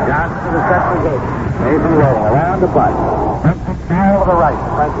 Johnson to the set position. Mason rolling around the butt. Foul to the right.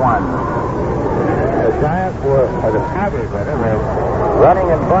 Strike one. The Giants were, or the Padres rather, were running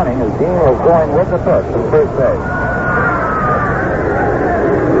and bunting as Dean was going with the pitch from first base.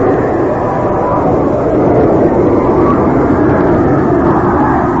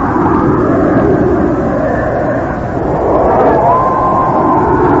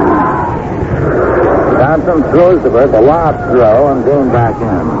 Johnson throws the bird, a lob throw, and Dean back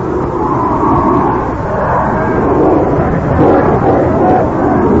in.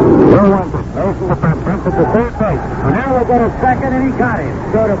 Mason to front, Prince at the third base. Lanier will go to second, and he got him.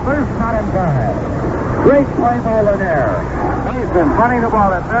 Go to first, not in time. Great play by Lanier. Mason punting the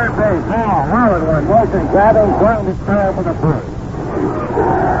ball at third base. Now, well in one motion, grabbing, throwing the square for the first.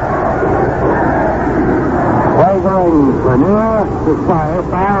 Play going Lanier to fire,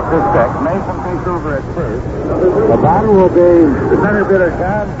 foul to six. Mason takes over at first. The batter will be the center fielder,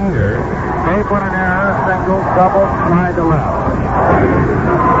 John Peter. Tape on an error, single, double, slide to left.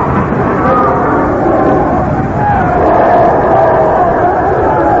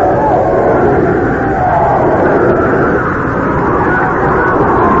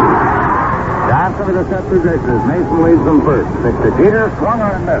 Johnson to the set position as Mason leads them first. Pitch to Jeter, swung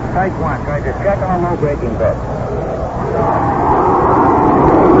on and missed. Strike one. Tried to check on a low breaking pitch.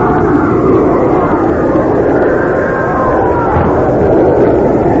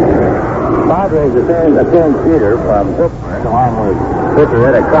 Padres attend Jeter from Pittsburgh along with pitcher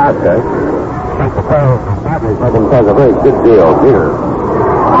Ed Acosta. I think the players from Padres make themselves a very good deal. Jeter.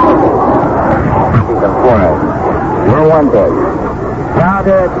 He can fly. 1-1 pitch.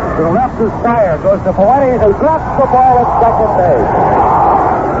 Grounded to the left of Spire. Goes to Fuentes, who drops the ball at second base.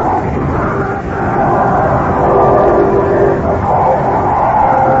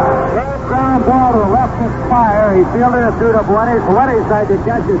 Great ground ball to the left of Spire. He fielded it through to Fuentes. Fuentes tried to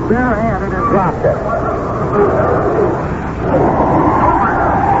catch it barehanded and dropped it.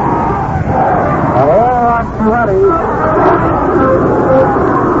 And all on Fuentes.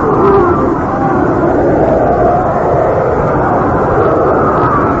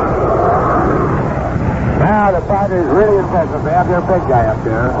 Now the Padres really impressive. They have their big guy up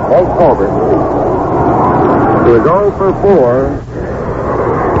there, Nate Colbert. He was 0 for 4.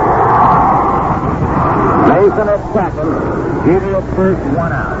 Mason at second. Jeter at first,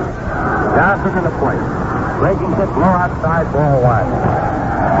 1 out. Johnson to the plate. Breaking pitch low outside, ball 1.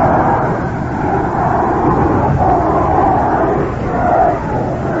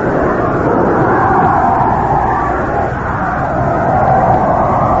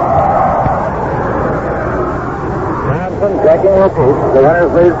 Checking repeat. The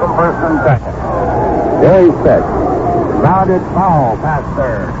runners lead from first and second. There he's set. Grounded foul past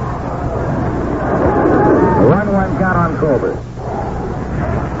third. The 1-1 count on Colbert.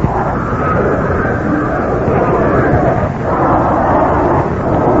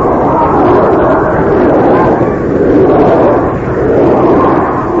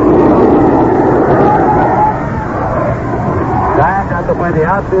 Giants have to play the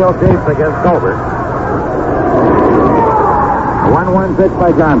outfield deep against Colbert. 1-1 pitch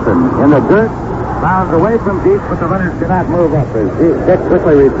by Johnson. In the dirt, bounds away from deep, but the runners cannot move up. As Dick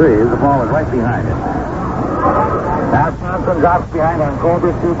quickly retrieves, the ball is right behind him. Now Johnson drops behind on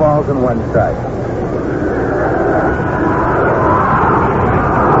Colbert, 2 balls and 1 strike.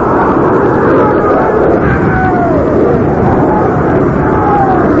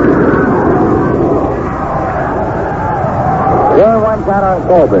 Count on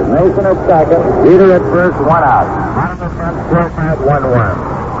Colbert. Mason at second. Jeter at first, 1 out. On the front, score at 1-1.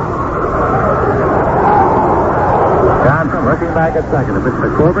 Johnson looking back at second. The pitch to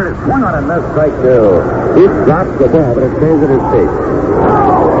Colbert is swung on and missed, strike 2. He drops the ball, but it stays at his feet.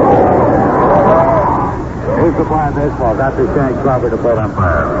 Here's the fly baseball. Dr. Shank Crawford to plate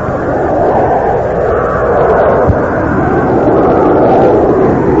umpire.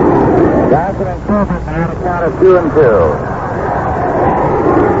 Johnson and Colbert now on a count of 2-2.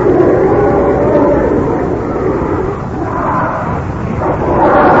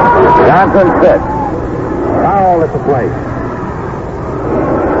 Johnson sits. Foul at the plate.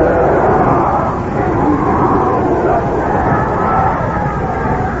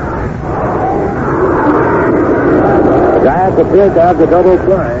 appeared to have the double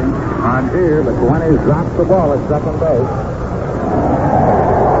play on here, but Guinness drops the ball at second base.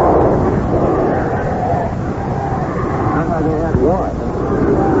 They had one.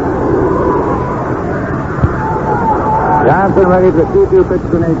 Johnson ready for 2-2 pitch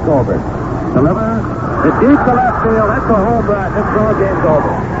to Nate Colbert. Deliver. It's deep to left field. That's a home run. This ball game's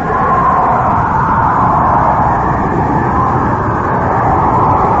over.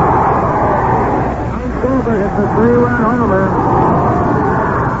 Nate Colbert hits a 3-run homer.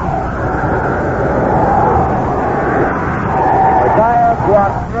 The Giants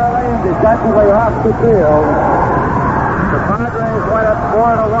walked early and decisively off the field. The Padres went up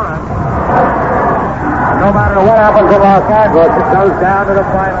 4-1. No matter what happens in Los Angeles, it goes down to the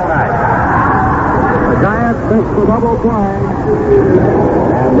final night. The Giants fixed the double play,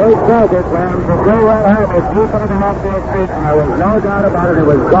 and Nate Colbert lands the 3-run homer deep into the left field street, and there was no doubt about it. It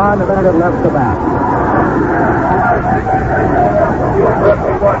was gone the minute it left the bat.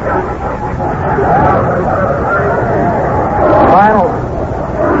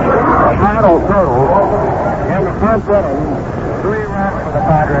 Final total in the first inning, 3 runs for the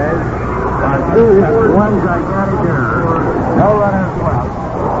Padres on 2 hits, 1 gigantic error. No runners left.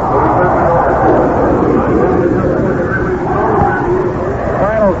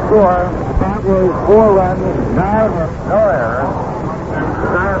 Final score, the Padres 4 runs, 9 hits, no errors. The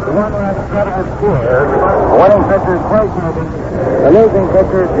Giants 1 run, 7 scored. Winning pitcher Clay Corbin. The losing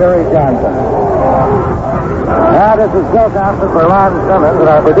pitcher Jerry Johnson. Now this is Bill Johnson for Ron Simmons and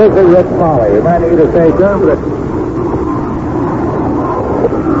our producer Rich Smalley. You might need to stay tuned, but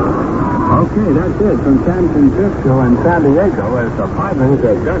okay, that's it from San Francisco and San Diego as the Padres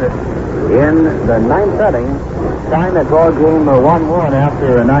have done it in the 9th inning. Time that ball game 1-1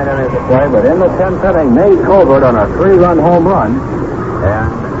 after 9 innings of play, but in the 10th inning, Nate Colbert on a 3-run home run,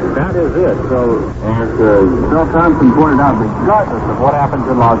 and that is it. So, as Bill Thompson pointed out, regardless of what happens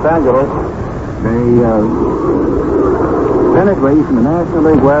in Los Angeles, they Pennant race in the National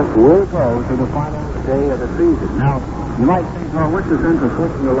League West will go to the final day of the season. Now, you might think, well, what's the sense of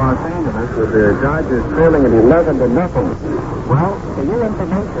switching to Los Angeles with the Dodgers trailing at 11-0? Well, for your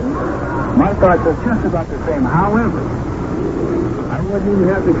information, my thoughts are just about the same. However, I wouldn't even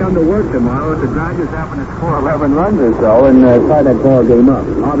have to come to work tomorrow if the Dodgers happen to score 11 runs or so and tie that ball game up.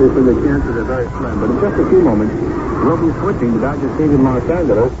 Obviously, the chances are very slim, but in just a few moments, we'll be switching to Dodger Stadium, Los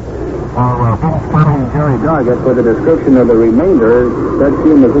Angeles. Following Jerry Doggett for the description of the remainder. That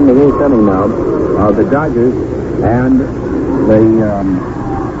team is in the 8th inning now of the Dodgers and the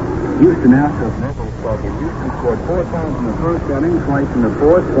Houston Astros. Houston scored 4 times in the first inning, twice in the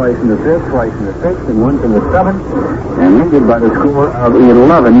 4th, twice in the 5th, twice in the 6th, and once in the 7th, and ended by the score of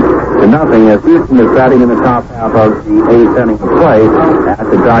 11-0 as Houston is batting in the top half of the 8th inning of play at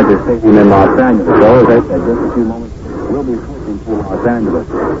the Dodger Stadium in Los Angeles. So, as I said, just a few moments, we'll be switching to Los Angeles.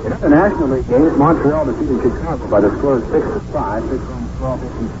 In the National League games, Montreal defeated Chicago by the score of 6-5. 6 runs, 12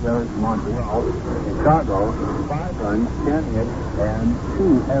 hits and errors to Montreal. Chicago, 5 runs, 10 hits, and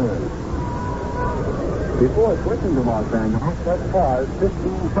 2 errors. Before switching to Los Angeles, let's pause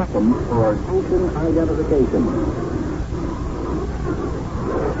 15 seconds for station identification.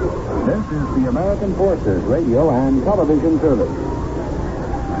 This is the American Forces Radio and Television Service.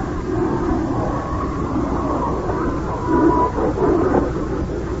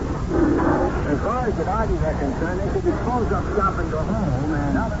 As far as the Dodgers are concerned, they should be closed up shop and go home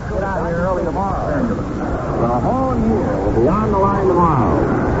and get out here early tomorrow. The whole year will be on the line tomorrow.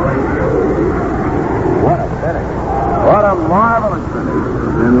 What a finish. What a marvelous finish.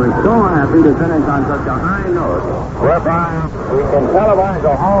 And we're so happy to finish on such a high note, whereby we can televise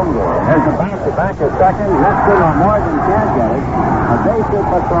a home game. There's a back-to-back of second. Nestor or Morgan can't get it. A base hit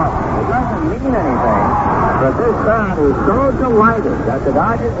but off. It doesn't mean anything, but this crowd is so delighted that the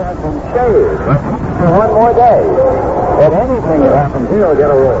Dodgers have been shaved for one more day that anything that happens here will get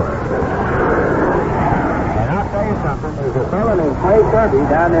a roar. And I'll tell you something. There's a fellow named Clay Kirby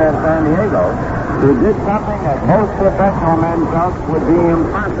down there in San Diego who did something that most professional men felt would be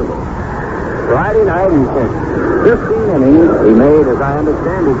impossible. Friday night, he pitched 15 innings. He made, as I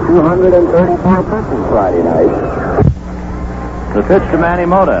understand it, 234 pitches Friday night. The pitch to Manny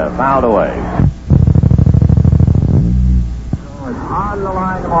Mota, fouled away. So it's on the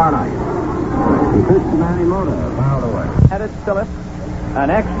line tomorrow night. He pitched to Manny Mota, fouled away. Added Phillips, an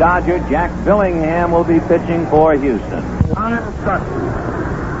ex-Dodger, Jack Billingham, will be pitching for Houston. Juan Sutton.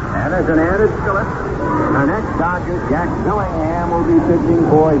 And as an added Phillips, our next Dodger, Jack Billingham, will be pitching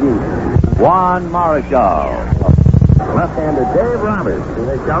for Houston. Juan Marichal. Left-hander Dave Roberts, who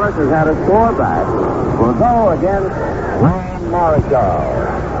they tell us has had a sore back, will go against Juan Marichal.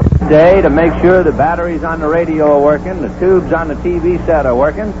 Day to make sure the batteries on the radio are working, the tubes on the TV set are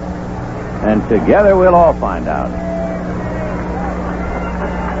working, and together we'll all find out.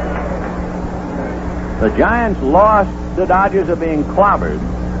 The Giants lost. The Dodgers are being clobbered.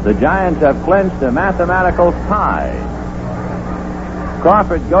 The Giants have clinched a mathematical tie.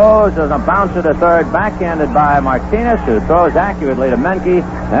 Crawford goes as a bouncer to third, backhanded by Martinez, who throws accurately to Menke,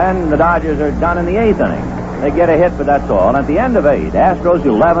 and the Dodgers are done in the 8th inning. They get a hit, but that's all. And at the end of 8, Astros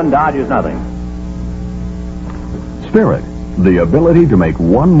 11, Dodgers nothing. Spirit, the ability to make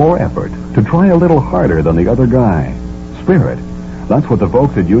one more effort, to try a little harder than the other guy. Spirit, that's what the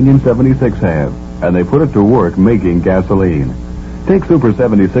folks at Union 76 have, and they put it to work making gasoline. Take Super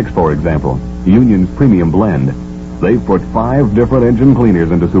 76, for example, Union's premium blend. They've put 5 different engine cleaners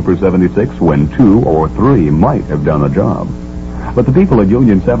into Super 76 when 2 or 3 might have done the job. But the people at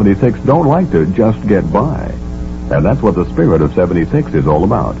Union 76 don't like to just get by. And that's what the spirit of 76 is all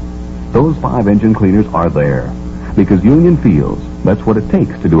about. Those 5 engine cleaners are there because Union feels that's what it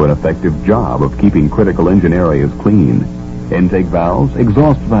takes to do an effective job of keeping critical engine areas clean. Intake valves,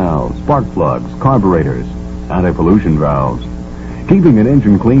 exhaust valves, spark plugs, carburetors, anti-pollution valves. Keeping an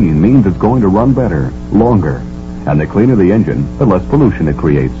engine clean means it's going to run better, longer. And the cleaner the engine, the less pollution it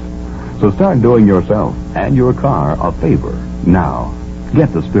creates. So start doing yourself and your car a favor now.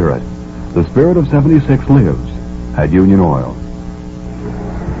 Get the spirit. The spirit of 76 lives at Union Oil.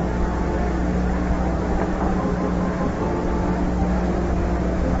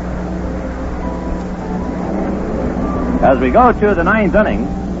 As we go to the 9th inning,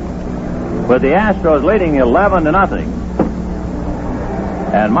 with the Astros leading 11-0.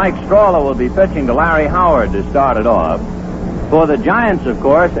 And Mike Strawler will be pitching to Larry Howard to start it off. For the Giants, of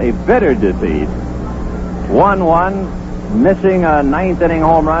course, a bitter defeat. 1-1, missing a 9th inning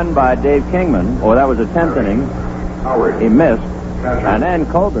home run by Dave Kingman. Or that was a 10th inning. Howard. He missed. And then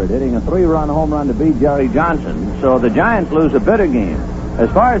Colbert hitting a 3-run home run to beat Jerry Johnson. So the Giants lose a bitter game. As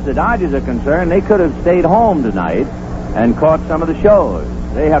far as the Dodgers are concerned, they could have stayed home tonight and caught some of the shows.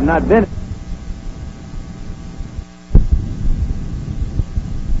 They have not been.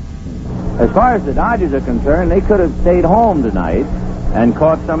 As far as the Dodgers are concerned, they could have stayed home tonight and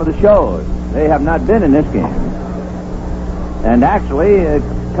caught some of the shows. They have not been in this game. And actually, it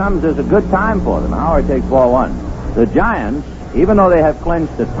comes as a good time for them. Howard takes ball 1. The Giants, even though they have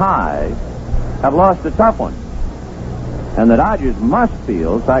clinched a tie, have lost a tough one. And the Dodgers must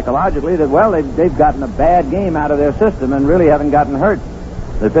feel psychologically that, well, they've gotten a bad game out of their system and really haven't gotten hurt.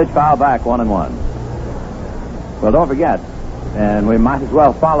 The pitch foul back 1-1. Well, don't forget, and we might as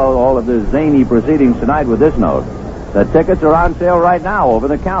well follow all of the zany proceedings tonight with this note. The tickets are on sale right now over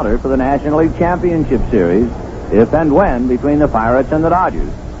the counter for the National League Championship Series, if and when, between the Pirates and the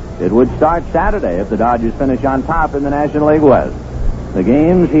Dodgers. It would start Saturday if the Dodgers finish on top in the National League West. The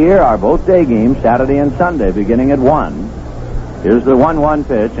games here are both day games, Saturday and Sunday, beginning at 1. Here's the 1-1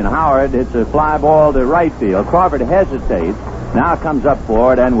 pitch, and Howard hits a fly ball to right field. Crawford hesitates, now comes up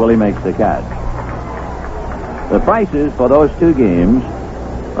for it, and Willie makes the catch. The prices for those 2 games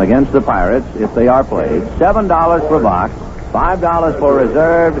against the Pirates, if they are played, $7 per box, $5 for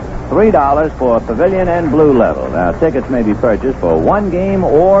reserved, $3 for pavilion and blue level. Now, tickets may be purchased for one game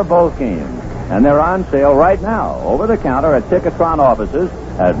or both games, and they're on sale right now over the counter at Ticketron offices,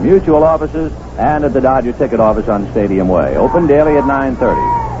 at Mutual offices, and at the Dodger ticket office on Stadium Way. Open daily at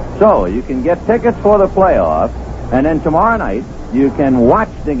 9:30. So you can get tickets for the playoff, and then tomorrow night you can watch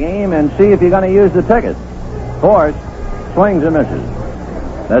the game and see if you're going to use the ticket. Of course, swings and misses.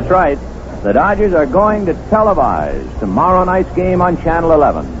 That's right. The Dodgers are going to televise tomorrow night's game on Channel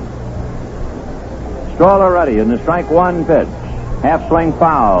 11. Strawler ready in the strike 1 pitch. Half swing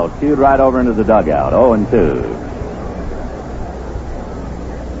foul, cued right over into the dugout. 0-2.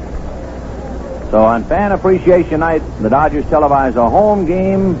 So on Fan Appreciation Night, the Dodgers televise a home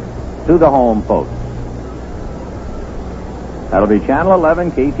game to the home folks. That'll be Channel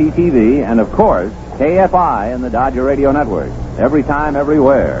 11, KTTV, and of course, KFI and the Dodger Radio Network. Every time,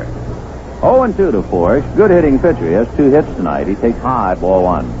 everywhere. 0-2 to Force. Good hitting pitcher. He has 2 hits tonight. He takes high, ball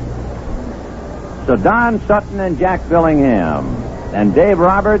 1. So Don Sutton and Jack Billingham, and Dave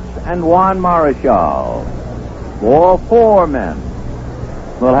Roberts and Juan Marichal. All 4 men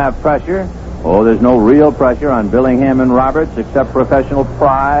will have pressure. Oh, there's no real pressure on Billingham and Roberts except professional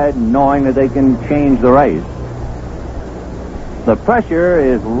pride, knowing that they can change the race. The pressure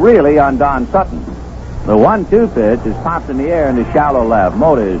is really on Don Sutton. The 1-2 pitch is popped in the air into shallow left.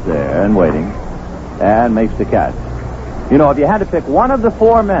 Mota is there and waiting and makes the catch. You know, if you had to pick one of the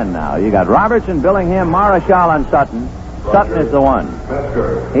 4 men now, you got Roberts and Billingham, Marichal and Sutton. Sutton is the one.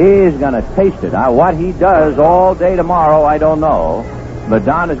 He's going to taste it. Now, what he does all day tomorrow, I don't know. But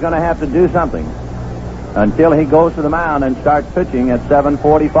Don is going to have to do something until he goes to the mound and starts pitching at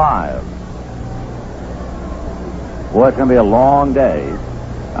 7:45. Boy, it's going to be a long day.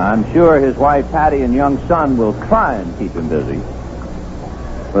 I'm sure his wife Patty and young son will try and keep him busy.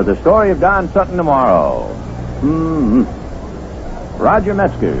 For the story of Don Sutton tomorrow. Roger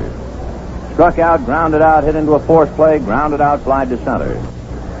Metzger struck out, grounded out, hit into a force play, grounded out, fly to center.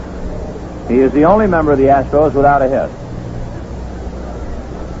 He is the only member of the Astros without a hit.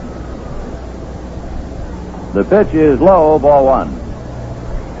 The pitch is low, ball one.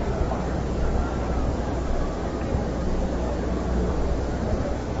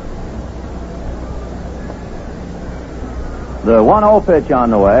 The 1-0 pitch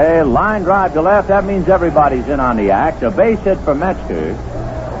on the way. Line drive to left. That means everybody's in on the act. A base hit for Metzger.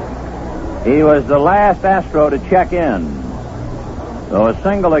 He was the last Astro to check in. So a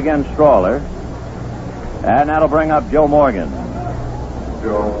single against Strawler. And that'll bring up Joe Morgan.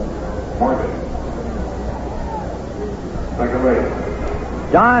 Joe Morgan. Second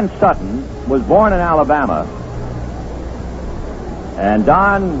base. Don Sutton was born in Alabama. And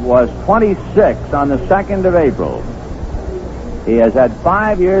Don was 26 on the 2nd of April. He has had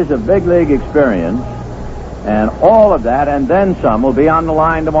 5 years of big league experience, and all of that and then some will be on the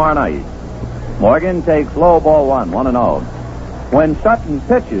line tomorrow night. Morgan takes low, ball one, 1-0. When Sutton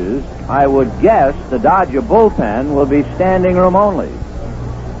pitches, I would guess the Dodger bullpen will be standing room only.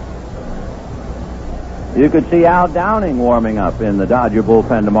 You could see Al Downing warming up in the Dodger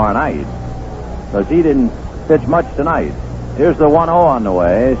bullpen tomorrow night, because he didn't pitch much tonight. Here's the 1-0 on the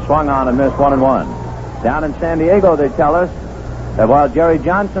way, swung on and missed, 1-1. Down in San Diego, they tell us that while Jerry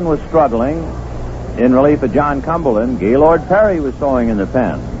Johnson was struggling in relief of John Cumberland, Gaylord Perry was throwing in the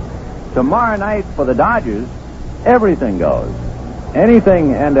pen. Tomorrow night for the Dodgers, everything goes.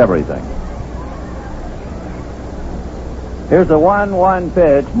 Anything and everything. Here's the 1-1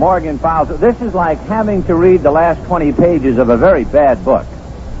 pitch. Morgan fouls it. This is like having to read the last 20 pages of a very bad book,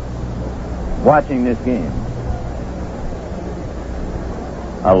 watching this game.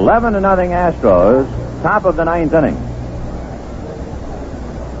 11-0 Astros, top of the 9th inning.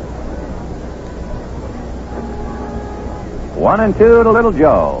 One and two to Little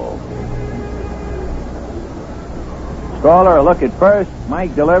Joe. Strawler a look at first.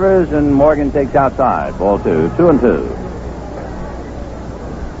 Mike delivers, and Morgan takes outside. Ball two. 2-2.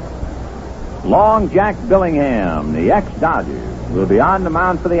 Long Jack Billingham, the ex-Dodger, will be on the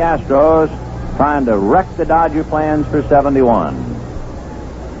mound for the Astros, trying to wreck the Dodger plans for 71.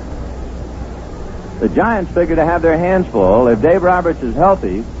 The Giants figure to have their hands full. If Dave Roberts is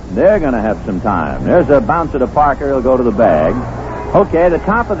healthy, they're going to have some time. There's a bouncer to Parker. He'll go to the bag. Okay, the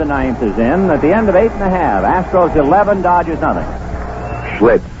top of the 9th is in. At the end of 8.5, Astros 11, Dodgers nothing.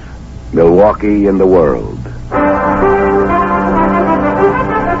 Schlitz, Milwaukee in the world.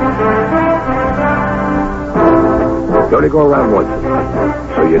 You only go around once,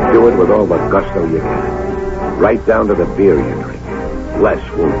 so you do it with all the gusto you can. Right down to the beer you drink. Less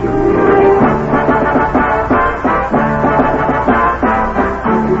won't do.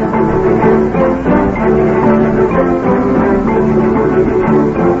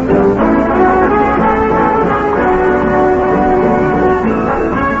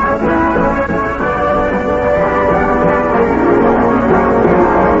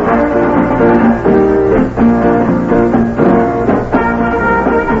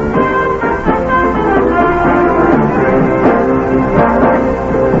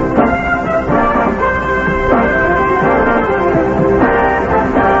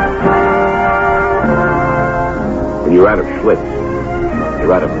 You're out of Schlitz.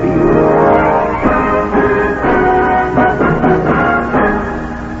 You're out of beer.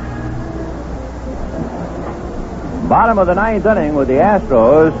 Bottom of the 9th inning with the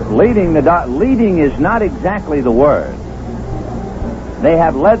Astros leading leading is not exactly the word. They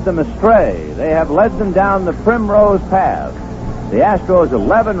have led them astray. They have led them down the primrose path. The Astros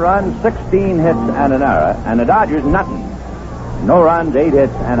 11 runs, 16 hits, and an error, and the Dodgers nothing. No runs, 8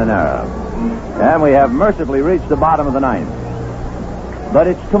 hits, and an error. And we have mercifully reached the bottom of the 9th. But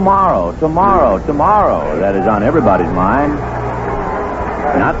it's tomorrow that is on everybody's mind.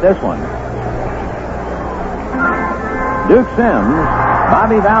 Not this one. Duke Sims,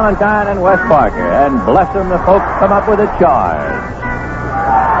 Bobby Valentine, and Wes Parker. And bless them, the folks come up with a charge.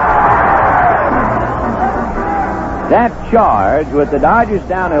 That charge, with the Dodgers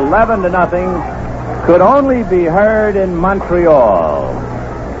down 11-0, could only be heard in Montreal.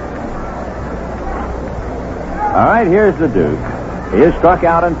 All right, here's the Duke. He is struck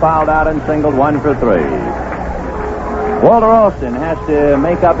out and fouled out and singled 1 for 3. Walter Alston has to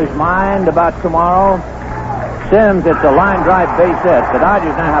make up his mind about tomorrow. Sims, it's a line drive base hit. The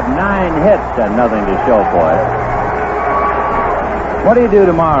Dodgers now have 9 hits and nothing to show for it. What do you do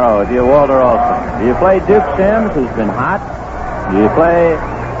tomorrow if you're Walter Olson? Do you play Duke Sims, who's been hot? Do you play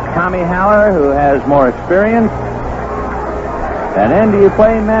Tommy Haller, who has more experience? And then do you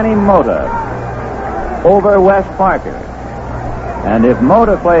play Manny Mota over Wes Parker? And if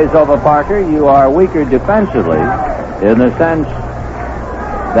Mota plays over Parker, you are weaker defensively in the sense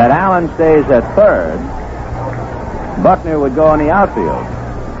that Allen stays at third. Buckner would go in the outfield.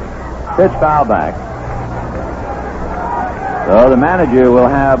 Pitch foul back. So the manager will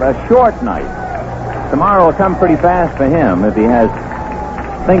have a short night. Tomorrow will come pretty fast for him if he has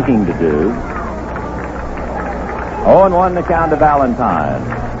thinking to do. 0-1 the count to Valentine.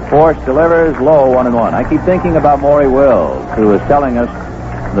 Force delivers low 1-1. I keep thinking about Maury Wills, who was telling us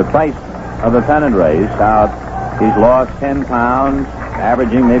the price of a pennant race, how he's lost 10 pounds,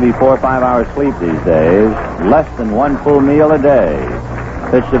 averaging maybe 4 or 5 hours sleep these days, less than 1 full meal a day.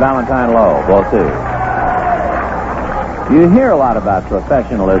 Pitch to Valentine low, ball 2. You hear a lot about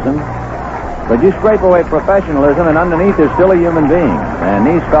professionalism, but you scrape away professionalism, and underneath is still a human being. And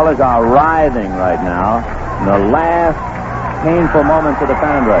these fellas are writhing right now in the last painful moments of the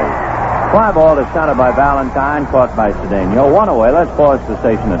pennant race. Fly ball to center by Valentine, caught by Cedeno. 1 away. Let's pause for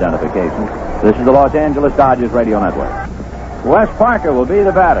station identification. This is the Los Angeles Dodgers Radio Network. Wes Parker will be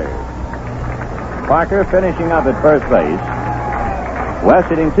the batter. Parker finishing up at first base. Wes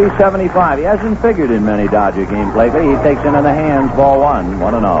hitting .275. He hasn't figured in many Dodger games lately. He takes into the hands, ball 1,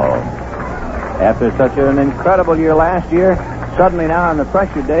 1-0. After such an incredible year last year, suddenly now in the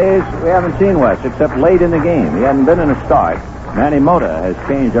pressure days, we haven't seen Wes except late in the game. He hadn't been in a start. Manny Mota has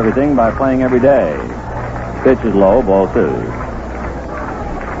changed everything by playing every day. Pitch is low, ball 2.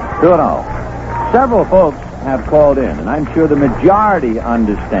 2-0. Several folks have called in, and I'm sure the majority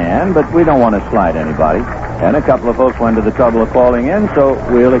understand, but we don't want to slight anybody. And a couple of folks went to the trouble of calling in, so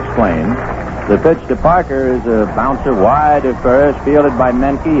we'll explain. The pitch to Parker is a bouncer wide at first, fielded by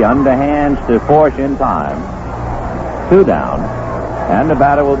Menke, underhands to Force in time. 2 down, and the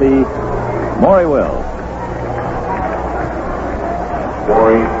batter will be Maury Wills.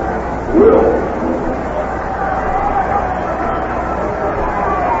 Maury Wills.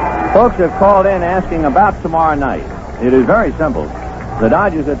 Folks have called in asking about tomorrow night. It is very simple. The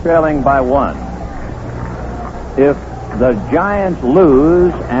Dodgers are trailing by 1. If the Giants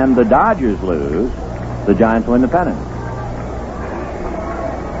lose and the Dodgers lose, the Giants win the pennant.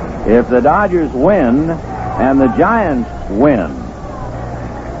 If the Dodgers win and the Giants win,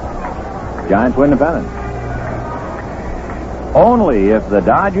 Giants win the pennant. Only if the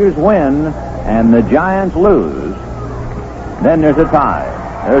Dodgers win and the Giants lose, then there's a tie.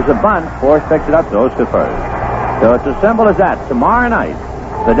 There's a bunt. Force picks it up, goes to first. So it's as simple as that. Tomorrow night,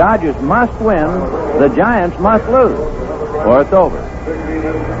 the Dodgers must win, the Giants must lose, or it's over.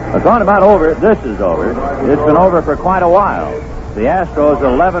 Talking about over, this is over. It's been over for quite a while. The Astros,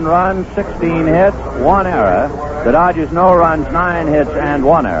 11 runs, 16 hits, 1 error. The Dodgers, no runs, 9 hits, and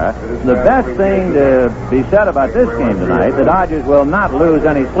 1 error. The best thing to be said about this game tonight, the Dodgers will not lose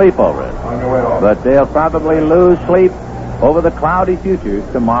any sleep over it. But they'll probably lose sleep over the cloudy future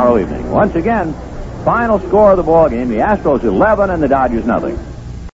tomorrow evening. Once again, final score of the ball game, the Astros 11 and the Dodgers nothing.